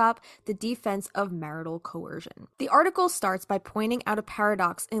to stop the defense of marital coercion. The article starts by pointing out a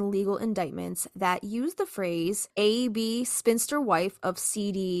paradox in legal indictments that use the phrase A.B. spinster wife of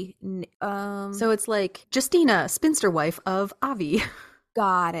C.D. So it's like Justina, spinster wife of Avi.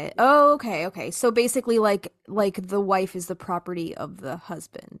 Got it. Oh, okay. So basically, like the wife is the property of the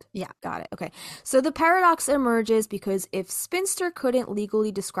husband. Yeah. Got it. Okay. So the paradox emerges because if spinster couldn't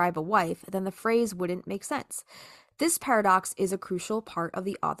legally describe a wife, then the phrase wouldn't make sense. This paradox is a crucial part of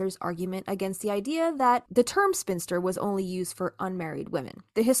the author's argument against the idea that the term spinster was only used for unmarried women.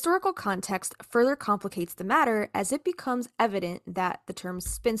 The historical context further complicates the matter as it becomes evident that the term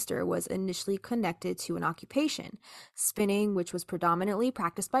spinster was initially connected to an occupation, spinning, which was predominantly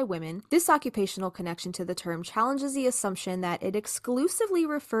practiced by women. This occupational connection to the term challenges the assumption that it exclusively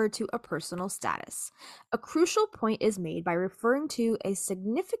referred to a personal status. A crucial point is made by referring to a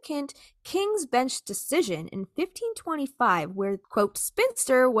significant King's Bench decision in 1525 where, quote,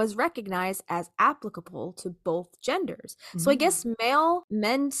 spinster was recognized as applicable to both genders. So I guess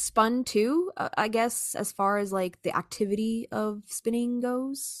men spun too, I guess, as far as like the activity of spinning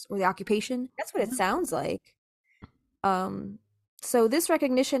goes, or the occupation. That's what it sounds like. So this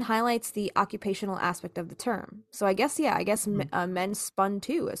recognition highlights the occupational aspect of the term. So I guess men spun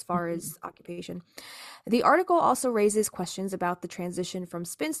too as far as occupation. The article also raises questions about the transition from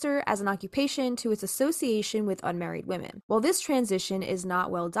spinster as an occupation to its association with unmarried women. While this transition is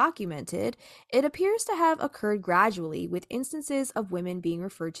not well documented, it appears to have occurred gradually, with instances of women being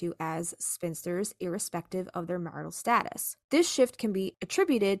referred to as spinsters irrespective of their marital status. This shift can be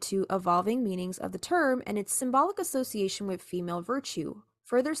attributed to evolving meanings of the term and its symbolic association with female virtue,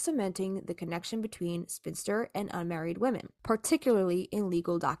 further cementing the connection between spinster and unmarried women, particularly in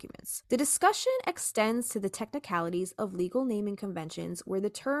legal documents. The discussion extends to the technicalities of legal naming conventions where the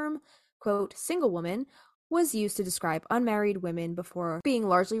term, quote, single woman was used to describe unmarried women before being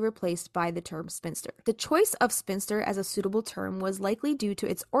largely replaced by the term spinster. The choice of spinster as a suitable term was likely due to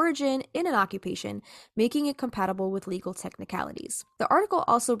its origin in an occupation, making it compatible with legal technicalities. The article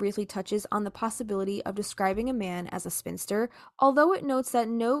also briefly touches on the possibility of describing a man as a spinster, although it notes that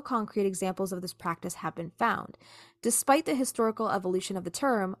no concrete examples of this practice have been found. Despite the historical evolution of the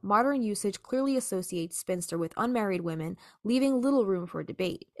term, modern usage clearly associates spinster with unmarried women, leaving little room for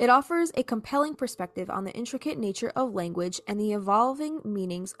debate. It offers a compelling perspective on the intricate nature of language and the evolving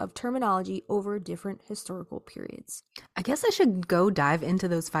meanings of terminology over different historical periods. I guess I should go dive into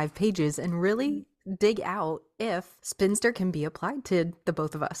those 5 pages and really dig out if spinster can be applied to the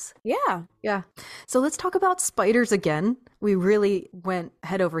both of us. Yeah. Yeah. So let's talk about spiders again. We really went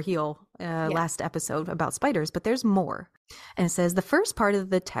head over heel last episode about spiders, but there's more. And it says the first part of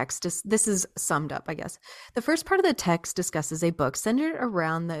the text, this is summed up, I guess. The first part of the text discusses a book centered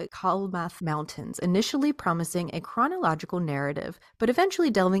around the Kalmath Mountains, initially promising a chronological narrative, but eventually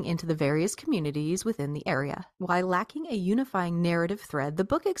delving into the various communities within the area. While lacking a unifying narrative thread, the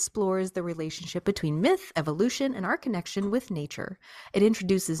book explores the relationship between myth, evolution, and our connection with nature. It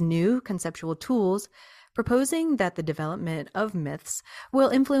introduces new conceptual tools, proposing that the development of myths will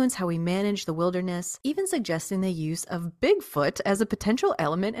influence how we manage the wilderness, even suggesting the use of Bigfoot as a potential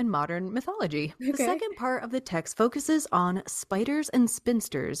element in modern mythology. Okay. The second part of the text focuses on Spiders and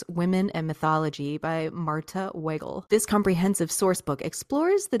Spinsters, Women and Mythology by Marta Weigel. This comprehensive sourcebook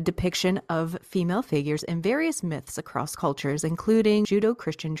explores the depiction of female figures in various myths across cultures, including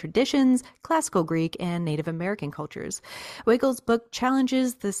Judeo-Christian traditions, classical Greek, and Native American cultures. Weigel's book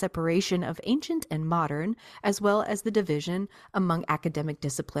challenges the separation of ancient and modern, as well as the division among academic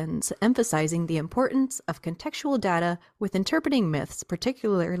disciplines, emphasizing the importance of contextual data with interpreting myths,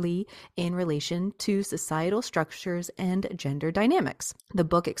 particularly in relation to societal structures and gender dynamics. The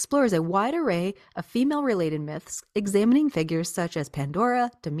book explores a wide array of female-related myths, examining figures such as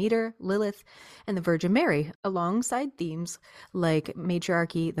Pandora, Demeter, Lilith, and the Virgin Mary, alongside themes like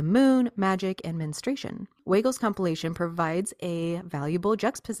matriarchy, the moon, magic, and menstruation. Weigel's compilation provides a valuable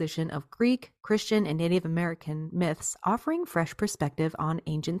juxtaposition of Greek, Christian, and Native American myths, offering fresh perspective on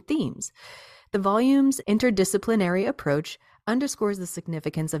ancient themes. The volume's interdisciplinary approach underscores the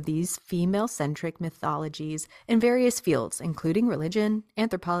significance of these female-centric mythologies in various fields, including religion,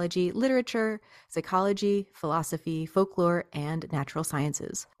 anthropology, literature, psychology, philosophy, folklore, and natural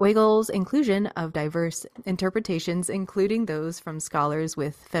sciences. Weigel's inclusion of diverse interpretations, including those from scholars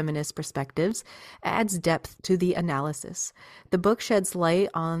with feminist perspectives, adds depth to the analysis. The book sheds light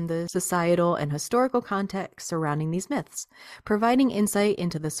on the societal and historical context surrounding these myths, providing insight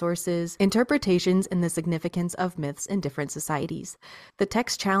into the sources, interpretations, and the significance of myths in different societies. The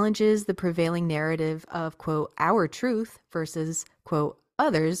text challenges the prevailing narrative of, quote, our truth versus, quote,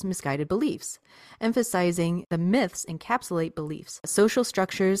 others' misguided beliefs, emphasizing the myths encapsulate beliefs, social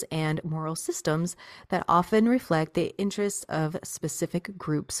structures, and moral systems that often reflect the interests of specific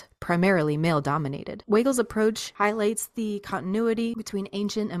groups, primarily male-dominated. Weigel's approach highlights the continuity between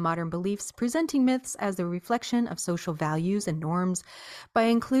ancient and modern beliefs, presenting myths as the reflection of social values and norms by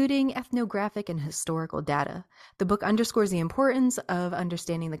including ethnographic and historical data. The book underscores the importance of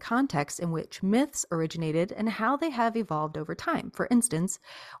understanding the context in which myths originated and how they have evolved over time. For instance,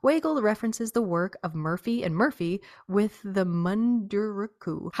 Weigel references the work of Murphy and Murphy with the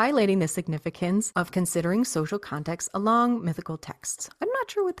Munduruku, highlighting the significance of considering social context along mythical texts. I'm not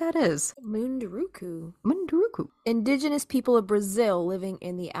sure what that is. Munduruku. Munduruku. Indigenous people of Brazil living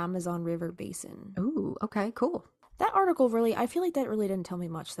in the Amazon River basin. Ooh, okay, cool. That article really, I feel like that really didn't tell me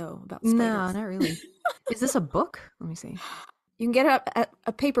much, though, about spiders. No, not really. Is this a book? Let me see. You can get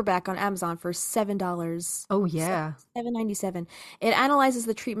a paperback on Amazon for $7. Oh, yeah. $7.97. It analyzes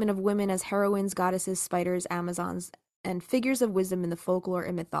the treatment of women as heroines, goddesses, spiders, Amazons, and figures of wisdom in the folklore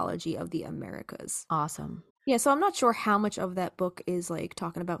and mythology of the Americas. Awesome. Yeah, so I'm not sure how much of that book is like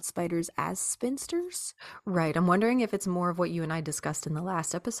talking about spiders as spinsters. Right. I'm wondering if it's more of what you and I discussed in the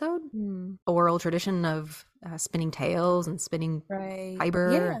last episode. Oral tradition of spinning tales and spinning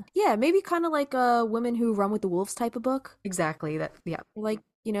fiber. Yeah, maybe kind of like a Women Who Run with the Wolves type of book. Exactly. That. Yeah. Like,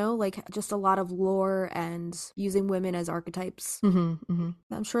 you know, like just a lot of lore and using women as archetypes.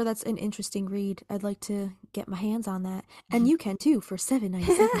 I'm sure that's an interesting read. I'd like to get my hands on that. And you can too for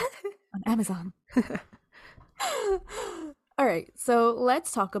 $7.97 on Amazon. All right, so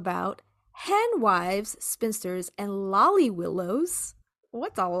let's talk about hen wives, spinsters, and lollywillows.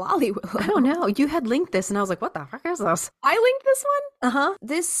 What's a lollywillow? I don't know. You had linked this, and I was like, what the heck is this? I linked this one? Uh-huh.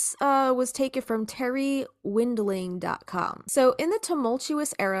 This was taken from terrywindling.com. So in the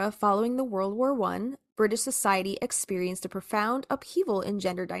tumultuous era following the World War I, British society experienced a profound upheaval in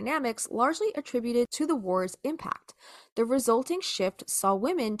gender dynamics, largely attributed to the war's impact. The resulting shift saw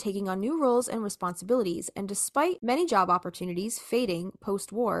women taking on new roles and responsibilities, and despite many job opportunities fading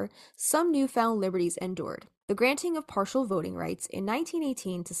post-war, some newfound liberties endured. The granting of partial voting rights in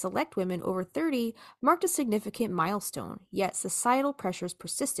 1918 to select women over 30 marked a significant milestone, yet societal pressures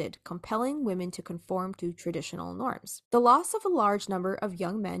persisted, compelling women to conform to traditional norms. The loss of a large number of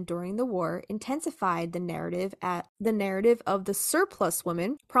young men during the war intensified the narrative of the surplus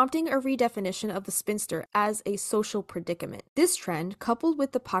woman, prompting a redefinition of the spinster as a social predicament. This trend, coupled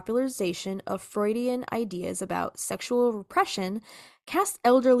with the popularization of Freudian ideas about sexual repression, cast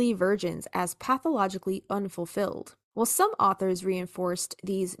elderly virgins as pathologically unfulfilled. While some authors reinforced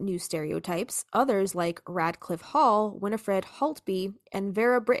these new stereotypes, others like Radcliffe Hall, Winifred Haltby, and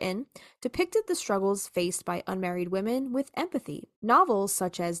Vera Brittain depicted the struggles faced by unmarried women with empathy. Novels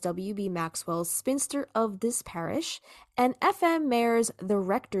such as W.B. Maxwell's Spinster of This Parish and F.M. Mayer's The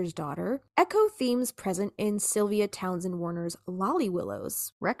Rector's Daughter echo themes present in Sylvia Townsend Warner's Lolly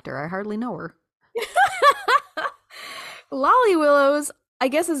Willows. Rector, I hardly know her. Lolly Willows, I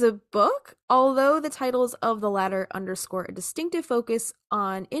guess, is a book, although the titles of the latter underscore a distinctive focus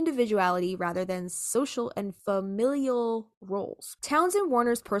on individuality rather than social and familial roles. Townsend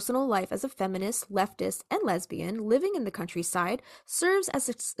Warner's personal life as a feminist, leftist, and lesbian living in the countryside serves as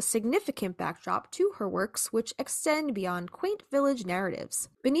a significant backdrop to her works, which extend beyond quaint village narratives.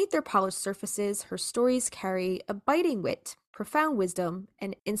 Beneath their polished surfaces, her stories carry a biting wit, profound wisdom,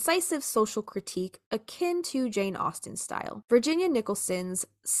 and incisive social critique akin to Jane Austen's style. Virginia Nicholson's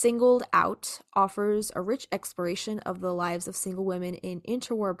Singled Out offers a rich exploration of the lives of single women in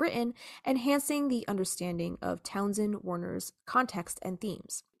interwar Britain, enhancing the understanding of Townsend Warner's context and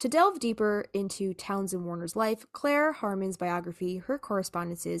themes. To delve deeper into Townsend Warner's life, Claire Harmon's biography, her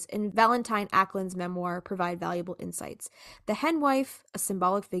correspondences, and Valentine Ackland's memoir provide valuable insights. The Henwife, a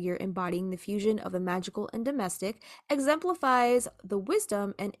symbolic figure embodying the fusion of the magical and domestic, exemplifies the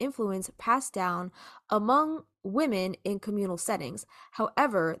wisdom and influence passed down among women in communal settings.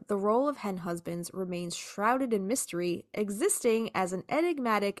 However, the role of hen husbands remains shrouded in mystery, existing as an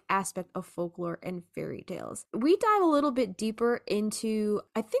enigmatic aspect of folklore and fairy tales. We dive a little bit deeper into,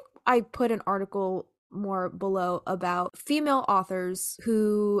 I think I put an article more below about female authors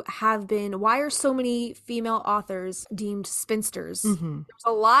who have been, why are so many female authors deemed spinsters? There's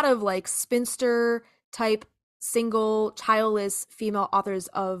a lot of like spinster type single childless female authors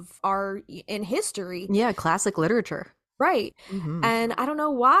in history. Yeah, classic literature. Right. And I don't know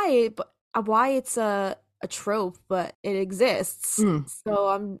why it's a trope, but it exists. So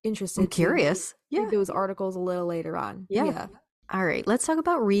I'm interested. I'm curious. To read those articles a little later on. Yeah. All right, let's talk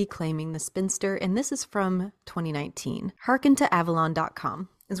about reclaiming the spinster, and this is from 2019. Hearkentoavalon.com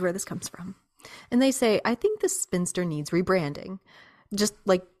is where this comes from. And they say, I think the spinster needs rebranding. Just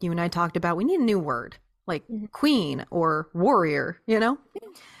like you and I talked about, we need a new word. Like queen or warrior, you know?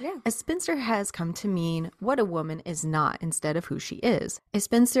 Yeah. A spinster has come to mean what a woman is not instead of who she is. A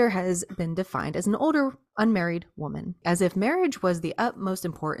spinster has been defined as an older, unmarried woman, as if marriage was the utmost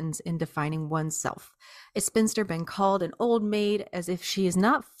importance in defining oneself. A spinster been called an old maid as if she is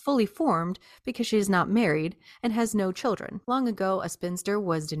not fully formed because she is not married and has no children. Long ago, a spinster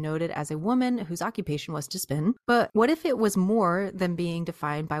was denoted as a woman whose occupation was to spin. But what if it was more than being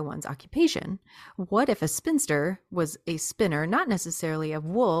defined by one's occupation? What if a spinster was a spinner, not necessarily of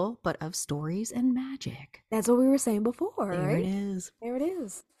wool, but of stories and magic? That's what we were saying before, There right? it is. There it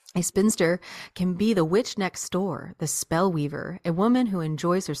is. A spinster can be the witch next door, the spell weaver, a woman who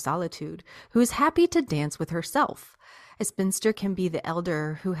enjoys her solitude, who is happy to dance with herself. A spinster can be the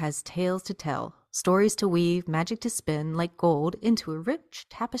elder who has tales to tell, stories to weave, magic to spin like gold into a rich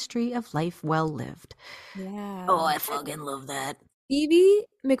tapestry of life well lived. Yeah. Oh, I fucking love that. Phoebe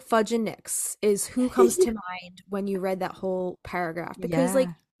McFudgeon Nix is who comes to mind when you read that whole paragraph, because like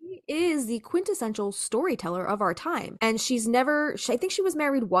she is the quintessential storyteller of our time, and I think she was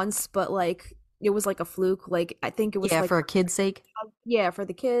married once, but like it was like a fluke. Like I think it was like for a kid's sake. Yeah, for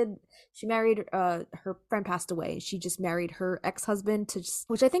the kid. She married her friend passed away. She just married her ex-husband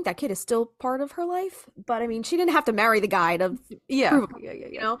which I think that kid is still part of her life. But I mean, she didn't have to marry the guy to prove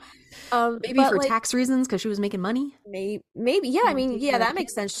it, you know. Maybe for tax reasons because she was making money. Maybe yeah. I mean, yeah, that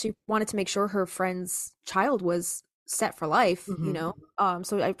makes sense. She wanted to make sure her friend's child was set for life, you know.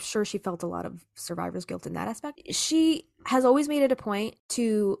 So I'm sure she felt a lot of survivor's guilt in that aspect. She has always made it a point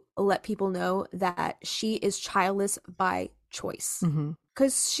to let people know that she is childless by choice.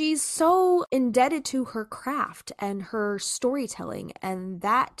 Because she's so indebted to her craft and her storytelling, and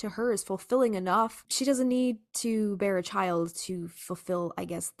that to her is fulfilling enough. She doesn't need to bear a child to fulfill, I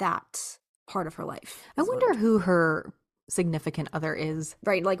guess, that part of her life. I wonder who her significant other is.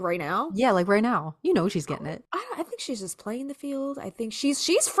 Right, like right now? Yeah, like right now. You know she's getting it. I think she's just playing the field. I think she's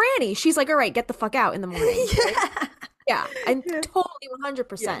Franny. She's like, all right, get the fuck out in the morning. Yeah, and totally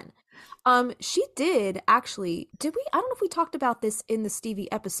 100%. She did actually, I don't know if we talked about this in the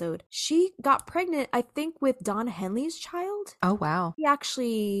Stevie episode. She got pregnant, I think, with Don Henley's child. Oh, wow. He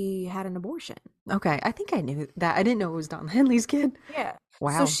actually had an abortion. Okay, I think I knew that. I didn't know it was Don Henley's kid. Yeah. So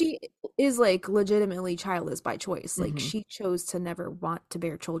Wow. she is like legitimately childless by choice. Like Mhm. she chose to never want to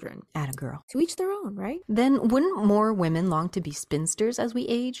bear children. Atta girl. To each their own, right? Then wouldn't more women long to be spinsters as we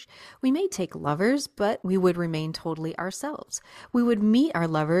age? We may take lovers, but we would remain totally ourselves. We would meet our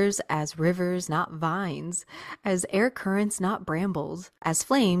lovers as rivers, not vines, as air currents, not brambles, as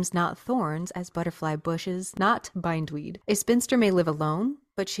flames, not thorns, as butterfly bushes, not bindweed. A spinster may live alone,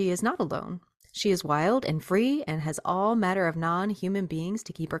 but she is not alone. She is wild and free and has all matter of non-human beings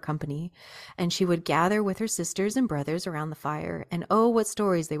to keep her company. And she would gather with her sisters and brothers around the fire, and oh, what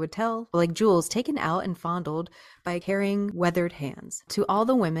stories they would tell, like jewels taken out and fondled by caring, weathered hands. To all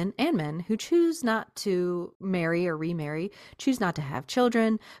the women and men who choose not to marry or remarry, choose not to have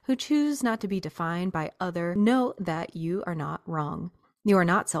children, who choose not to be defined by other, know that you are not wrong. You are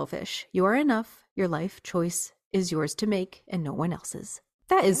not selfish. You are enough. Your life choice is yours to make and no one else's.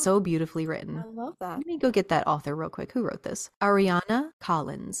 That is so beautifully written. I love that. Let me go get that author real quick. Who wrote this? Ariana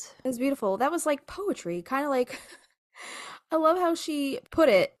Collins. It was beautiful. That was like poetry, kind of like I love how she put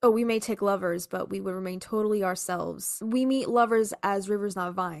it. Oh, we may take lovers, but we would remain totally ourselves. We meet lovers as rivers,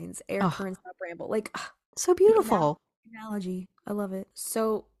 not vines, air Oh, currents, not bramble. Like so the beautiful. analogy. I love it.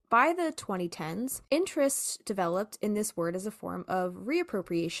 So by the 2010s, interest developed in this word as a form of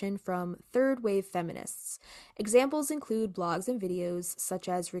reappropriation from third wave feminists. Examples include blogs and videos such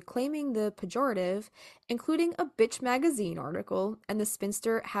as reclaiming the pejorative, including a Bitch magazine article and the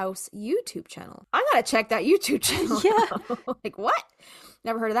Spinster House YouTube channel. I gotta check that YouTube channel. Yeah. Like, what?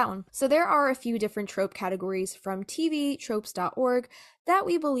 Never heard of that one. So there are a few different trope categories from tvtropes.org that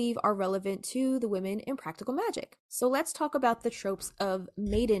we believe are relevant to the women in practical magic. So let's talk about the tropes of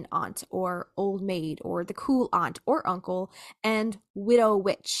maiden aunt or old maid or the cool aunt or uncle and widow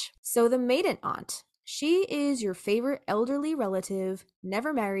witch. So the maiden aunt, she is your favorite elderly relative,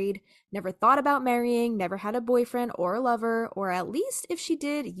 never married, never thought about marrying, never had a boyfriend or a lover, or at least if she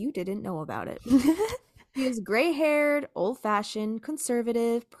did, you didn't know about it. She is gray-haired, old-fashioned,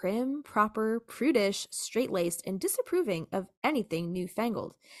 conservative, prim, proper, prudish, straight-laced, and disapproving of anything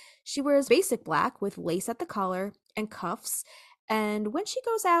newfangled. She wears basic black with lace at the collar and cuffs, and when she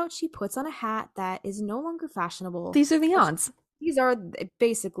goes out, she puts on a hat that is no longer fashionable. These are the aunts. These are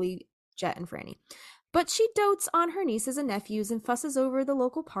basically Jet and Franny. But she dotes on her nieces and nephews and fusses over the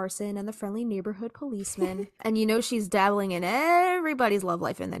local parson and the friendly neighborhood policeman. And you know she's dabbling in everybody's love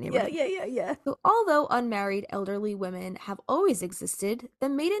life in that neighborhood. Yeah. So although unmarried elderly women have always existed, the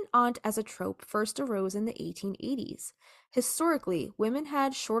maiden aunt as a trope first arose in the 1880s. Historically, women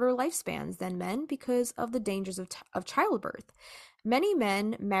had shorter lifespans than men because of the dangers of childbirth. Many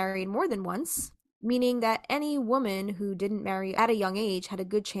men married more than once, meaning that any woman who didn't marry at a young age had a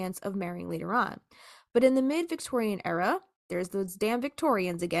good chance of marrying later on. But in the mid-Victorian era, there's those damn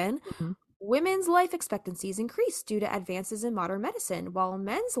Victorians again, Mhm. women's life expectancies increased due to advances in modern medicine, while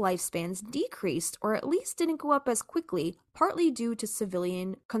men's lifespans decreased, or at least didn't go up as quickly, partly due to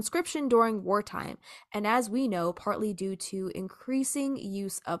civilian conscription during wartime, and as we know, partly due to increasing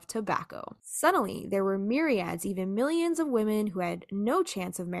use of tobacco. Suddenly, there were myriads, even millions of women who had no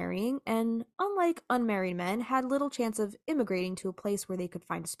chance of marrying, and unlike unmarried men, had little chance of immigrating to a place where they could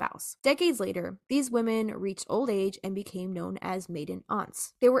find a spouse. Decades later, these women reached old age and became known as maiden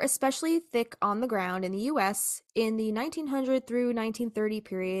aunts. They were especially thick on the ground in the US in the 1900 through 1930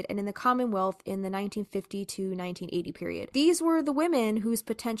 period and in the Commonwealth in the 1950 to 1980 period. These were the women whose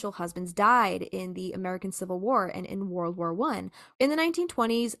potential husbands died in the American Civil War and in World War I. In the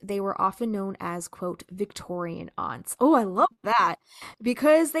 1920s, they were often known as, quote, Victorian aunts. Oh, I love that,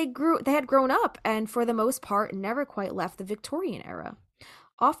 because they had grown up and for the most part never quite left the Victorian era.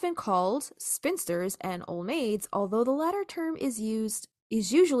 Often called spinsters and old maids, although the latter term is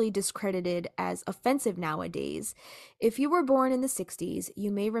usually discredited as offensive nowadays. If you were born in the 60s,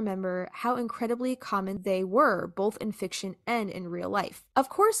 you may remember how incredibly common they were, both in fiction and in real life. Of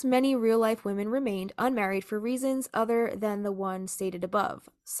course, many real-life women remained unmarried for reasons other than the one stated above.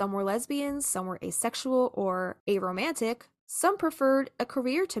 Some were lesbians, some were asexual or aromantic, some preferred a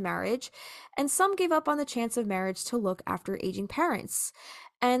career to marriage, and some gave up on the chance of marriage to look after aging parents,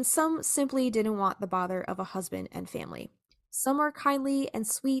 and some simply didn't want the bother of a husband and family. Some are kindly and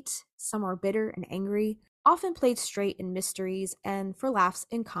sweet, some are bitter and angry, often played straight in mysteries and for laughs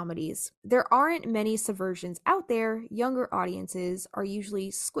in comedies. There aren't many subversions out there. Younger audiences are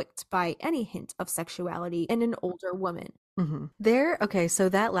usually squicked by any hint of sexuality in an older woman. Okay, so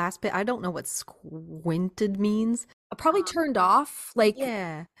that last bit, I don't know what squinted means. Probably turned off. Like,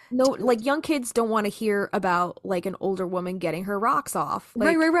 Yeah. no, like young kids don't want to hear about like an older woman getting her rocks off.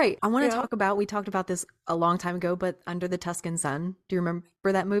 Like, Right. I want to you know? talk about, we talked about this a long time ago, but Under the Tuscan Sun. Do you remember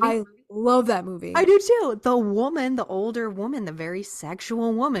that movie? I Love that movie. I do too. The woman, the older woman, the very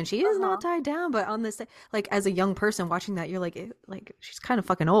sexual woman, she is not tied down, but on this, like, as a young person watching that, you're like, she's kind of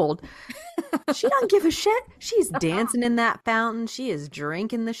fucking old. She don't give a shit. She's dancing in that fountain. She is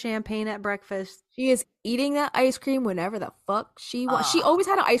drinking the champagne at breakfast. She is eating that ice cream whenever the fuck she wants. She always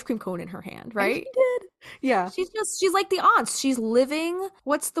had an ice cream cone in her hand, right? She did. Yeah. She's like the aunts. She's living,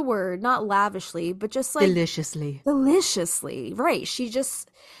 what's the word? Not lavishly, but just like Deliciously. Right. She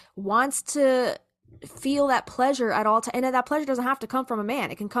just wants to feel that pleasure at all times. And that pleasure doesn't have to come from a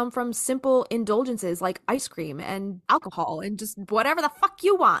man. It can come from simple indulgences like ice cream and alcohol and just whatever the fuck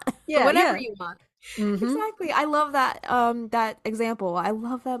you want. Yeah, whatever yeah. you want. Mhm. Exactly. I love that example. I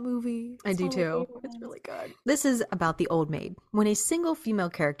love that movie. I do It's one of my too. favorite It's ones. really good. This is about the old maid. When a single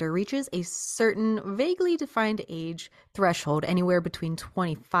female character reaches a certain vaguely defined age threshold, anywhere between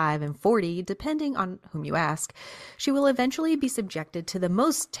 25 and 40, depending on whom you ask, she will eventually be subjected to the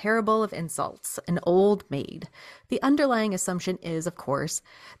most terrible of insults, an old maid. The underlying assumption is, of course,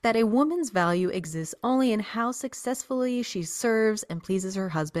 that a woman's value exists only in how successfully she serves and pleases her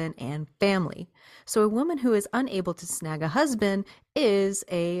husband and family. So a woman who is unable to snag a husband is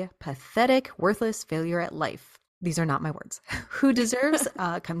a pathetic, worthless failure at life. These are not my words. Who deserves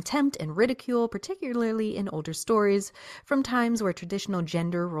contempt and ridicule, particularly in older stories from times where traditional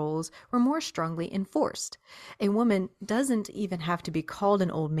gender roles were more strongly enforced. A woman doesn't even have to be called an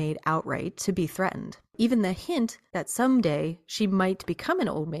old maid outright to be threatened. Even the hint that someday she might become an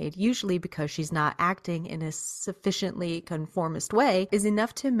old maid, usually because she's not acting in a sufficiently conformist way, is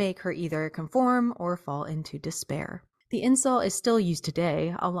enough to make her either conform or fall into despair. The insult is still used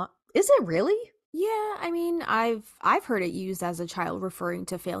today. Is it really? Yeah, I mean, I've heard it used as a child referring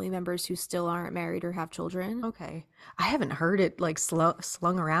to family members who still aren't married or have children. Okay. I haven't heard it like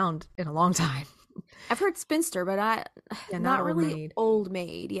slung around in a long time. I've heard spinster, but not old really maid. old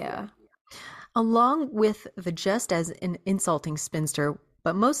maid. Yeah. Along with the just as an insulting spinster,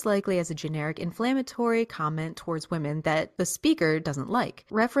 but most likely as a generic inflammatory comment towards women that the speaker doesn't like.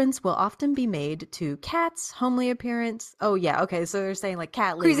 Reference will often be made to cats, homely appearance. Oh yeah, okay, so they're saying like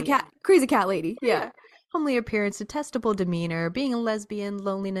cat lady. Crazy cat lady. Yeah. Homely appearance, detestable demeanor, being a lesbian,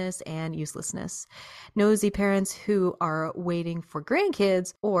 loneliness, and uselessness. Nosy parents who are waiting for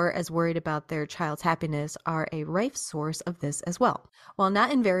grandkids or as worried about their child's happiness are a rife source of this as well. While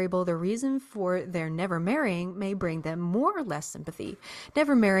not invariable, the reason for their never marrying may bring them more or less sympathy.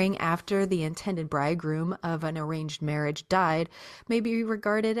 Never marrying after the intended bridegroom of an arranged marriage died may be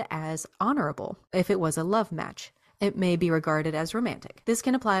regarded as honorable if it was a love match. It may be regarded as romantic. This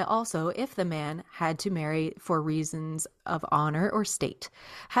can apply also if the man had to marry for reasons of honor or state.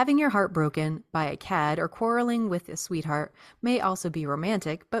 Having your heart broken by a cad or quarreling with a sweetheart may also be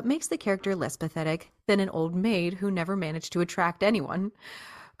romantic, but makes the character less pathetic than an old maid who never managed to attract anyone.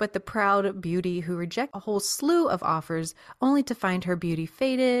 But the proud beauty who rejects a whole slew of offers only to find her beauty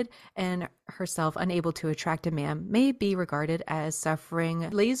faded and herself unable to attract a man may be regarded as suffering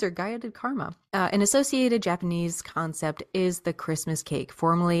laser-guided karma. An associated Japanese concept is the Christmas cake,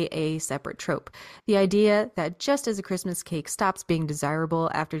 formerly a separate trope. The idea that just as a Christmas cake stops being desirable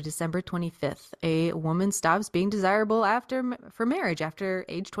after December 25th, a woman stops being desirable for marriage after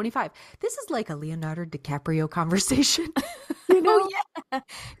age 25. This is like a Leonardo DiCaprio conversation. You know? Oh yeah.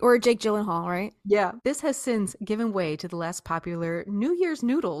 Or Jake Gyllenhaal, right? Yeah. This has since given way to the less popular New Year's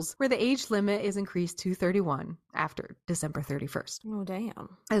noodles, where the age limit is increased to 31 after December 31st. Oh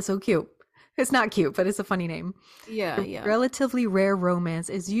damn. That's so cute. It's not cute, but it's a funny name. Yeah, The yeah. relatively rare romance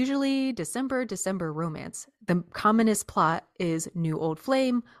is usually December romance. The commonest plot is new old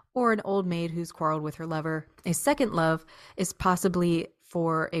flame or an old maid who's quarreled with her lover. A second love is possibly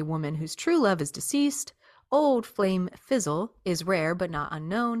for a woman whose true love is deceased. Old flame fizzle is rare but not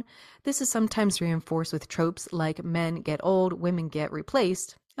unknown. This is sometimes reinforced with tropes like men get old, women get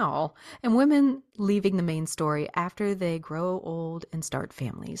replaced. Oh, and women leaving the main story after they grow old and start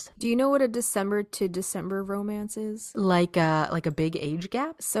families. Do you know what a December to December romance is? Like a big age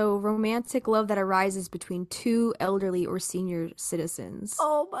gap? So, romantic love that arises between two elderly or senior citizens.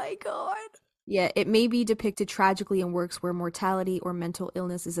 Oh my god. Yeah, it may be depicted tragically in works where mortality or mental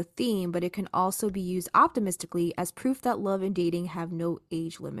illness is a theme, but it can also be used optimistically as proof that love and dating have no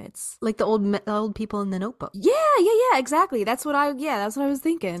age limits. Like the old people in the Notebook. Yeah, exactly. That's what I was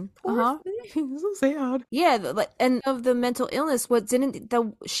thinking. Uh-huh. So sad. Yeah, and of the mental illness,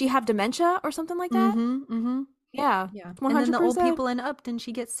 she have dementia or something like that? Mm-hmm. Yeah. Yeah. 100%. And then the old people in Up, didn't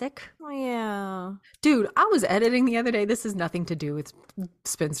she get sick? Oh, yeah. Dude, I was editing the other day. This has nothing to do with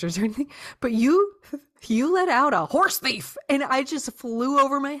spinsters or anything, but you let out a horse thief and I just flew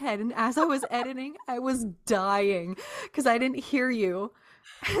over my head. And as I was editing, I was dying because I didn't hear you.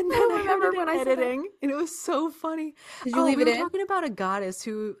 And then I I remember heard it when in I said that. editing, and it was so funny. Did you leave we it were in? talking about a goddess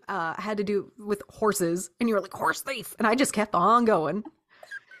who had to do with horses, and you were like, horse thief, and I just kept on going.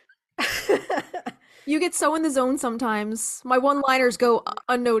 You get so in the zone sometimes. My one-liners go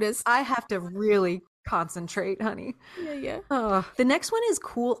unnoticed. I have to really concentrate, honey. Yeah. The next one is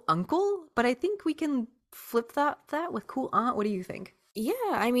cool uncle, but I think we can flip that with cool aunt. What do you think? Yeah,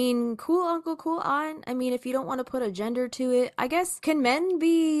 I mean, cool uncle, cool aunt. I mean, if you don't want to put a gender to it, I guess, can men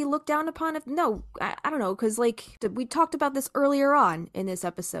be looked down upon? If no, I don't know, because like we talked about this earlier on in this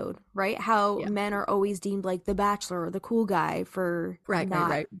episode, right? How men are always deemed like the bachelor or the cool guy for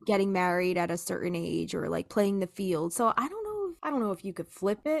not getting married at a certain age or like playing the field. So I don't know if you could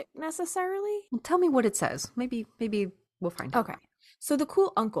flip it necessarily. Well, tell me what it says. Maybe we'll find out. Okay. So the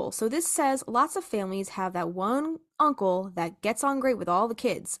cool uncle. So this says lots of families have that one uncle that gets on great with all the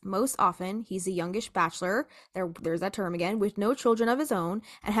kids. Most often, he's a youngish bachelor, there's that term again, with no children of his own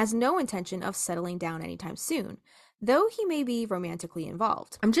and has no intention of settling down anytime soon, though he may be romantically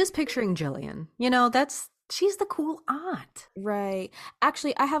involved. I'm just picturing Jillian. She's the cool aunt. Right.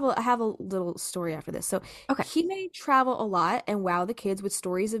 Actually, I have a little story after this. So he may travel a lot and wow the kids with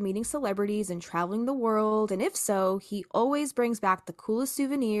stories of meeting celebrities and traveling the world. And if so, he always brings back the coolest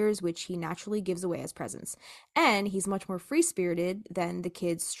souvenirs, which he naturally gives away as presents. And he's much more free-spirited than the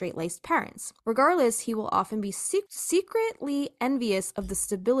kids' straight-laced parents. Regardless, he will often be secretly envious of the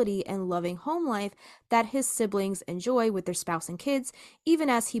stability and loving home life that his siblings enjoy with their spouse and kids, even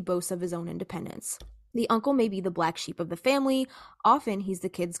as he boasts of his own independence. The uncle may be the black sheep of the family. Often he's the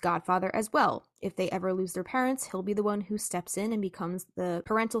kid's godfather as well. If they ever lose their parents, he'll be the one who steps in and becomes the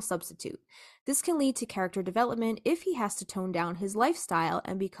parental substitute. This can lead to character development if he has to tone down his lifestyle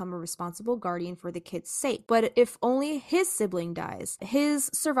and become a responsible guardian for the kid's sake. But if only his sibling dies, his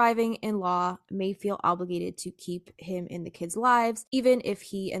surviving in-law may feel obligated to keep him in the kids' lives, even if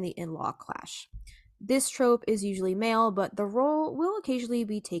he and the in-law clash. This trope is usually male, but the role will occasionally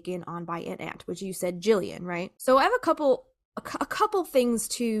be taken on by an aunt, which you said Jillian, right? So I have a couple things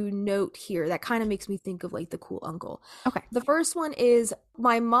to note here that kind of makes me think of like the cool uncle. Okay. The first one is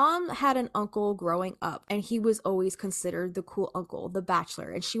my mom had an uncle growing up, and he was always considered the cool uncle, the bachelor.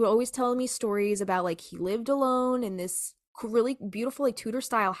 And she would always tell me stories about like he lived alone in this really beautiful like Tudor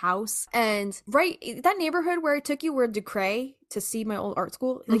style house, and right that neighborhood where I took you, where Ducray to see my old art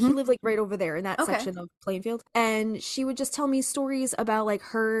school, like he lived like right over there in that section of Plainfield. And she would just tell me stories about like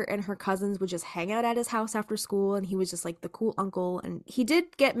her and her cousins would just hang out at his house after school, and he was just like the cool uncle. And he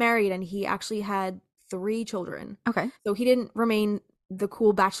did get married, and he actually had 3 children. So he didn't remain the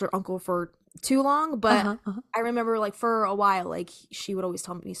cool bachelor uncle for too long, but I remember like for a while, like she would always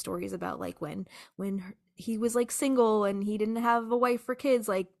tell me stories about like when he was like single and he didn't have a wife or kids,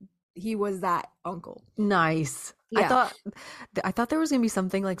 like he was that uncle. Nice. Yeah. I thought there was gonna be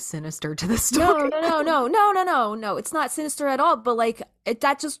something like sinister to this story. No. It's not sinister at all. But like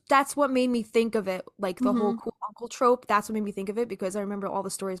that's what made me think of it. Like the whole cool uncle trope. That's what made me think of it, because I remember all the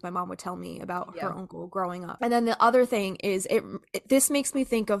stories my mom would tell me about her uncle growing up. And then the other thing is this makes me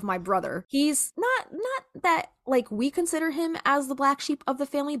think of my brother. He's not that like we consider him as the black sheep of the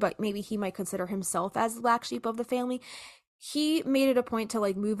family, but maybe he might consider himself as the black sheep of the family. He made it a point to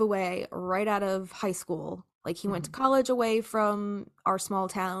like move away right out of high school. Like he went to college away from our small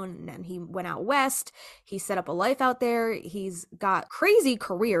town, and he went out west. He set up a life out there. He's got crazy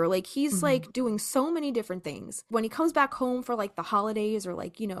career. Like he's like doing so many different things. When he comes back home for like the holidays or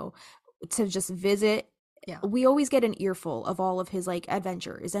like, you know, to just visit, we always get an earful of all of his like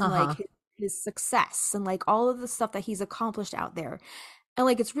adventures and like his success and like all of the stuff that he's accomplished out there. And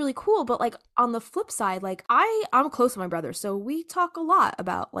like it's really cool, but like on the flip side, like I'm close to my brother, so we talk a lot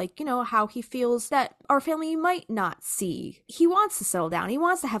about like, you know, how he feels that our family might not see. He wants to settle down. He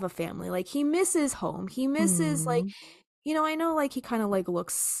wants to have a family. Like he misses home. He misses like, you know, I know like he kind of like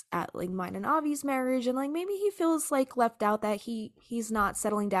looks at like mine and Avi's marriage, and like maybe he feels like left out that he's not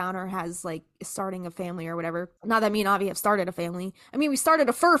settling down or has like starting a family or whatever. Not that me and Avi have started a family. I mean, we started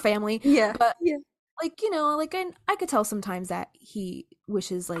a fur family. But like, you know, like I could tell sometimes that he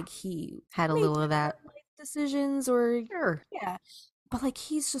wishes like he had a little of that life decisions or but like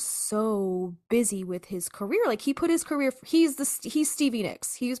he's just so busy with his career. Like he put his career, he's Stevie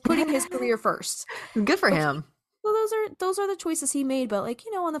Nicks. He was putting his career first. Good for him. So those are the choices he made. But like,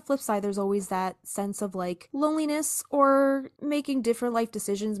 you know, on the flip side, there's always that sense of like loneliness or making different life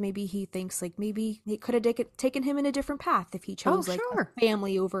decisions. Maybe he thinks like maybe it could have taken him in a different path if he chose a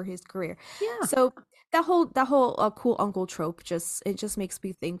family over his career. So that whole cool uncle trope just makes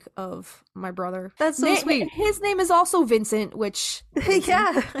me think of my brother. That's so sweet. His name is also Vincent, which in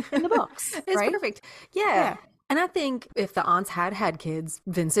the books. It's right? perfect. Yeah. And I think if the aunts had kids,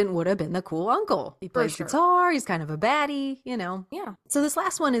 Vincent would have been the cool uncle. He plays sure. guitar, he's kind of a baddie, you know. Yeah. So this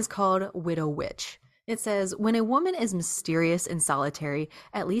last one is called Widow Witch. It says, when a woman is mysterious and solitary,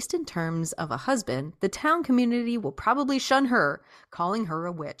 at least in terms of a husband, the town community will probably shun her, calling her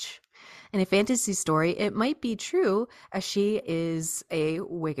a witch. In a fantasy story, it might be true, as she is a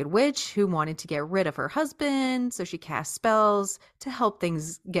wicked witch who wanted to get rid of her husband, so she cast spells to help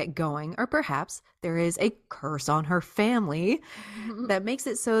things get going. Or perhaps there is a curse on her family that makes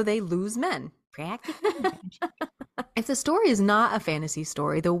it so they lose men. If the story is not a fantasy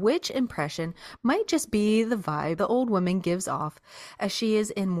story, the witch impression might just be the vibe the old woman gives off as she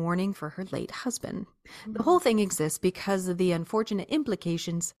is in mourning for her late husband. The whole thing exists because of the unfortunate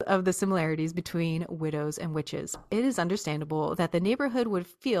implications of the similarities between widows and witches. It is understandable that the neighborhood would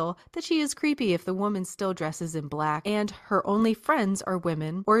feel that she is creepy if the woman still dresses in black and her only friends are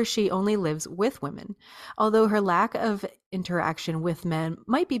women, or she only lives with women. Although her lack of interaction with men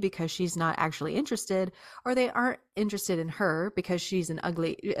might be because she's not actually interested, or they aren't interested in her because she's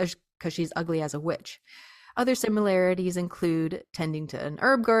ugly as a witch. Other similarities include tending to an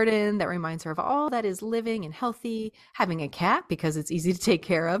herb garden that reminds her of all that is living and healthy, having a cat because it's easy to take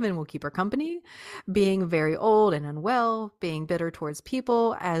care of and will keep her company, being very old and unwell, being bitter towards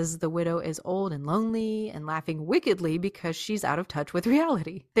people as the widow is old and lonely, and laughing wickedly because she's out of touch with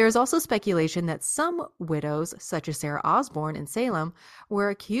reality. There is also speculation that some widows, such as Sarah Osborne in Salem, were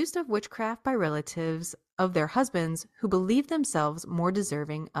accused of witchcraft by relatives of their husbands who believed themselves more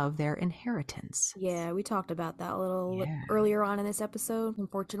deserving of their inheritance. Yeah, we talked about that a little earlier on in this episode.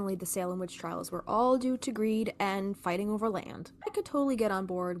 Unfortunately, the Salem witch trials were all due to greed and fighting over land. I could totally get on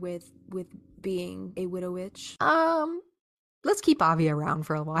board with being a widow witch. Let's keep Avi around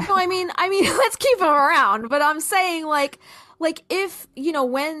for a while. No, I mean, let's keep him around. But I'm saying, like if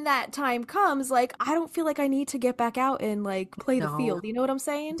when that time comes, like I don't feel like I need to get back out and like play the field. You know what I'm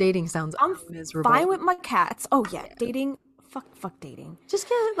saying? Dating sounds miserable. Fine with my cats. Oh yeah, dating. Fuck dating. Just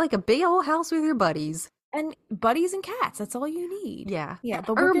get like a big old house with your buddies. And buddies and cats. That's all you need. Yeah. Yeah.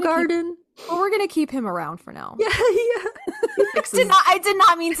 But herb garden. We're gonna keep him around for now. Yeah. I did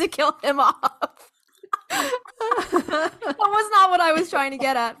not mean to kill him off. That was not what I was trying to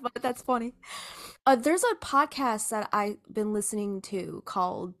get at, but that's funny. There's a podcast that I've been listening to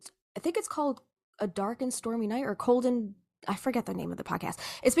called A Dark and Stormy Night, or Cold and I forget the name of the podcast.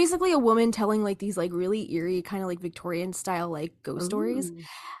 It's basically a woman telling like these like really eerie kind of like Victorian style like ghost stories.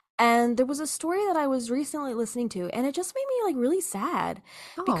 And there was a story that I was recently listening to, and it just made me like really sad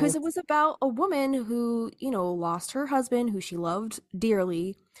because it was about a woman who, lost her husband who she loved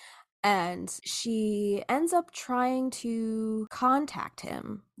dearly. And she ends up trying to contact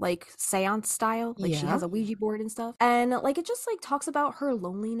him, like seance style. Like she has a Ouija board and stuff. And like it just like talks about her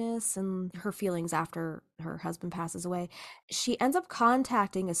loneliness and her feelings after her husband passes away. She ends up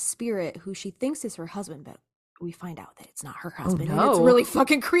contacting a spirit who she thinks is her husband, but we find out that it's not her husband. Oh, no. And it's really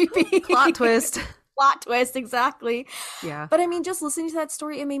fucking creepy. Plot twist. Plot twist, exactly. Yeah. But I mean, just listening to that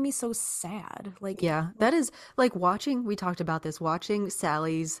story, it made me so sad. Like, yeah, that is like we talked about this, watching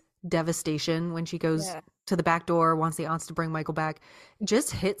Sally's devastation when she goes to the back door, wants the aunts to bring Michael back, just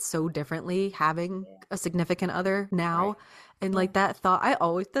hits so differently having a significant other now. Right. And like that thought,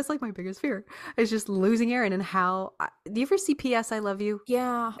 that's like my biggest fear, is just losing Aaron. And how do you ever see P.S. I Love You?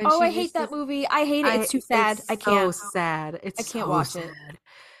 Yeah. And I hate that movie. I hate it. It's too sad. I can't. So sad. I can't watch it.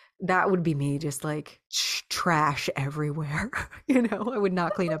 That would be me, just like trash everywhere. I would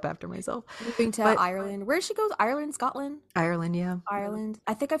not clean up after myself. Moving to Ireland. Where she goes? Ireland, Scotland? Ireland, yeah. Ireland.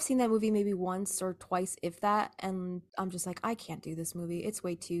 I think I've seen that movie maybe once or twice, if that. And I'm just like, I can't do this movie. It's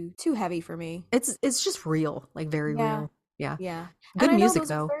way too heavy for me. It's just real, like very real. Yeah. Yeah. Good music,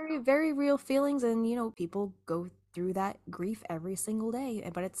 though. Very, very real feelings. And, people go through that grief every single day,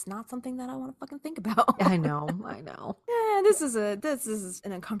 but it's not something that I want to fucking think about. I know. Yeah, this is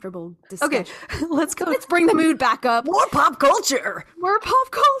an uncomfortable discussion. Okay, let's bring the mood back up. More pop culture.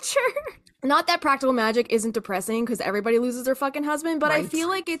 Not that Practical Magic isn't depressing because everybody loses their fucking husband, but right. I feel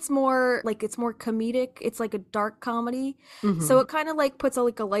like it's more comedic. It's like a dark comedy, so it kind of like puts a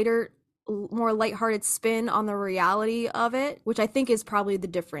lighter, more lighthearted spin on the reality of it, which I think is probably the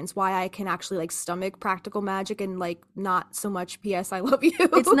difference why I can actually like stomach Practical Magic and like not so much P.S. I Love You.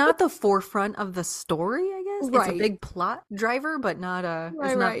 It's not the forefront of the story, I guess. Right. It's a big plot driver, but not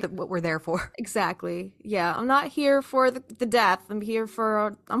what we're there for. Exactly. Yeah, I'm not here for the death. I'm here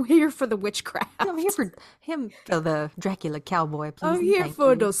for the witchcraft. I'm here for him, the Dracula cowboy. Please. I'm here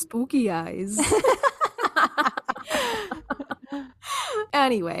for those spooky eyes.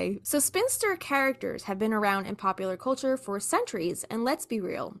 Anyway, so spinster characters have been around in popular culture for centuries, and let's be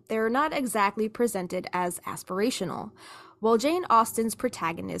real, they're not exactly presented as aspirational. While Jane Austen's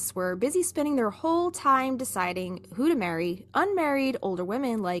protagonists were busy spending their whole time deciding who to marry, unmarried older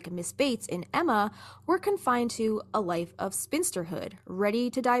women like Miss Bates and Emma were confined to a life of spinsterhood, ready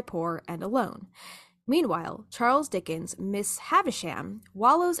to die poor and alone. Meanwhile, Charles Dickens' Miss Havisham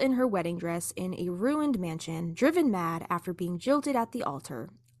wallows in her wedding dress in a ruined mansion, driven mad after being jilted at the altar.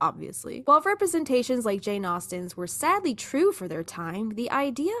 Obviously. While representations like Jane Austen's were sadly true for their time, the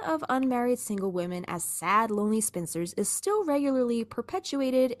idea of unmarried single women as sad, lonely spinsters is still regularly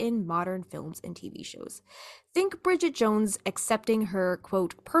perpetuated in modern films and TV shows. Think Bridget Jones accepting her,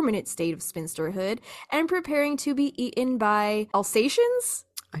 quote, permanent state of spinsterhood and preparing to be eaten by Alsatians?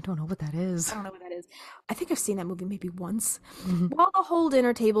 I don't know what that is. I don't know what that is. I think I've seen that movie maybe once. While the whole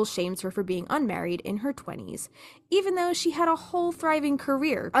dinner table shames her for being unmarried in her 20s, even though she had a whole thriving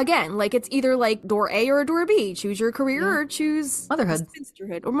career. Again, like it's either like door A or door B. Choose your career or choose Motherhood.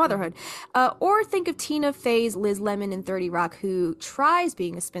 Spinsterhood or motherhood. Or think of Tina Fey's Liz Lemon in 30 Rock, who tries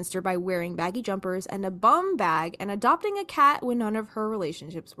being a spinster by wearing baggy jumpers and a bum bag and adopting a cat when none of her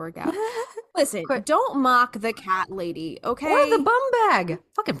relationships work out. Listen, don't mock the cat lady, okay? Or the bum bag.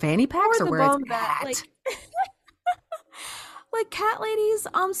 Fucking fanny packs Or are the where bum it's bag. at. Like cat ladies,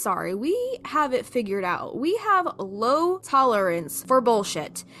 I'm sorry, we have it figured out. We have low tolerance for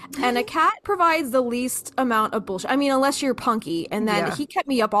bullshit, and a cat provides the least amount of bullshit. I mean, unless you're Punky, and then he kept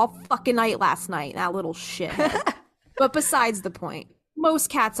me up all fucking night last night, that little shithead. But besides the point, most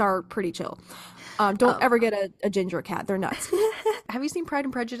cats are pretty chill. Don't ever get a ginger cat; they're nuts. Have you seen Pride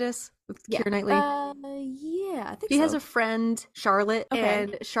and Prejudice with Keira Knightley? Yeah, I think She so. has a friend, Charlotte, Okay.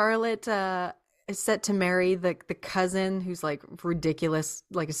 and Charlotte is set to marry the cousin who's like ridiculous,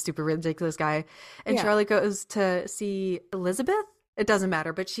 like a super ridiculous guy. And Charlotte goes to see Elizabeth. It doesn't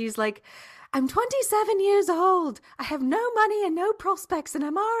matter, but she's like, I'm 27 years old. I have no money and no prospects, and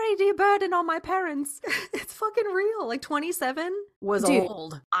I'm already a burden on my parents. It's fucking real. Like 27 was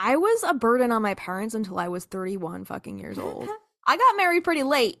old. I was a burden on my parents until I was 31 fucking years old. I got married pretty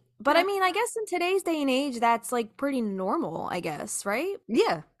late, but I mean, I guess in today's day and age, that's like pretty normal, I guess, right?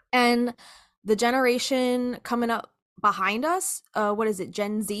 Yeah. And the generation coming up behind us, what is it,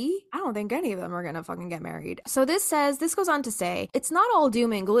 Gen Z? I don't think any of them are gonna fucking get married. So this goes on to say, it's not all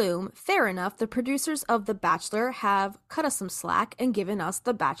doom and gloom. Fair enough, the producers of The Bachelor have cut us some slack and given us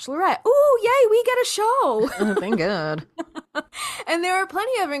The Bachelorette. Ooh, yay, we get a show! Thank God. And there are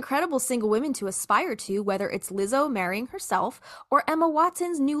plenty of incredible single women to aspire to, whether it's Lizzo marrying herself or Emma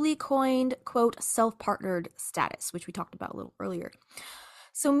Watson's newly coined, quote, self-partnered status, which we talked about a little earlier.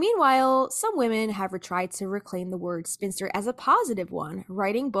 So meanwhile, some women have tried to reclaim the word spinster as a positive one,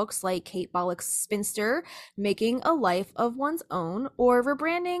 writing books like Kate Bollock's Spinster, Making a Life of One's Own, or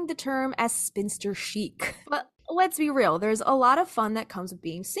rebranding the term as spinster chic. But let's be real, there's a lot of fun that comes with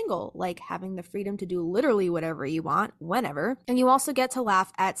being single, like having the freedom to do literally whatever you want, whenever. And you also get to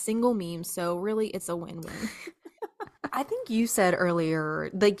laugh at single memes, so really it's a win-win. I think you said earlier,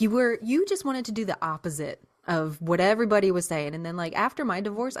 like you just wanted to do the opposite of what everybody was saying. And then like after my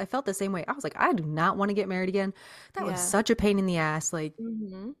divorce, I felt the same way. I was like, I do not want to get married again. That was such a pain in the ass. Like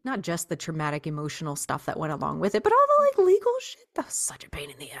not just the traumatic emotional stuff that went along with it, but all the like legal shit. That was such a pain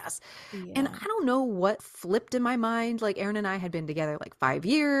in the ass. Yeah. And I don't know what flipped in my mind. Like Aaron and I had been together like 5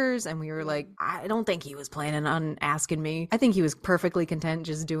 years, and we were like, I don't think he was planning on asking me. I think he was perfectly content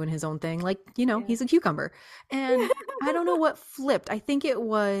just doing his own thing. Like, you know, he's a cucumber. And I don't know what flipped. I think it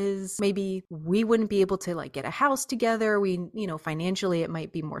was maybe we wouldn't be able to like get a house together. We, you know, financially it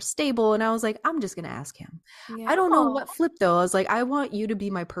might be more stable. And I was like, I'm just going to ask him. Yeah. I don't know what flipped though. I was like, I want you to be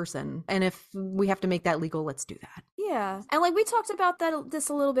my person. And if we have to make that legal, let's do that. Yeah. And like we talked about this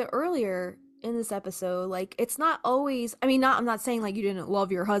a little bit earlier in this episode. Like it's not always, I mean, I'm not saying like you didn't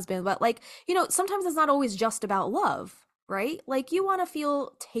love your husband, but like, you know, sometimes it's not always just about love. Right? Like you want to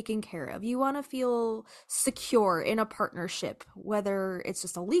feel taken care of. You want to feel secure in a partnership, whether it's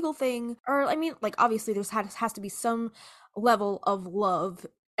just a legal thing or, I mean, like obviously there has to be some level of love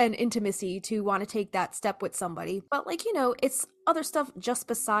and intimacy to want to take that step with somebody. But like, you know, it's other stuff just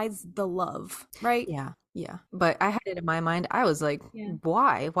besides the love, right? Yeah. Yeah. But I had it in my mind. I was like,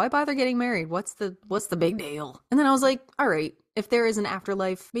 why bother getting married? What's the big deal? And then I was like, all right, if there is an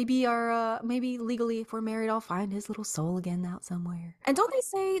afterlife, maybe maybe legally if we're married, I'll find his little soul again out somewhere. And don't they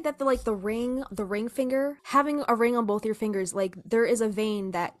say that the ring finger, having a ring on both your fingers, like there is a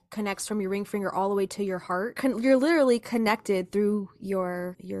vein that connects from your ring finger all the way to your heart. You're literally connected through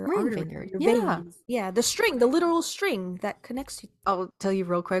your ring artery, finger, your veins. Yeah, the literal string that connects books? I'll tell you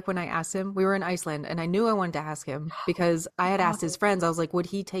real quick, when I asked him, we were in Iceland and I knew I wanted to ask him because I had asked his friends. I was like, would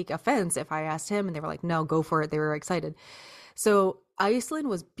he take offense if I asked him? And they were like, no, go for it. They were excited. So Iceland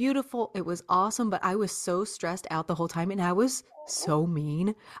was beautiful. It was awesome, but I was so stressed out the whole time and I was so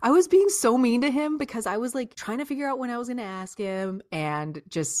mean. I was being so mean to him because I was like trying to figure out when I was going to ask him and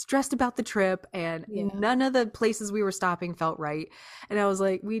just stressed about the trip, and none of the places we were stopping felt right. And I was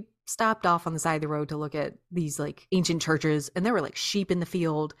like, we stopped off on the side of the road to look at these like ancient churches, and there were like sheep in the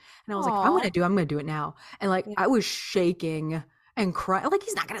field. And I was like, if I'm going to do it now. And like, I was shaking and crying. Like,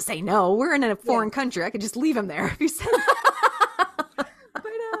 he's not going to say no. We're in a foreign country. I could just leave him there if he said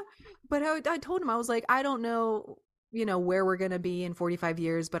But I told him, I was like, I don't know, where we're going to be in 45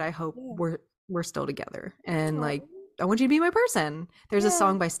 years, but I hope we're still together. And like, I want you to be my person. There's a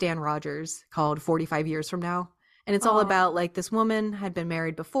song by Stan Rogers called 45 Years From Now. And it's all about like this woman had been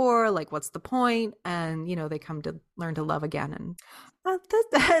married before, like what's the point? And, they come to learn to love again.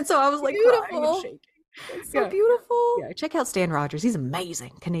 And so I was like, crying and shaking. It's so beautiful. Yeah, check out Stan Rogers. He's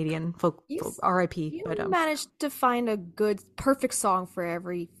amazing. Canadian folk R.I.P. You But managed to find a good, perfect song for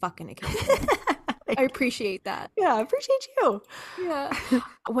every fucking occasion. I appreciate that. Yeah, I appreciate you. Yeah.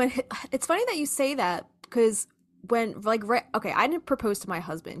 It's funny that you say that, because when I didn't propose to my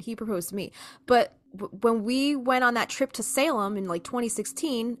husband. He proposed to me. But when we went on that trip to Salem in like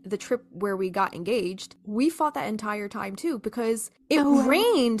 2016, the trip where we got engaged, we fought that entire time too, because it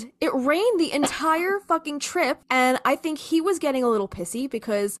rained. It rained the entire fucking trip. And I think he was getting a little pissy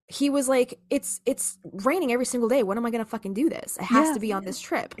because he was like, it's raining every single day. When am I going to fucking do this? It has to be on this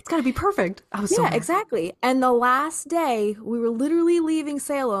trip. It's got to be perfect. I was so mad. Exactly. And the last day, we were literally leaving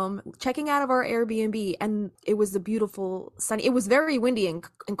Salem, checking out of our Airbnb, and it was the beautiful sunny. It was very windy and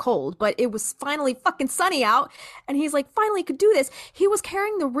cold, but it was finally fucking sunny out. And he's like, finally could do this. He was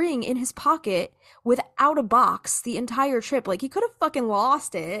carrying the ring in his pocket without a box the entire trip. Like, he could have fucking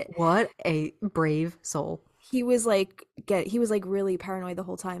lost it. What a brave soul. He was like really paranoid the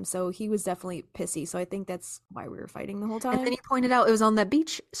whole time, so he was definitely pissy. So I think that's why we were fighting the whole time. And then he pointed out it was on that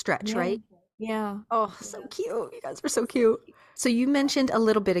beach stretch, right? Yeah. Oh, so cute. You guys were so cute. So you mentioned a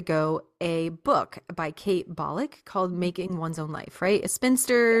little bit ago a book by Kate Bollock called Making One's Own Life, right? Kate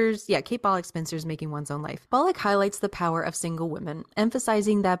Bollock, Spinster's Making One's Own Life. Bollock highlights the power of single women,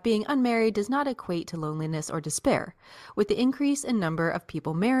 emphasizing that being unmarried does not equate to loneliness or despair. With the increase in number of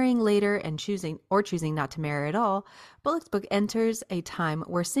people marrying later and choosing not to marry at all, Bollock's book enters a time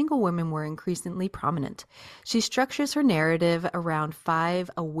where single women were increasingly prominent. She structures her narrative around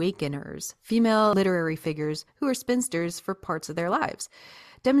 5 awakeners, female literary figures who are spinsters for parts of their lives,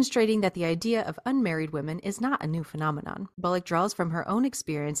 demonstrating that the idea of unmarried women is not a new phenomenon. Bollock draws from her own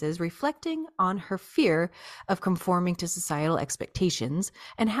experiences, reflecting on her fear of conforming to societal expectations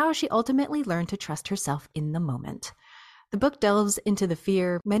and how she ultimately learned to trust herself in the moment. The book delves into the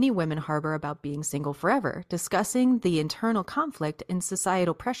fear many women harbor about being single forever, discussing the internal conflict and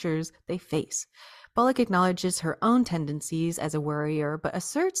societal pressures they face. Bollock acknowledges her own tendencies as a worrier, but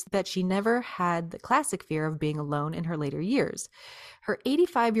asserts that she never had the classic fear of being alone in her later years. Her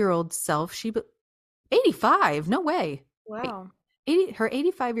 85-year-old self, 85? No way. Wow. Her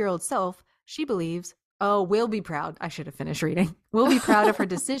 85-year-old self, she believes, will be proud. I should have finished reading. Will be proud of her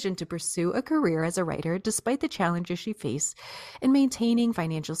decision to pursue a career as a writer despite the challenges she faced in maintaining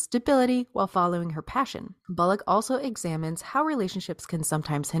financial stability while following her passion. Bollock also examines how relationships can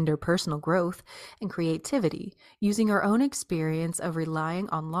sometimes hinder personal growth and creativity, using her own experience of relying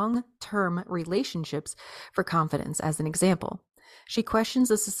on long-term relationships for confidence as an example. She questions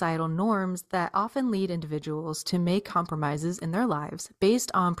the societal norms that often lead individuals to make compromises in their lives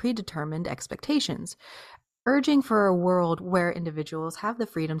based on predetermined expectations, urging for a world where individuals have the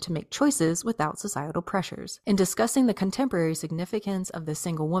freedom to make choices without societal pressures. In discussing the contemporary significance of the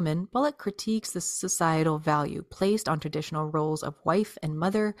single woman, Bollock critiques the societal value placed on traditional roles of wife and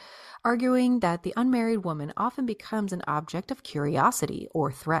mother, arguing that the unmarried woman often becomes an object of curiosity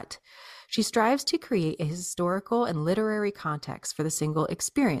or threat. She strives to create a historical and literary context for the single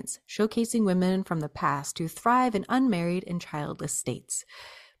experience, showcasing women from the past who thrive in unmarried and childless states.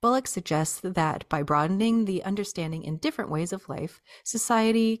 Bollock suggests that by broadening the understanding in different ways of life,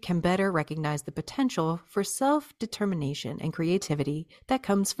 society can better recognize the potential for self-determination and creativity that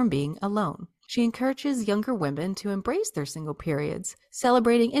comes from being alone. She encourages younger women to embrace their single periods,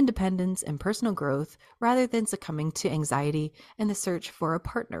 celebrating independence and personal growth rather than succumbing to anxiety and the search for a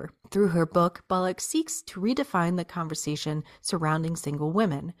partner. Through her book, Bollock seeks to redefine the conversation surrounding single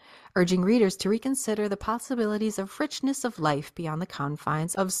women, urging readers to reconsider the possibilities of richness of life beyond the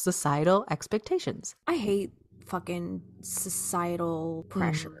confines of societal expectations. I hate fucking societal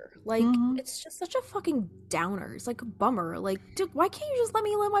pressure. Like, it's just such a fucking downer. It's like a bummer. Like, dude, why can't you just let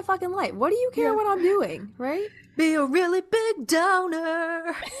me live my fucking life? What do you care what I'm doing, right? Be a really big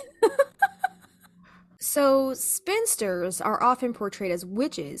downer. So, spinsters are often portrayed as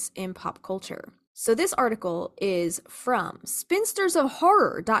witches in pop culture. So, this article is from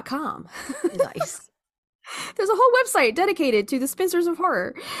spinstersofhorror.com. Nice. There's a whole website dedicated to the Spinsters of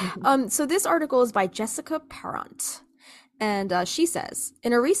Horror. So, this article is by Jessica Parent. And she says,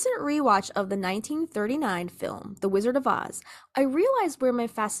 in a recent rewatch of the 1939 film, The Wizard of Oz, I realized where my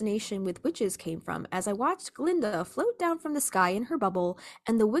fascination with witches came from as I watched Glinda float down from the sky in her bubble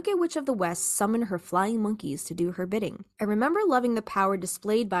and the Wicked Witch of the West summon her flying monkeys to do her bidding. I remember loving the power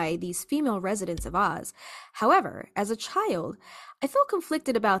displayed by these female residents of Oz. However, as a child, I felt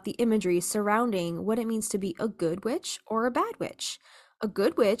conflicted about the imagery surrounding what it means to be a good witch or a bad witch. A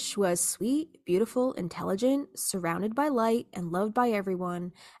good witch was sweet, beautiful, intelligent, surrounded by light, and loved by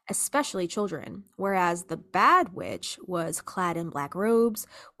everyone, especially children, whereas the bad witch was clad in black robes,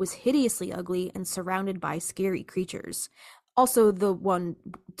 was hideously ugly, and surrounded by scary creatures. Also, the one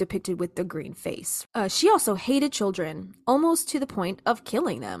depicted with the green face. She also hated children, almost to the point of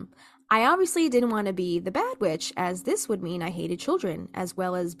killing them. I obviously didn't want to be the bad witch, as this would mean I hated children, as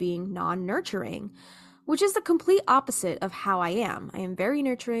well as being non-nurturing, which is the complete opposite of how I am. I am very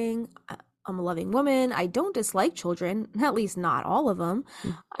nurturing. I'm a loving woman. I don't dislike children, at least not all of them.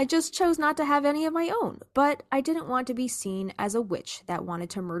 I just chose not to have any of my own. But I didn't want to be seen as a witch that wanted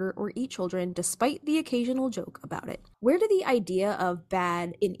to murder or eat children, despite the occasional joke about it. Where did the idea of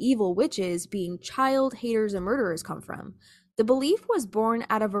bad and evil witches being child haters and murderers come from? The belief was born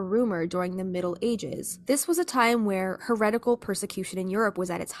out of a rumor during the Middle Ages. This was a time where heretical persecution in Europe was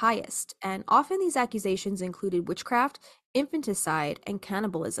at its highest, and often these accusations included witchcraft, infanticide, and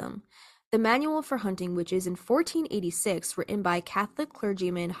cannibalism. The Manual for Hunting Witches in 1486, written by Catholic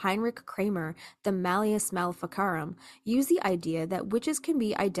clergyman Heinrich Kramer, the Malleus Maleficarum, used the idea that witches can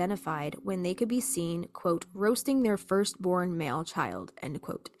be identified when they could be seen, quote, roasting their firstborn male child, end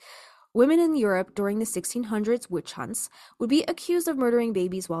quote. Women in Europe during the 1600s witch hunts would be accused of murdering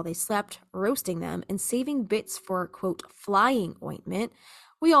babies while they slept, roasting them, and saving bits for, quote, flying ointment.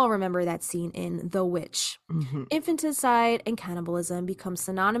 We all remember that scene in The Witch. Infanticide and cannibalism become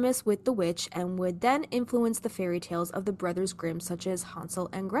synonymous with the witch and would then influence the fairy tales of the Brothers Grimm, such as Hansel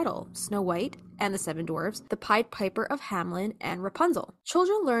and Gretel, Snow White and the Seven Dwarfs, the Pied Piper of Hamelin, and Rapunzel.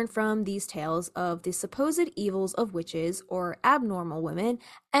 Children learn from these tales of the supposed evils of witches or abnormal women,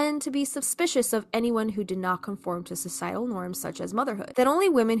 and to be suspicious of anyone who did not conform to societal norms such as motherhood. That only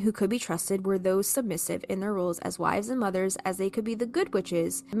women who could be trusted were those submissive in their roles as wives and mothers, as they could be the good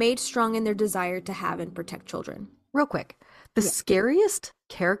witches, made strong in their desire to have and protect children. Real quick, the scariest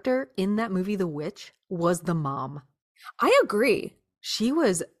character in that movie, The Witch, was the mom. I agree. She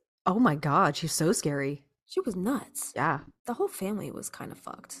was, oh my God, she's so scary. She was nuts. Yeah. The whole family was kind of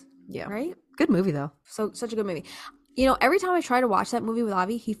fucked. Yeah. Right? Good movie, though. So, such a good movie. You know, every time I try to watch that movie with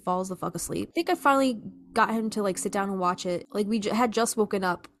Avi, he falls the fuck asleep. I think I finally got him to, like, sit down and watch it. Like, we had just woken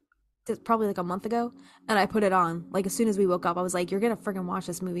up probably like a month ago, and I put it on. Like, as soon as we woke up, I was like, you're gonna freaking watch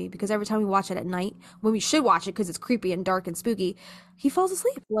this movie, because every time we watch it at night, when we should watch it because it's creepy and dark and spooky, he falls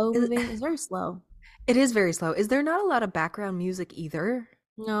asleep. Slow moving. It's very slow. It is very slow. Is there not a lot of background music either?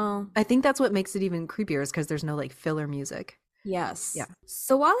 No. I think that's what makes it even creepier, is because there's no like filler music. Yes. Yeah.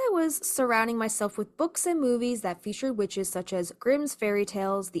 So while I was surrounding myself with books and movies that featured witches such as Grimm's Fairy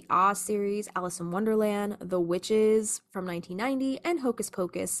Tales, the Oz series, Alice in Wonderland, The Witches from 1990, and Hocus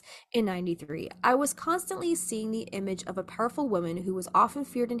Pocus in 93, I was constantly seeing the image of a powerful woman who was often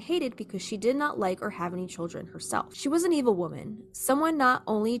feared and hated because she did not like or have any children herself. She was an evil woman, someone not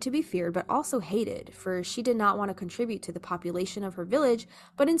only to be feared but also hated, for she did not want to contribute to the population of her village,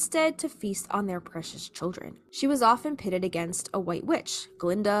 but instead to feast on their precious children. She was often pitted against a white witch,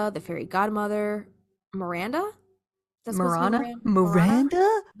 Glinda, the fairy godmother, Miranda? That's Miranda?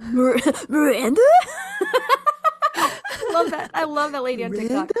 Miranda? I love that lady on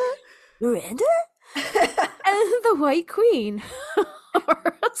TikTok. Miranda? And the White Queen.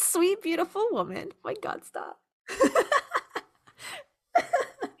 Or a sweet, beautiful woman. My God, stop.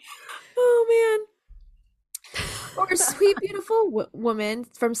 Oh, man. Or a sweet, beautiful woman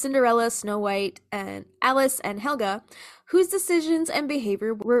from Cinderella, Snow White, and Alice and Helga, whose decisions and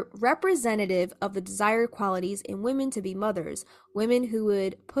behavior were representative of the desired qualities in women to be mothers, women who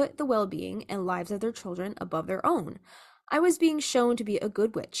would put the well-being and lives of their children above their own. I was being shown to be a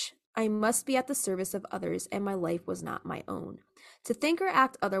good witch. I must be at the service of others, and my life was not my own. To think or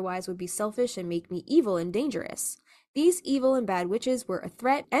act otherwise would be selfish and make me evil and dangerous. These evil and bad witches were a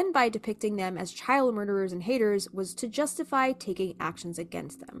threat, and by depicting them as child murderers and haters was to justify taking actions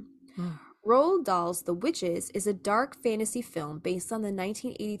against them. Roald Dahl's The Witches is a dark fantasy film based on the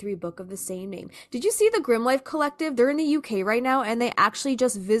 1983 book of the same name. Did you see the Grimlife Collective? They're in the UK right now, and they actually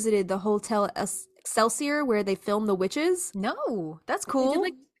just visited the Hotel Excelsior where they filmed The Witches. No, that's cool.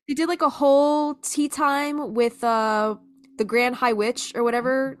 They did like a whole tea time with the Grand High Witch or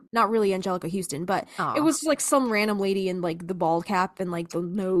whatever. Not really Angelica Houston, but it was like some random lady in like the bald cap and like the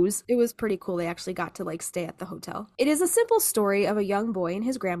nose. It was pretty cool. They actually got to like stay at the hotel. It is a simple story of a young boy and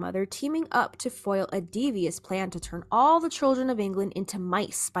his grandmother teaming up to foil a devious plan to turn all the children of England into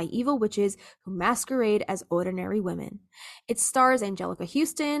mice by evil witches who masquerade as ordinary women. It stars Angelica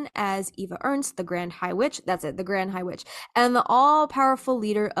Houston as Eva Ernst, the Grand High Witch. That's it, the Grand High Witch, and the all-powerful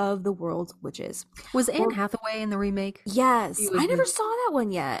leader of the world's witches. Was Anne Hathaway in the remake? Yes. I never saw that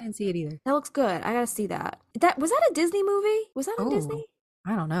one yet. I didn't see it either. That looks good. I gotta see that. Was that a Disney movie? Was that on Disney?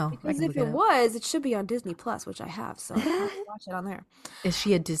 I don't know. Because if it was, it should be on Disney Plus, which I have, so I'll watch it on there. Is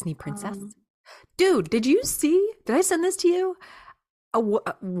she a Disney princess? Dude, did you see? Did I send this to you?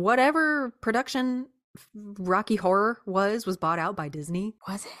 Whatever production Rocky Horror was bought out by Disney.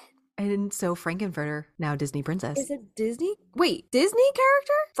 Was it? And so Frankenfurter, now Disney princess. Is it Disney? Wait, Disney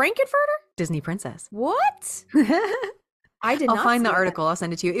character? Frankenfurter? Disney princess. What? I did not. I'll find the article. I'll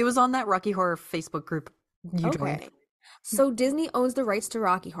send it to you. It was on that Rocky Horror Facebook group you joined. So Disney owns the rights to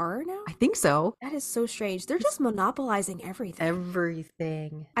Rocky Horror now? I think so. That is so strange. They're just monopolizing everything.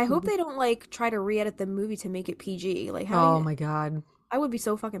 Everything. I hope they don't like try to re-edit the movie to make it PG. Like, my God. I would be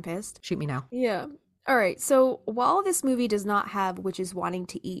so fucking pissed. Shoot me now. Yeah. All right. So while this movie does not have witches wanting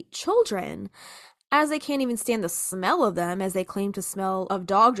to eat children, as they can't even stand the smell of them, as they claim to smell of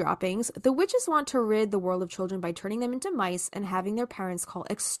dog droppings, the witches want to rid the world of children by turning them into mice and having their parents call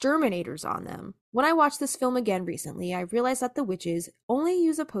exterminators on them. When I watched this film again recently, I realized that the witches only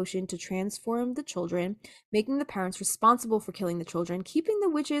use a potion to transform the children, making the parents responsible for killing the children, keeping the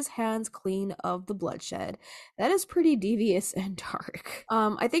witches' hands clean of the bloodshed. That is pretty devious and dark.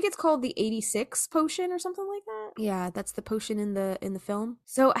 I think it's called the 86 potion or something like that. Yeah, that's the potion in the film.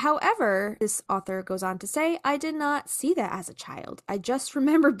 So, however, this author goes on to say, I did not see that as a child. I just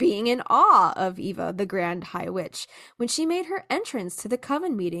remember being in awe of Eva, the Grand High Witch, when she made her entrance to the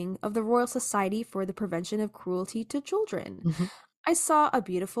coven meeting of the Royal Society for the Prevention of Cruelty to Children. Mm-hmm. I saw a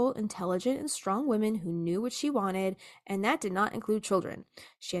beautiful, intelligent, and strong woman who knew what she wanted, and that did not include children.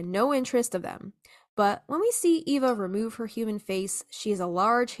 She had no interest of them. But when we see Eva remove her human face, she is a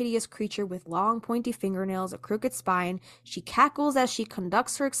large, hideous creature with long, pointy fingernails, a crooked spine. She cackles as she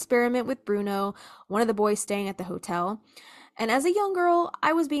conducts her experiment with Bruno, one of the boys staying at the hotel. And as a young girl,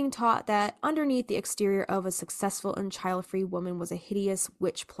 I was being taught that underneath the exterior of a successful and child-free woman was a hideous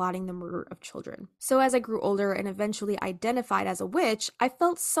witch plotting the murder of children. So as I grew older and eventually identified as a witch, I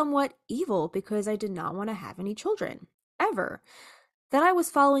felt somewhat evil because I did not want to have any children. Ever. That I was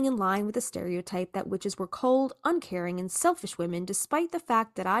following in line with the stereotype that witches were cold, uncaring, and selfish women, despite the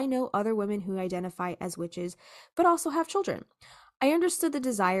fact that I know other women who identify as witches, but also have children. I understood the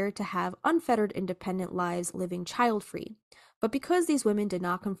desire to have unfettered, independent lives living child-free. But because these women did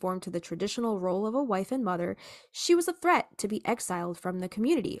not conform to the traditional role of a wife and mother, she was a threat to be exiled from the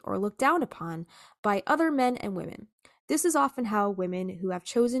community or looked down upon by other men and women. This is often how women who have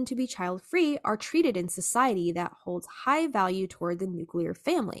chosen to be child-free are treated in society that holds high value toward the nuclear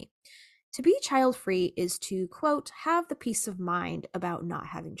family. To be child-free is to, quote, have the peace of mind about not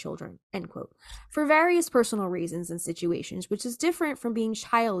having children, end quote, for various personal reasons and situations, which is different from being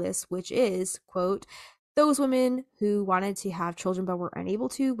childless, which is, quote, those women who wanted to have children but were unable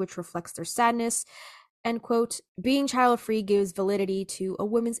to, which reflects their sadness, end quote. Being child-free gives validity to a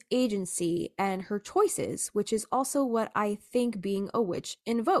woman's agency and her choices, which is also what I think being a witch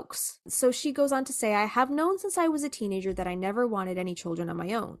invokes. So she goes on to say, I have known since I was a teenager that I never wanted any children of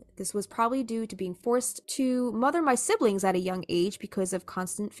my own. This was probably due to being forced to mother my siblings at a young age because of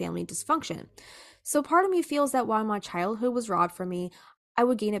constant family dysfunction. So part of me feels that while my childhood was robbed from me, I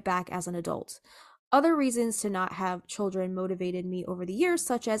would gain it back as an adult. Other reasons to not have children motivated me over the years,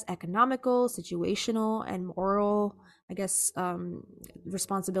 such as economical, situational, and moral,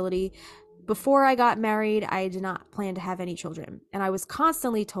 responsibility. Before I got married, I did not plan to have any children, and I was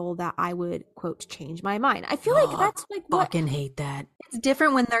constantly told that I would, quote, change my mind. I feel like that's like what... fucking hate that. It's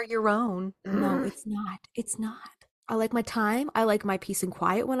different when they're your own. No, it's not. It's not. I like my time. I like my peace and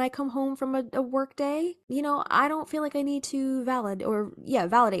quiet when I come home from a work day. You know, I don't feel like I need to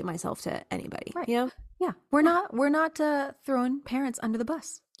validate myself to anybody. Right. You know? Yeah. We're not throwing parents under the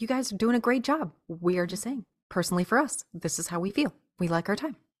bus. You guys are doing a great job. We are just saying, personally for us, this is how we feel. We like our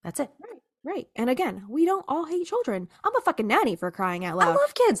time. That's it. Right. Right. And again, we don't all hate children. I'm a fucking nanny, for crying out I loud.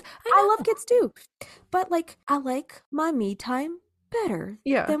 love kids. I love kids too. But like, I like my me time better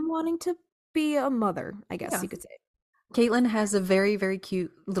Yeah. than wanting to be a mother, I guess Yeah. you could say. Caitlin has a very, very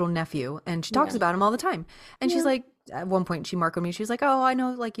cute little nephew, and she talks Yeah. about him all the time. And she's Yeah. like, at one point, she marked me. She was like, "Oh, I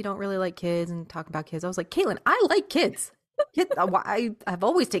know, like you don't really like kids and talk about kids." I was like, "Caitlin, I like kids. I've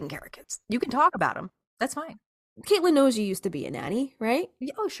always taken care of kids. You can talk about them. That's fine." Caitlin knows you used to be a nanny, right?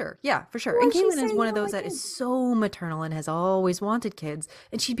 Yeah, oh, sure. Yeah, for sure. Why And she Caitlin say is you one of don't those like that is kids? so maternal and has always wanted kids.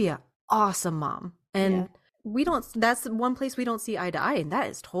 And she'd be an awesome mom. And Yeah. we don't, that's one place we don't see eye to eye. And that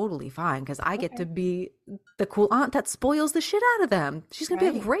is totally fine because I get to be the cool aunt that spoils the shit out of them. She's going to be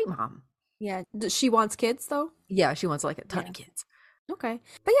a Right. great mom. Yeah. She wants kids though? Yeah, she wants like a ton Yeah. of kids. Okay.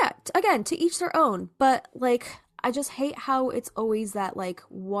 But yeah, again, to each their own. But like, I just hate how it's always that like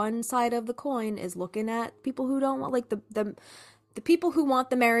one side of the coin is looking at people who don't want like the people who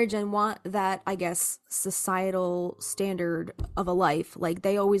want the marriage and want that, I guess, societal standard of a life. Like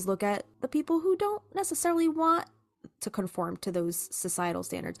they always look at the people who don't necessarily want to conform to those societal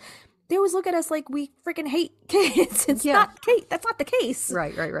standards. They always look at us like we freaking hate kids. It's Yeah. not Kate. That's not the case.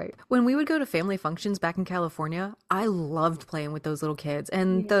 Right. When we would go to family functions back in California, I loved playing with those little kids.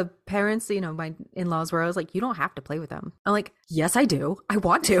 And the parents, you know, my in-laws were, I was like, "You don't have to play with them." I'm like, "Yes, I do. I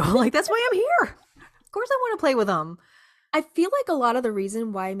want to." Like, that's why I'm here. Of course I want to play with them. I feel like a lot of the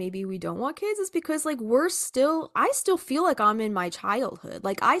reason why maybe we don't want kids is because like I still feel like I'm in my childhood.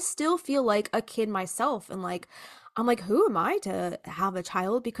 Like I still feel like a kid myself, and like I'm like, who am I to have a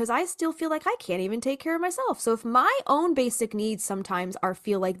child? Because I still feel like I can't even take care of myself. So if my own basic needs sometimes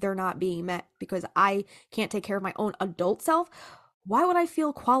feel like they're not being met because I can't take care of my own adult self, why would I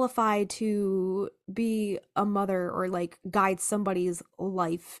feel qualified to be a mother or like guide somebody's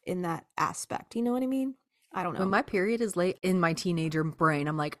life in that aspect? You know what I mean? I don't know. When my period is late in my teenager brain,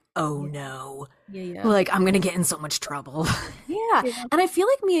 I'm like, "Oh no." Yeah. Like, I'm going to get in so much trouble. Yeah. And I feel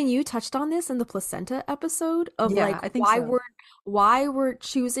like me and you touched on this in the placenta episode of Yeah, like I think so. why we're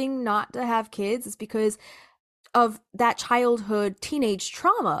choosing not to have kids is because of that childhood teenage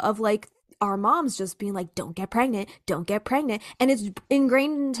trauma of like our moms just being like, don't get pregnant, don't get pregnant. And it's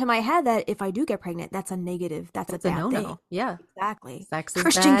ingrained into my head that if I do get pregnant, that's a negative, that's a It's a bad no-no. thing. Yeah. Exactly. Sex is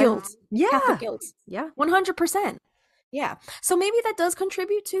Christian bad. guilt. Yeah. Catholic guilt. Yeah. 100%. Yeah. So maybe that does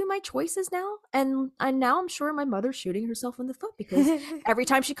contribute to my choices now. And now I'm sure my mother's shooting herself in the foot because every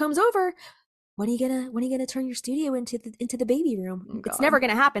time she comes over, when are you gonna turn your studio into the baby room? Oh, It's God. never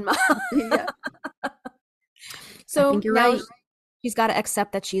gonna happen, Mom. Yeah. So I think you're now right. she's got to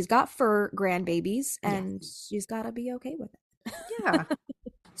accept that she's got fur grandbabies and she's got to be okay with it. Yeah.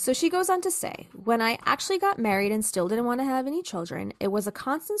 So she goes on to say, when I actually got married and still didn't want to have any children, it was a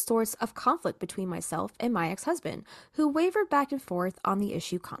constant source of conflict between myself and my ex-husband, who wavered back and forth on the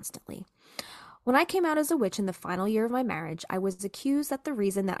issue constantly. When I came out as a witch in the final year of my marriage, I was accused that the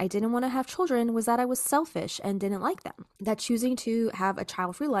reason that I didn't want to have children was that I was selfish and didn't like them. That choosing to have a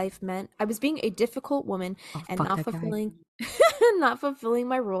child-free life meant I was being a difficult woman and fuck not that guy. fulfilling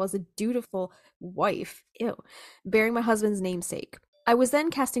my role as a dutiful wife. Ew. Bearing my husband's namesake. I was then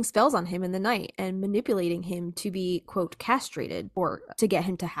casting spells on him in the night and manipulating him to be, quote, castrated or to get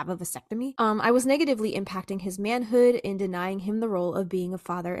him to have a vasectomy. I was negatively impacting his manhood in denying him the role of being a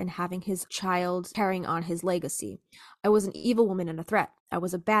father and having his child carrying on his legacy. I was an evil woman and a threat. I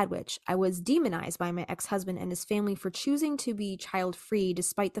was a bad witch. I was demonized by my ex-husband and his family for choosing to be child-free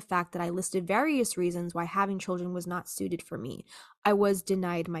despite the fact that I listed various reasons why having children was not suited for me. I was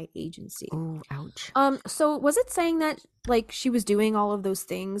denied my agency. Oh, ouch. So was it saying that like she was doing all of those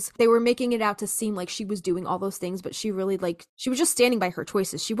things? They were making it out to seem like she was doing all those things, but she really she was just standing by her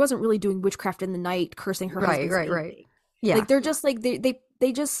choices. She wasn't really doing witchcraft in the night, cursing her husband's name. Right. Yeah. Like they're just like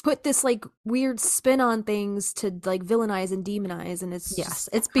they just put this like weird spin on things to like villainize and demonize, and it's Yes, just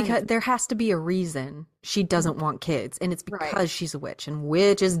it's kind because of- there has to be a reason she doesn't want kids, and it's because Right. she's a witch, and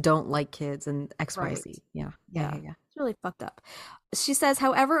witches don't like kids, and XYZ. Right. Yeah. It's really fucked up. She says,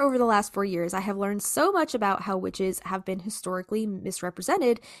 however, over the last 4 years, I have learned so much about how witches have been historically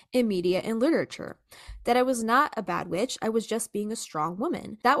misrepresented in media and literature. That I was not a bad witch, I was just being a strong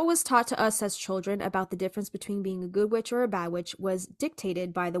woman. That what was taught to us as children about the difference between being a good witch or a bad witch was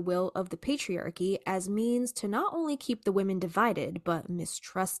dictated by the will of the patriarchy as means to not only keep the women divided, but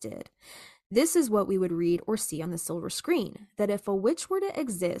mistrusted. This is what we would read or see on the silver screen, that if a witch were to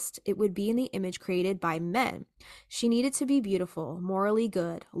exist, it would be in the image created by men. She needed to be beautiful, morally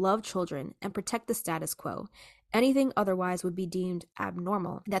good, love children, and protect the status quo. Anything otherwise would be deemed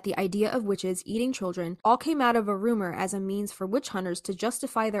abnormal. That the idea of witches eating children all came out of a rumor as a means for witch hunters to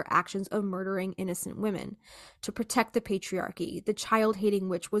justify their actions of murdering innocent women. To protect the patriarchy, the child-hating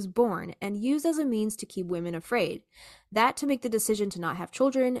witch was born and used as a means to keep women afraid. That to make the decision to not have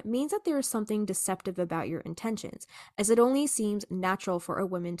children means that there is something deceptive about your intentions, as it only seems natural for a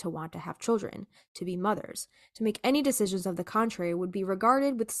woman to want to have children, to be mothers. To make any decisions of the contrary would be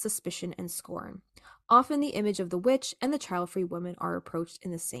regarded with suspicion and scorn. Often the image of the witch and the child-free woman are approached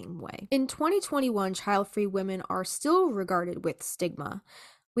in the same way. In 2021, child-free women are still regarded with stigma.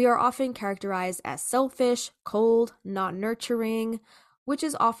 We are often characterized as selfish, cold, not nurturing, which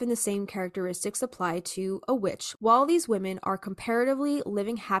is often the same characteristics apply to a witch. While these women are comparatively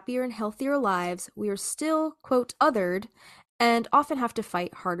living happier and healthier lives, we are still, quote, othered, and often have to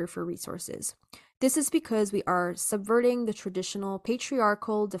fight harder for resources. This is because we are subverting the traditional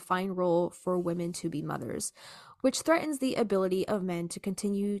patriarchal defined role for women to be mothers, which threatens the ability of men to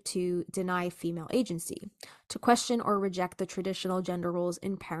continue to deny female agency. To question or reject the traditional gender roles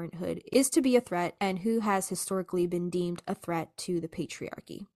in parenthood is to be a threat, and who has historically been deemed a threat to the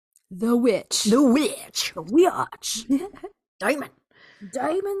patriarchy? The witch. The witch. The witch. Diamond.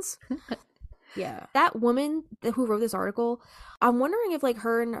 Diamonds? Yeah. That woman who wrote this article, I'm wondering if like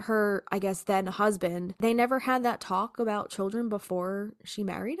her and her, I guess then husband, they never had that talk about children before she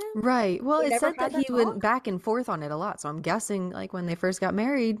married him? Right. Well, They it never said had that he that went talk? back and forth on it a lot. So I'm guessing like when they first got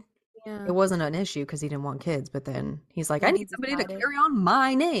married, Yeah. it wasn't an issue because he didn't want kids. But then he's like, Then I he need somebody to decided. carry on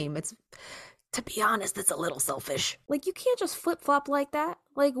my name. It's, to be honest, it's a little selfish. Like you can't just flip-flop like that.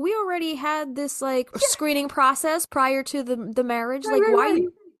 Like we already had this like screening process prior to the marriage. Right, Like right.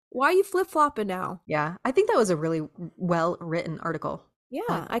 why are you flip-flopping now? Yeah. I think that was a really well written article.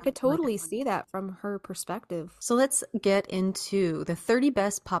 Yeah, I could totally see that from her perspective. So let's get into the 30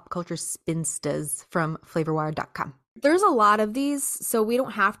 best pop culture spinstas from flavorwire.com. There's a lot of these, so we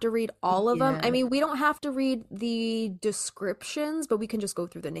don't have to read all of them. I Yeah. mean, we don't have to read the descriptions, but we can just go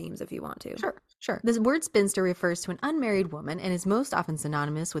through the names if you want to. Sure. The word spinster refers to an unmarried woman and is most often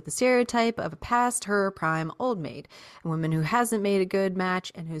synonymous with the stereotype of a past her prime old maid, a woman who hasn't made a good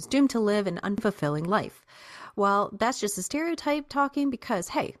match and who's doomed to live an unfulfilling life. Well, that's just a stereotype talking because,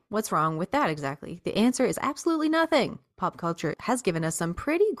 hey, what's wrong with that exactly? The answer is absolutely nothing. Pop culture has given us some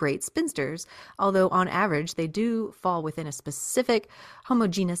pretty great spinsters, although on average they do fall within a specific,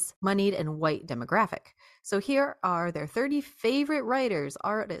 homogeneous, moneyed, and white demographic. So here are their 30 favorite writers,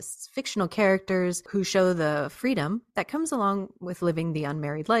 artists, fictional characters who show the freedom that comes along with living the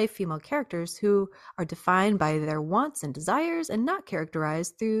unmarried life, female characters who are defined by their wants and desires and not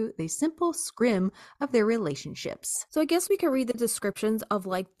characterized through the simple scrim of their relationships. So I guess we could read the descriptions of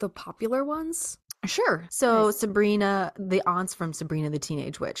like the popular ones. Sure. So Nice. Sabrina, the aunts from Sabrina the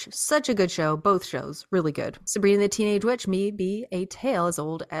Teenage Witch. Such a good show. Both shows, really good. Sabrina the Teenage Witch may be a tale as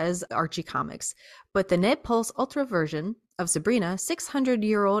old as Archie comics, but the Net Pulse Ultra version of Sabrina,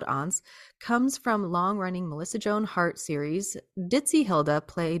 600-year-old aunts, comes from long-running Melissa Joan Hart series, Ditzy Hilda,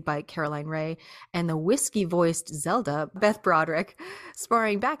 played by Caroline Rhea, and the whiskey-voiced Zelda, Beth Broderick,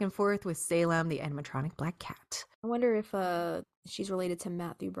 sparring back and forth with Salem, the animatronic black cat. I wonder if she's related to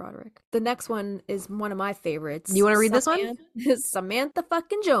Matthew Broderick. The next one is one of my favorites. You wanna read this one? Samantha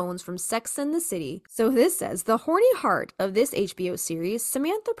fucking Jones from Sex and the City. So this says, the horny heart of this HBO series,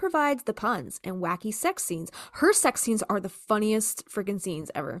 Samantha provides the puns and wacky sex scenes. Her sex scenes are the funniest freaking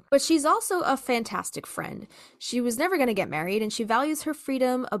scenes ever. But she's also a fantastic friend. She was never gonna get married, and she values her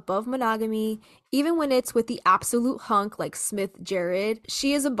freedom above monogamy, even when it's with the absolute hunk like Smith Jared.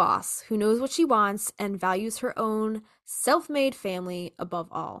 She is a boss who knows what she wants and values her own self-made family above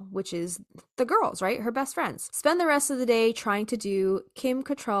all, which is the girls, right? Her best friends. Spend the rest of the day trying to do Kim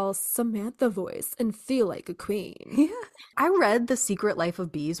Cattrall's Samantha voice and feel like a queen. Yeah. I read The Secret Life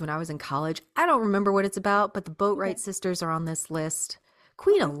of Bees when I was in college. I don't remember what it's about, but the Boatwright sisters are on this list.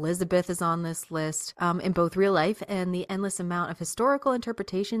 Queen Elizabeth is on this list. In both real life and the endless amount of historical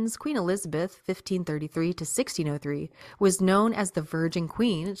interpretations, Queen Elizabeth, 1533 to 1603, was known as the Virgin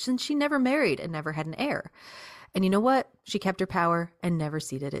Queen since she never married and never had an heir. And you know what? She kept her power and never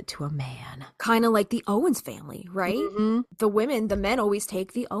ceded it to a man. Kind of like the Owens family, right? Mm-hmm. The men always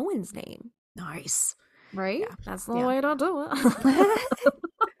take the Owens name, Nice. right? Yeah. That's the Yeah. way to do it.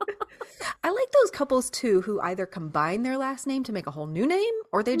 I like those couples too who either combine their last name to make a whole new name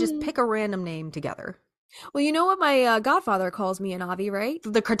or they just pick a random name together. Well, you know what my godfather calls me and Avi, right?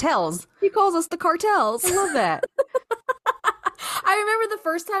 The Cartels. He calls us the Cartels. I love that. I remember the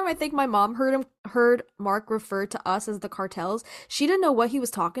first time I think my mom heard Mark refer to us as the Cartels. She didn't know what he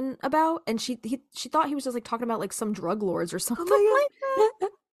was talking about, and she thought he was just like talking about like some drug lords or something like that.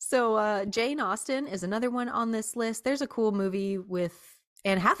 So Jane Austen is another one on this list. There's a cool movie with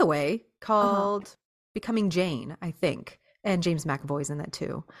Anne Hathaway called Becoming Jane, I think. And James McAvoy's in that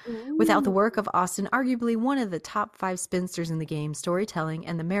too. Without the work of Austen, arguably one of the top 5 spinsters in the game, storytelling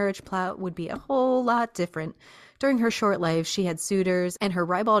and the marriage plot would be a whole lot different. During her short life, she had suitors, and her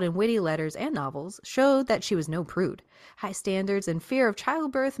ribald and witty letters and novels showed that she was no prude. High standards and fear of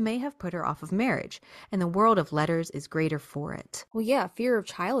childbirth may have put her off of marriage, and the world of letters is greater for it. Well, yeah, fear of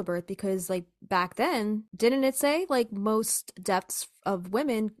childbirth, because like back then, didn't it say like most deaths of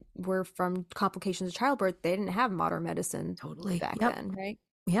women were from complications of childbirth? They didn't have modern medicine back then, right?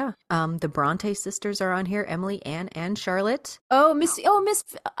 Yeah. The Bronte sisters are on here, Emily, Anne, and Charlotte. Miss,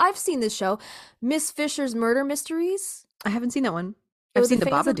 I've seen this show, Miss Fisher's Murder Mysteries. I haven't seen that one. I've seen the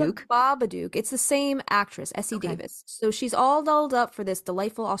Babadook. Babadook. It's the same actress, Essie Davis. So she's all dolled up for this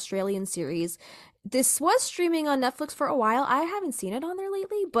delightful Australian series. This was streaming on Netflix for a while. I haven't seen it on there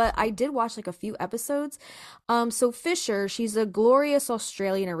lately, but I did watch like a few episodes. So Fisher, she's a glorious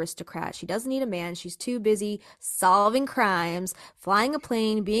Australian aristocrat. She doesn't need a man. She's too busy solving crimes, flying a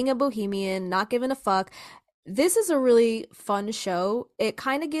plane, being a bohemian, not giving a fuck. This is a really fun show. It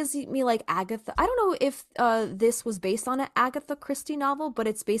kind of gives me like Agatha. I don't know if this was based on an Agatha Christie novel, but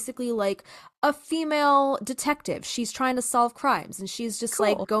it's basically like a female detective. She's trying to solve crimes, and she's just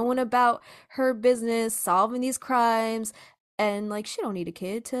like going about her business, solving these crimes. And like she don't need a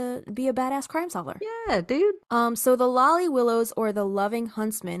kid to be a badass crime solver. Yeah, dude. So the Lolly Willows or the Loving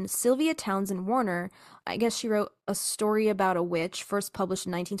Huntsman, Sylvia Townsend Warner, I guess she wrote a story about a witch, first published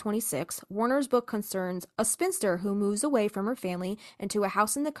in 1926. Warner's book concerns a spinster who moves away from her family into a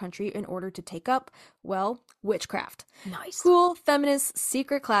house in the country in order to take up, well, witchcraft. Nice. Cool, feminist,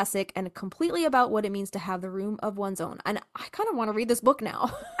 secret classic, and completely about what it means to have the room of one's own. And I kind of want to read this book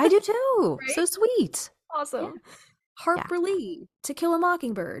now. I do too. Right? So sweet. Awesome. Yeah. Harper Lee, To Kill a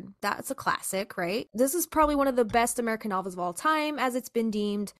Mockingbird. That's a classic, right? This is probably one of the best American novels of all time, as it's been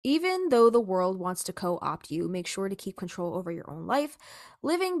deemed. Even though the world wants to co-opt you, make sure to keep control over your own life,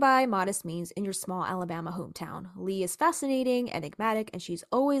 living by modest means in your small Alabama hometown. Lee is fascinating, enigmatic, and she's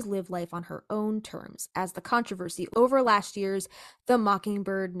always lived life on her own terms, as the controversy over last year's The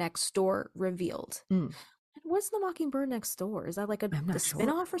Mockingbird Next Door revealed. What's The Mockingbird Next Door? Is that like a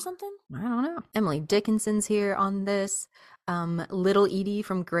spin-off or something? I don't know. Emily Dickinson's here on this. Little Edie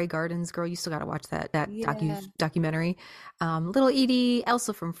from Grey Gardens. Girl, you still gotta watch that documentary. Little Edie,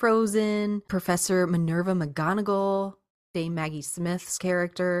 Elsa from Frozen, Professor Minerva McGonagall, Dame Maggie Smith's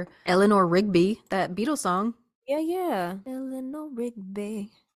character, Eleanor Rigby, that Beatles song. Yeah. Eleanor Rigby.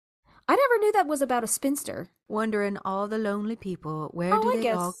 I never knew that was about a spinster. Wondering all the lonely people, where do they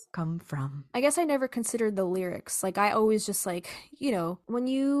all come from? I guess I never considered the lyrics. Like, I always just like, you know, when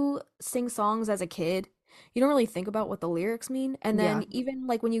you sing songs as a kid, you don't really think about what the lyrics mean. And then even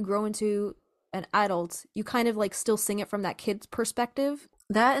like when you grow into an adult, you kind of like still sing it from that kid's perspective.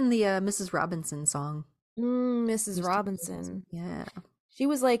 That and the Mrs. Robinson song. Mrs. Robinson. Yeah. She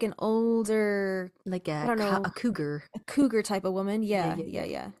was like an older, like a cougar, type of woman. Yeah.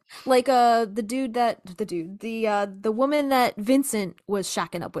 Like the woman that Vincent was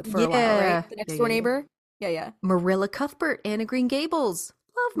shacking up with for a while, right? The next door neighbor. Yeah. Marilla Cuthbert, Anne of Green Gables.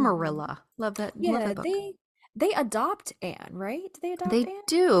 Love Marilla. Love that. Yeah, love that book. They adopt Anne, right? They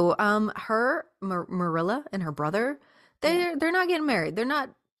do. Her Marilla and her brother, they're not getting married.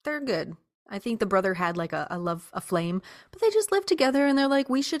 They're good. I think the brother had like a flame, but they just live together and they're like,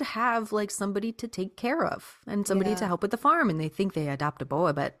 we should have like somebody to take care of and somebody to help with the farm. And they think they adopt a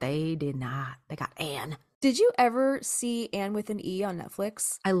boy, but they did not. They got Anne. Did you ever see Anne with an E on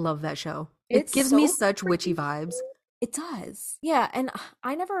Netflix? I love that show. It gives me such witchy vibes. It does. Yeah. And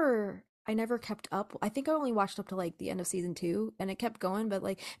I never kept up. I think I only watched up to like the end of season 2 and it kept going. But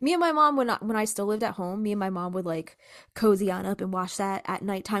like me and my mom, when I still lived at home, me and my mom would like cozy on up and watch that at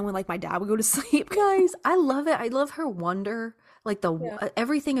nighttime when like my dad would go to sleep. Guys, I love it. I love her wonder. Like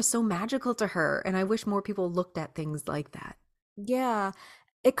everything is so magical to her. And I wish more people looked at things like that. Yeah.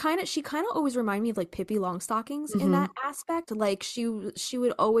 She kind of always reminded me of like Pippi Longstockings in that aspect. Like she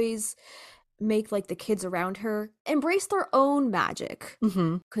would always make like the kids around her embrace their own magic,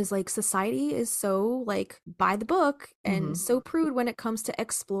 because like society is so like by the book and so prude when it comes to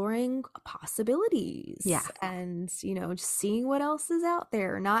exploring possibilities and you know just seeing what else is out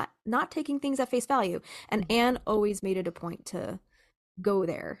there, not taking things at face value. And Anne always made it a point to go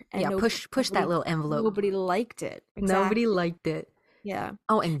there and push that little envelope. Nobody liked it. Nobody liked it. Yeah.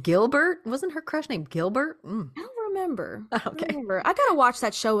 Oh, and Gilbert, wasn't her crush named Gilbert? I don't remember. Okay. I gotta watch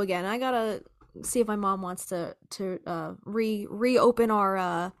that show again. I gotta see if my mom wants to reopen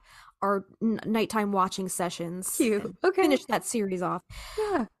our our nighttime watching sessions. Cute. Okay. Finish that series off.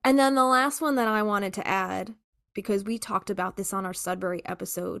 Yeah. And then the last one that I wanted to add, because we talked about this on our Sudbury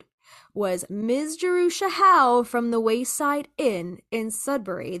episode, was Ms. Jerusha Howe from the Wayside Inn in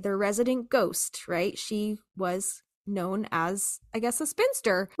Sudbury, the resident ghost, right? She was known as, I guess, a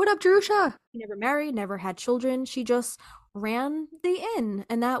spinster. What up, Jerusha? She never married, never had children. She just ran the inn,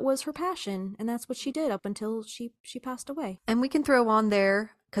 and that was her passion, and that's what she did up until she passed away. And we can throw on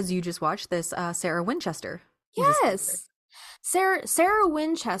there, because you just watched this, Sarah Winchester. Is a spinster. Yes. Sarah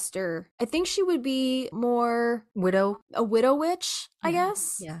Winchester. I think she would be more a widow witch, I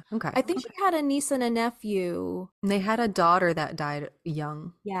guess. Yeah. Okay. I think she had a niece and a nephew. And they had a daughter that died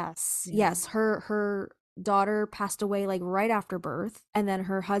young. Yes. Yeah. Yes. Her daughter passed away like right after birth, and then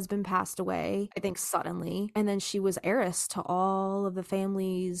her husband passed away, I think suddenly, and then she was heiress to all of the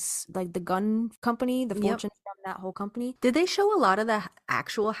family's, like the gun company, the fortunes from that whole company. Did they show a lot of the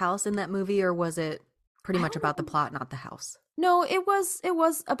actual house in that movie, or was it pretty much about the plot, not the house? No, it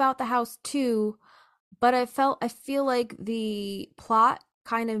was about the house too, but I feel like the plot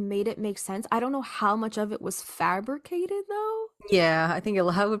kind of made it make sense. I don't know how much of it was fabricated though. Yeah, I think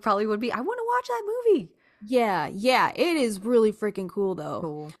it probably would be. I want to watch that movie. Yeah, it is really freaking cool though.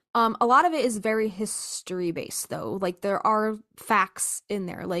 Cool. A lot of it is very history based though. Like there are facts in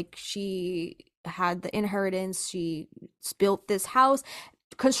there. Like she had the inheritance, she built this house.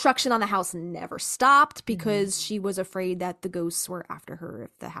 Construction on the house never stopped because she was afraid that the ghosts were after her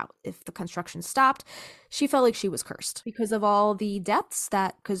if the construction stopped. She felt like she was cursed because of all the deaths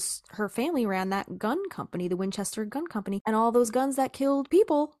because her family ran that gun company, the Winchester Gun Company, and all those guns that killed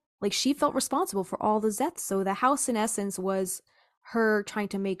people. Like she felt responsible for all those deaths. So the house in essence was her trying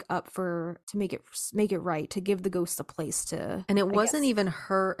to make it right, to give the ghosts a place to. And it wasn't even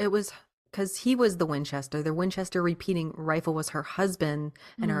her, it was because he was the Winchester. The Winchester repeating rifle was her husband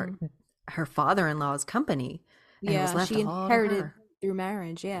and her father-in-law's company. And it was left she all inherited to her. through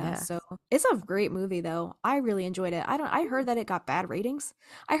marriage. Yeah. So it's a great movie though. I really enjoyed it. I heard that it got bad ratings.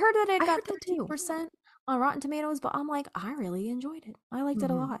 I heard that it got 13% on Rotten Tomatoes, but I'm like, I really enjoyed it. I liked it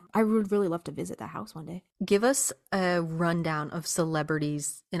a lot. I would really love to visit that house one day. Give us a rundown of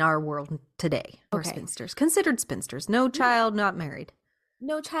celebrities in our world today, or spinsters, considered spinsters. No child, not married.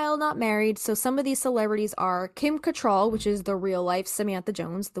 No child, not married. So some of these celebrities are Kim Cattrall, which is the real life Samantha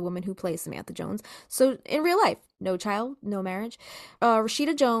Jones, the woman who plays Samantha Jones. So in real life, no child, no marriage.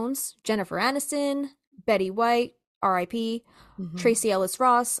 Rashida Jones, Jennifer Aniston, Betty White, R.I.P., Tracy Ellis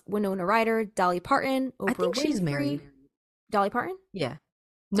Ross, Winona Ryder, Dolly Parton, Oprah I think she's Winfrey. married. Dolly Parton? Yeah.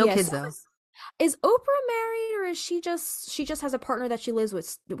 No kids so though. Is Oprah married, or is she just has a partner that she lives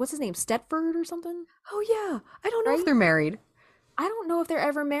with? What's his name? Stepford or something? Oh yeah. I don't know if Right? they're married. I don't know if they're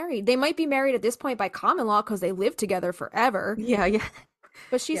ever married. They might be married at this point by common law because they live together forever. Yeah.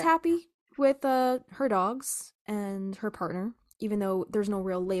 But she's happy with her dogs and her partner, even though there's no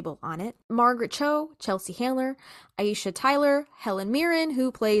real label on it. Margaret Cho, Chelsea Handler, Aisha Tyler, Helen Mirren,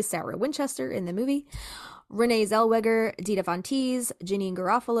 who plays Sarah Winchester in the movie, Renee Zellweger, Dita Von Teese, Janine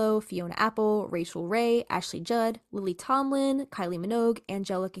Garofalo, Fiona Apple, Rachel Ray, Ashley Judd, Lily Tomlin, Kylie Minogue,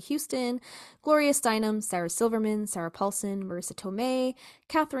 Angelica Houston, Gloria Steinem, Sarah Silverman, Sarah Paulson, Marissa Tomei,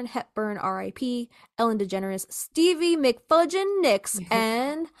 Katharine Hepburn, R.I.P., Ellen DeGeneres, Stevie McFudgeon Nicks,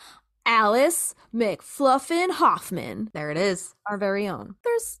 and Alice McFluffin Hoffman. There it is. Our very own.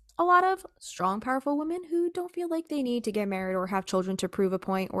 There's a lot of strong, powerful women who don't feel like they need to get married or have children to prove a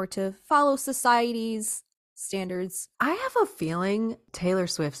point or to follow society's standards. I have a feeling Taylor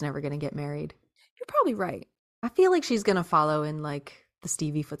Swift's never going to get married. You're probably right. I feel like she's going to follow in like the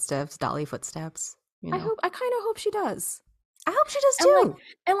Stevie footsteps, Dolly footsteps. You know? I kind of hope she does. I hope she does And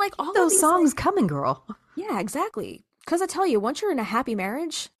too. like all Those of these songs coming, girl. Yeah, exactly. Because I tell you, once you're in a happy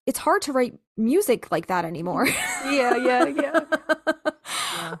marriage, it's hard to write music like that anymore. Yeah.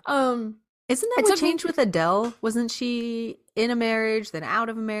 Isn't that what changed with Adele? Wasn't she in a marriage, then out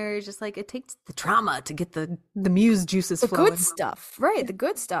of a marriage? It's like it takes the trauma to get the muse juices flowing. The good stuff, right? The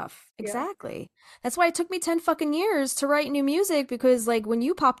good stuff. Exactly. That's why it took me 10 fucking years to write new music, because like when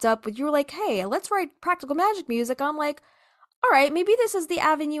you popped up, you were like, hey, let's write practical magic music. I'm like, all right, maybe this is the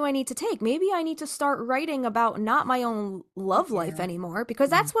avenue I need to take. Maybe I need to start writing about not my own love life anymore, because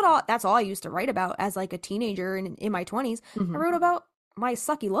that's all I used to write about as like a teenager in my 20s. I wrote about my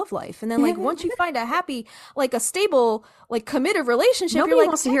sucky love life. And then like once you find a happy, like a stable, like committed relationship, Nobody you're like,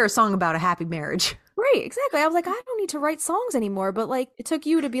 wants to hear a song about a happy marriage. right, exactly. I was like, I don't need to write songs anymore. But like it took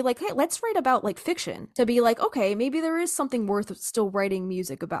you to be like, hey, let's write about like fiction, to be like, okay, maybe there is something worth still writing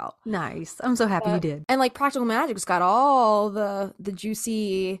music about. Nice. I'm so happy you did. And like Practical Magic's got all the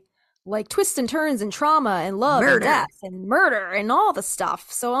juicy like twists and turns and trauma and love and Murder. death and murder and all the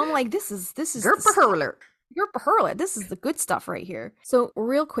stuff. So I'm like, this is the stuff. This is the good stuff right here. So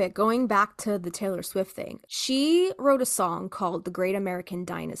real quick, going back to the Taylor Swift thing, she wrote a song called The Great American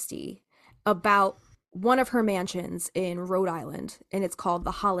Dynasty about one of her mansions in Rhode Island, and it's called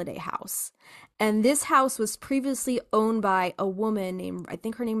the Holiday House. And this house was previously owned by a woman named, I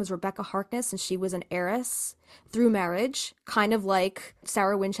think her name was Rebecca Harkness, and she was an heiress through marriage, kind of like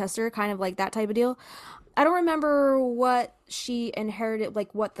Sarah Winchester, kind of like that type of deal. I don't remember what she inherited,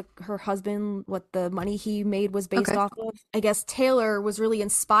 like what her husband, what the money he made was based off of. I guess Taylor was really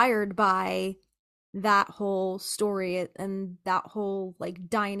inspired by that whole story and that whole like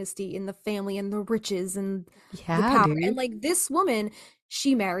dynasty in the family and the riches and the power. Dude. And like this woman,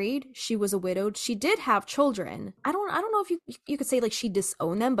 she married, she was a widowed, she did have children. I don't know if you could say like she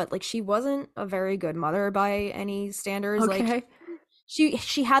disowned them, but like she wasn't a very good mother by any standards. Like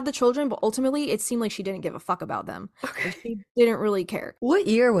she had the children, but ultimately it seemed like she didn't give a fuck about them. Like, she didn't really care. What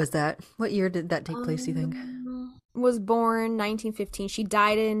year was that? What year did that take place, do you think? Was born 1915. She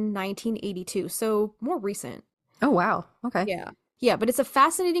died in 1982, so more recent. Oh, wow. Okay. Yeah, but it's a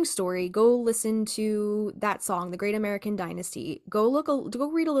fascinating story. Go listen to that song, The Great American Dynasty. Go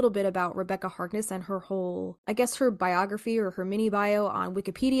read a little bit about Rebecca Harkness and her whole, I guess her biography or her mini bio on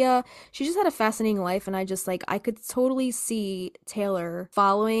Wikipedia. She just had a fascinating life, and I could totally see Taylor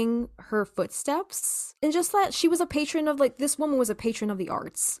following her footsteps. And just that she was a patron of, like, this woman was a patron of the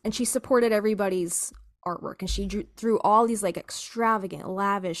arts, and she supported everybody's artwork, and she threw all these like extravagant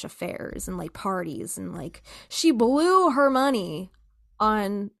lavish affairs and like parties, and like she blew her money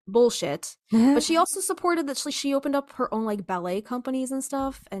on bullshit. But she also supported that she opened up her own like ballet companies and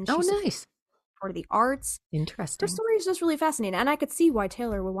stuff, and she nice supported the arts. Interesting. Her story is just really fascinating, and I could see why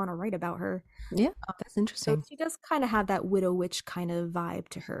Taylor would want to write about her. Yeah, that's interesting. So she does kind of have that widow witch kind of vibe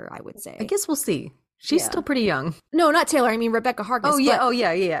to her, I would say. I guess we'll see. She's still pretty young. No, not Taylor. I mean Rebecca Harkness. Oh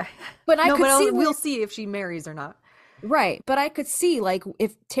yeah. But we'll see if she marries or not. Right, but I could see like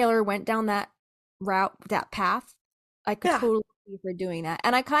if Taylor went down that route, that path, I could totally see her doing that.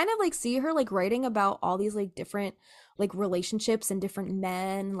 And I kind of like see her like writing about all these like different like relationships and different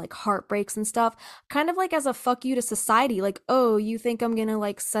men, like heartbreaks and stuff, kind of like as a fuck you to society. Like, oh, you think I'm gonna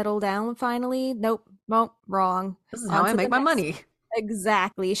like settle down finally? Nope, wrong. This is how I make my money.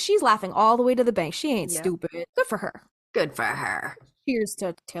 Exactly. She's laughing all the way to the bank. She ain't stupid. Good for her. Good for her. Cheers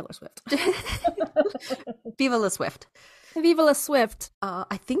to Taylor Swift. Viva la Swift. Viva la Swift.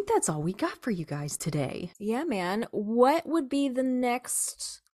 I think that's all we got for you guys today. Yeah, man. What would be the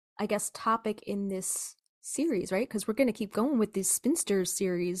next, I guess, topic in this series, right? Because we're going to keep going with this Spinster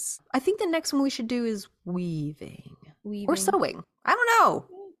series. I think the next one we should do is weaving. Or sewing. I don't know.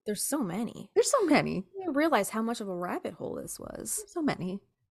 There's so many. I didn't realize how much of a rabbit hole this was. So many.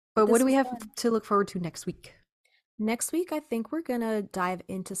 But what do we have to look forward to next week? Next week, I think we're going to dive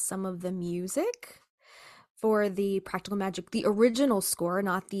into some of the music for the Practical Magic, the original score,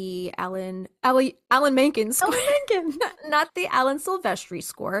 not the Alan Menken score. Not the Alan Silvestri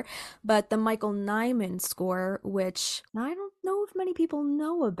score, but the Michael Nyman score, which I don't know if many people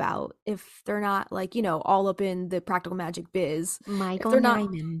know about if they're not like, you know, all up in the Practical Magic biz. Michael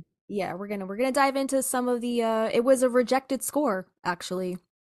Nyman. Yeah, we're gonna dive into some of the it was a rejected score, actually.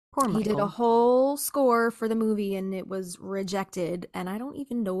 Poor Michael. He did a whole score for the movie and it was rejected, and I don't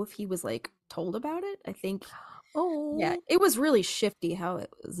even know if he was like told about it. I think yeah, it was really shifty how it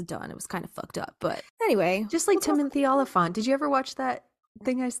was done. It was kind of fucked up, but anyway, just like Timothy Oliphant. Did you ever watch that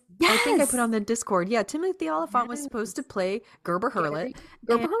thing I think I put on the Discord? Yeah, Timothy Oliphant was supposed to play Gerber Hurlett.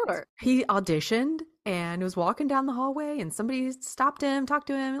 He auditioned and was walking down the hallway and somebody stopped him, talked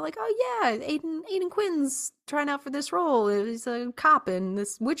to him, like, oh yeah, Aiden Quinn's trying out for this role. He's a cop in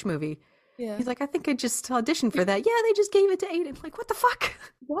this witch movie. Yeah. He's like, I think I just auditioned for that. Yeah, they just gave it to Aiden. Like, what the fuck?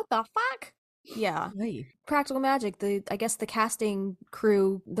 What the fuck? Yeah. Practical Magic, I guess the casting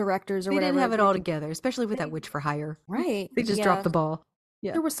crew, directors or whatever. They didn't have it all together, especially with that Witch for Hire. Right. They just dropped the ball.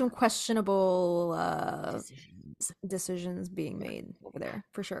 Yeah. There were some questionable decisions being made over there,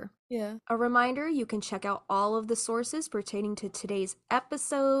 for sure. Yeah. A reminder, you can check out all of the sources pertaining to today's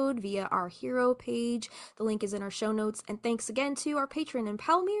episode via our hero page. The link is in our show notes. And thanks again to our patron and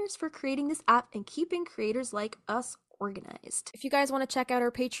Palmiers for creating this app and keeping creators like us organized. If you guys want to check out our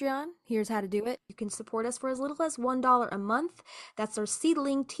Patreon, here's how to do it. You can support us for as little as $1 a month. That's our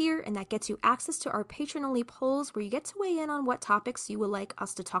seedling tier, and that gets you access to our patron-only polls where you get to weigh in on what topics you would like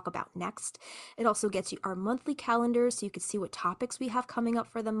us to talk about next. It also gets you our monthly calendar so you can see what topics we have coming up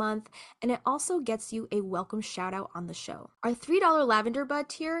for the month, and it also gets you a welcome shout out on the show. Our $3 Lavender Bud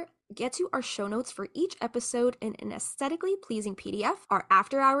tier get to our show notes for each episode in an aesthetically pleasing PDF, our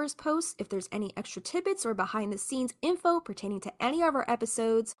after hours posts, if there's any extra tidbits or behind the scenes info pertaining to any of our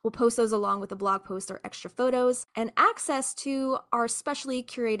episodes, we'll post those along with a blog post or extra photos, and access to our specially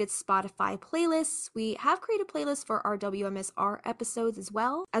curated Spotify playlists. We have created playlists for our WMSR episodes as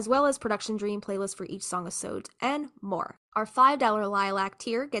well as Production Dream playlists for each song episode, and more. Our $5 Lilac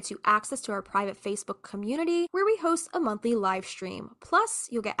tier gets you access to our private Facebook community where we host a monthly live stream. Plus,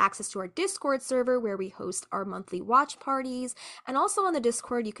 you'll get access to our Discord server where we host our monthly watch parties. And also on the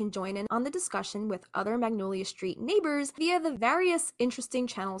Discord, you can join in on the discussion with other Magnolia Street neighbors via the various interesting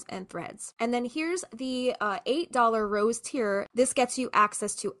channels and threads. And then here's the $8 Rose tier. This gets you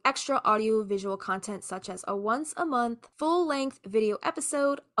access to extra audio-visual content such as a once-a-month full-length video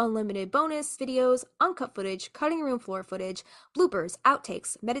episode, unlimited bonus videos, uncut footage, cutting room floor footage, bloopers,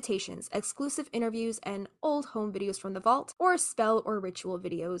 outtakes, meditations, exclusive interviews, and old home videos from the vault, or spell or ritual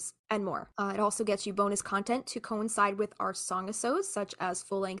videos, and more. It also gets you bonus content to coincide with our song-episodes, such as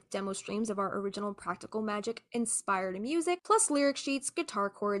full-length demo streams of our original Practical Magic inspired music, plus lyric sheets, guitar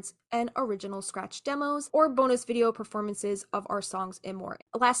chords, and original scratch demos, or bonus video performances of our songs and more.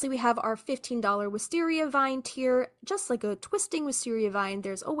 Lastly, we have our $15 Wisteria Vine tier. Just like a twisting Wisteria Vine,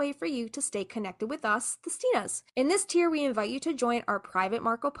 there's a way for you to stay connected with us, the Stinas. In this tier, we invite you to join our private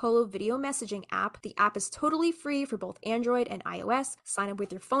Marco Polo video messaging app. The app is totally free for both Android and iOS. Sign up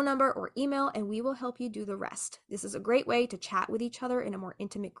with your phone number or email, and we will help you do the rest. This is a great way to chat with each other in a more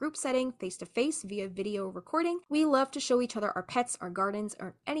intimate group setting, face-to-face via video recording. We love to show each other our pets, our gardens,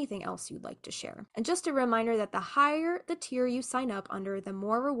 or anything else you'd like to share. And just a reminder that the higher the tier you sign up under, the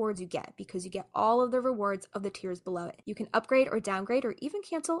more rewards you get, because you get all of the rewards of the tiers below it. You can upgrade or downgrade or even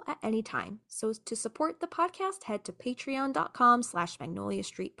cancel at any time. So to support the podcast, head to patreon.com/Magnolia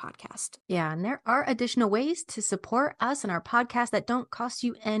Street Podcast. Yeah, and there are additional ways to support us and our podcast that don't cost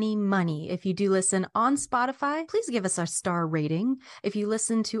you any money. If you do listen on Spotify, please give us a star rating. If you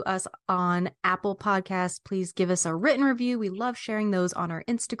listen to us on Apple Podcasts, please give us a written review. We love sharing those on our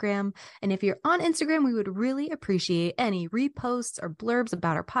Instagram. And if you're on Instagram, we would really appreciate any reposts or blurbs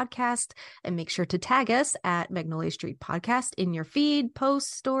about our podcast. And make sure to tag us at Magnolia Street Podcast in your feed,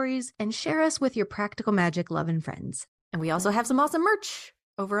 posts, stories, and share us with your Practical Magic loving friends. And we also have some awesome merch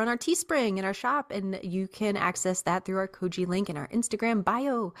over on our Teespring in our shop, and you can access that through our Koji link in our Instagram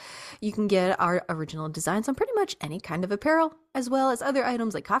bio. You can get our original designs on pretty much any kind of apparel, as well as other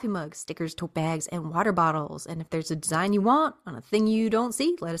items like coffee mugs, stickers, tote bags, and water bottles. And if there's a design you want on a thing you don't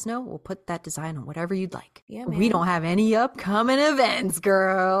see, let us know. We'll put that design on whatever you'd like. Yeah, man. We don't have any upcoming events,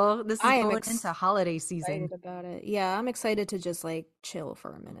 girl. This is going into holiday season. Excited about it. Yeah, I'm excited to just like chill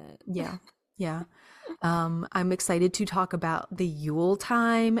for a minute. Yeah. Yeah. I'm excited to talk about the Yule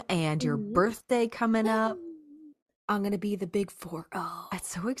time and your birthday coming up. I'm going to be the big 4-0. That's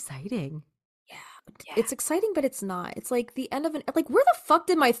so exciting. Yeah. It's exciting, but it's not. It's like the end of like, where the fuck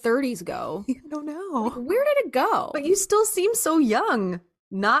did my 30s go? I don't know. Like, where did it go? But you still seem so young.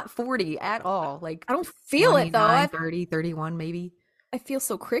 Not 40 at all. Like, I don't feel it though. 30, 31 maybe. I feel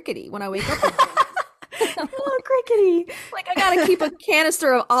so crickety when I wake up. A little crickety. Like I gotta keep a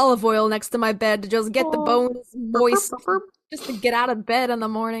canister of olive oil next to my bed to just get the bones moist, just to get out of bed in the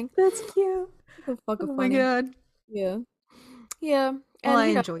morning. That's cute. So fucking Oh funny. my god. Yeah. And Well, I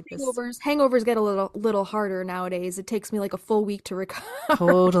enjoyed this. Hangovers get a little harder nowadays. It takes me like a full week to recover.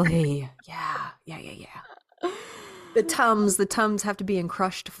 Totally. Yeah. The Tums have to be in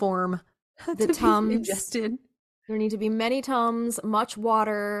crushed form. The Tums ingested. There need to be many Tums, much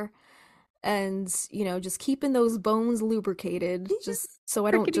water, and just keeping those bones lubricated, just so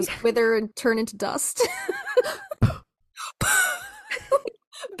I don't just wither and turn into dust.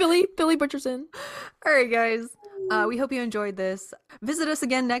 Billy Butcherson. All right, guys. We hope you enjoyed this. Visit us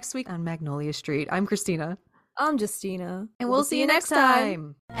again next week on Magnolia Street. I'm Christina. I'm Justina. And we'll see you next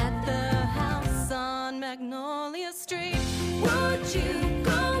time. At the house on Magnolia Street, would you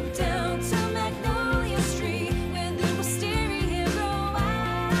go down to Magnolia Street when the wisteria go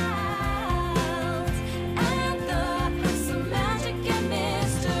wild? At the house of magic and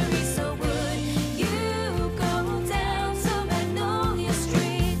mystery, so would you go down to Magnolia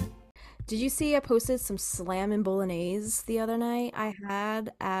Street? Did you see I posted some slammin' bolognese the other night?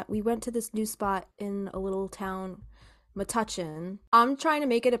 We went to this new spot in a little town, Metuchen. I'm trying to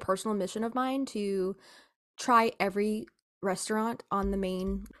make it a personal mission of mine to try every restaurant on the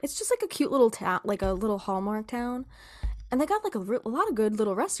main. It's just like a cute little town, like a little Hallmark town. And they got like a lot of good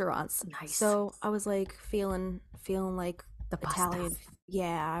little restaurants. Nice. So I was like feeling like The Italian pasta.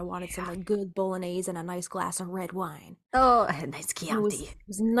 Yeah, I wanted some like good bolognese and a nice glass of red wine. Oh, a nice It was, Chianti. it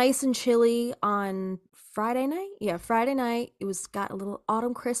was nice and chilly on Friday night. Yeah, Friday night. It was got a little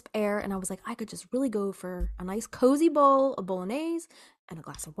autumn crisp air, and I was like, I could just really go for a nice cozy bowl of bolognese and a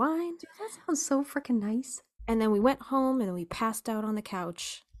glass of wine. Dude, that sounds so freaking nice. And then we went home, and then we passed out on the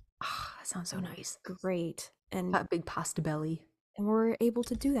couch. Oh, that sounds so nice. Great. And That big pasta belly. we're able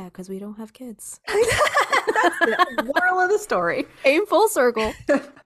to do that because we don't have kids. That's the moral of the story. Came full circle.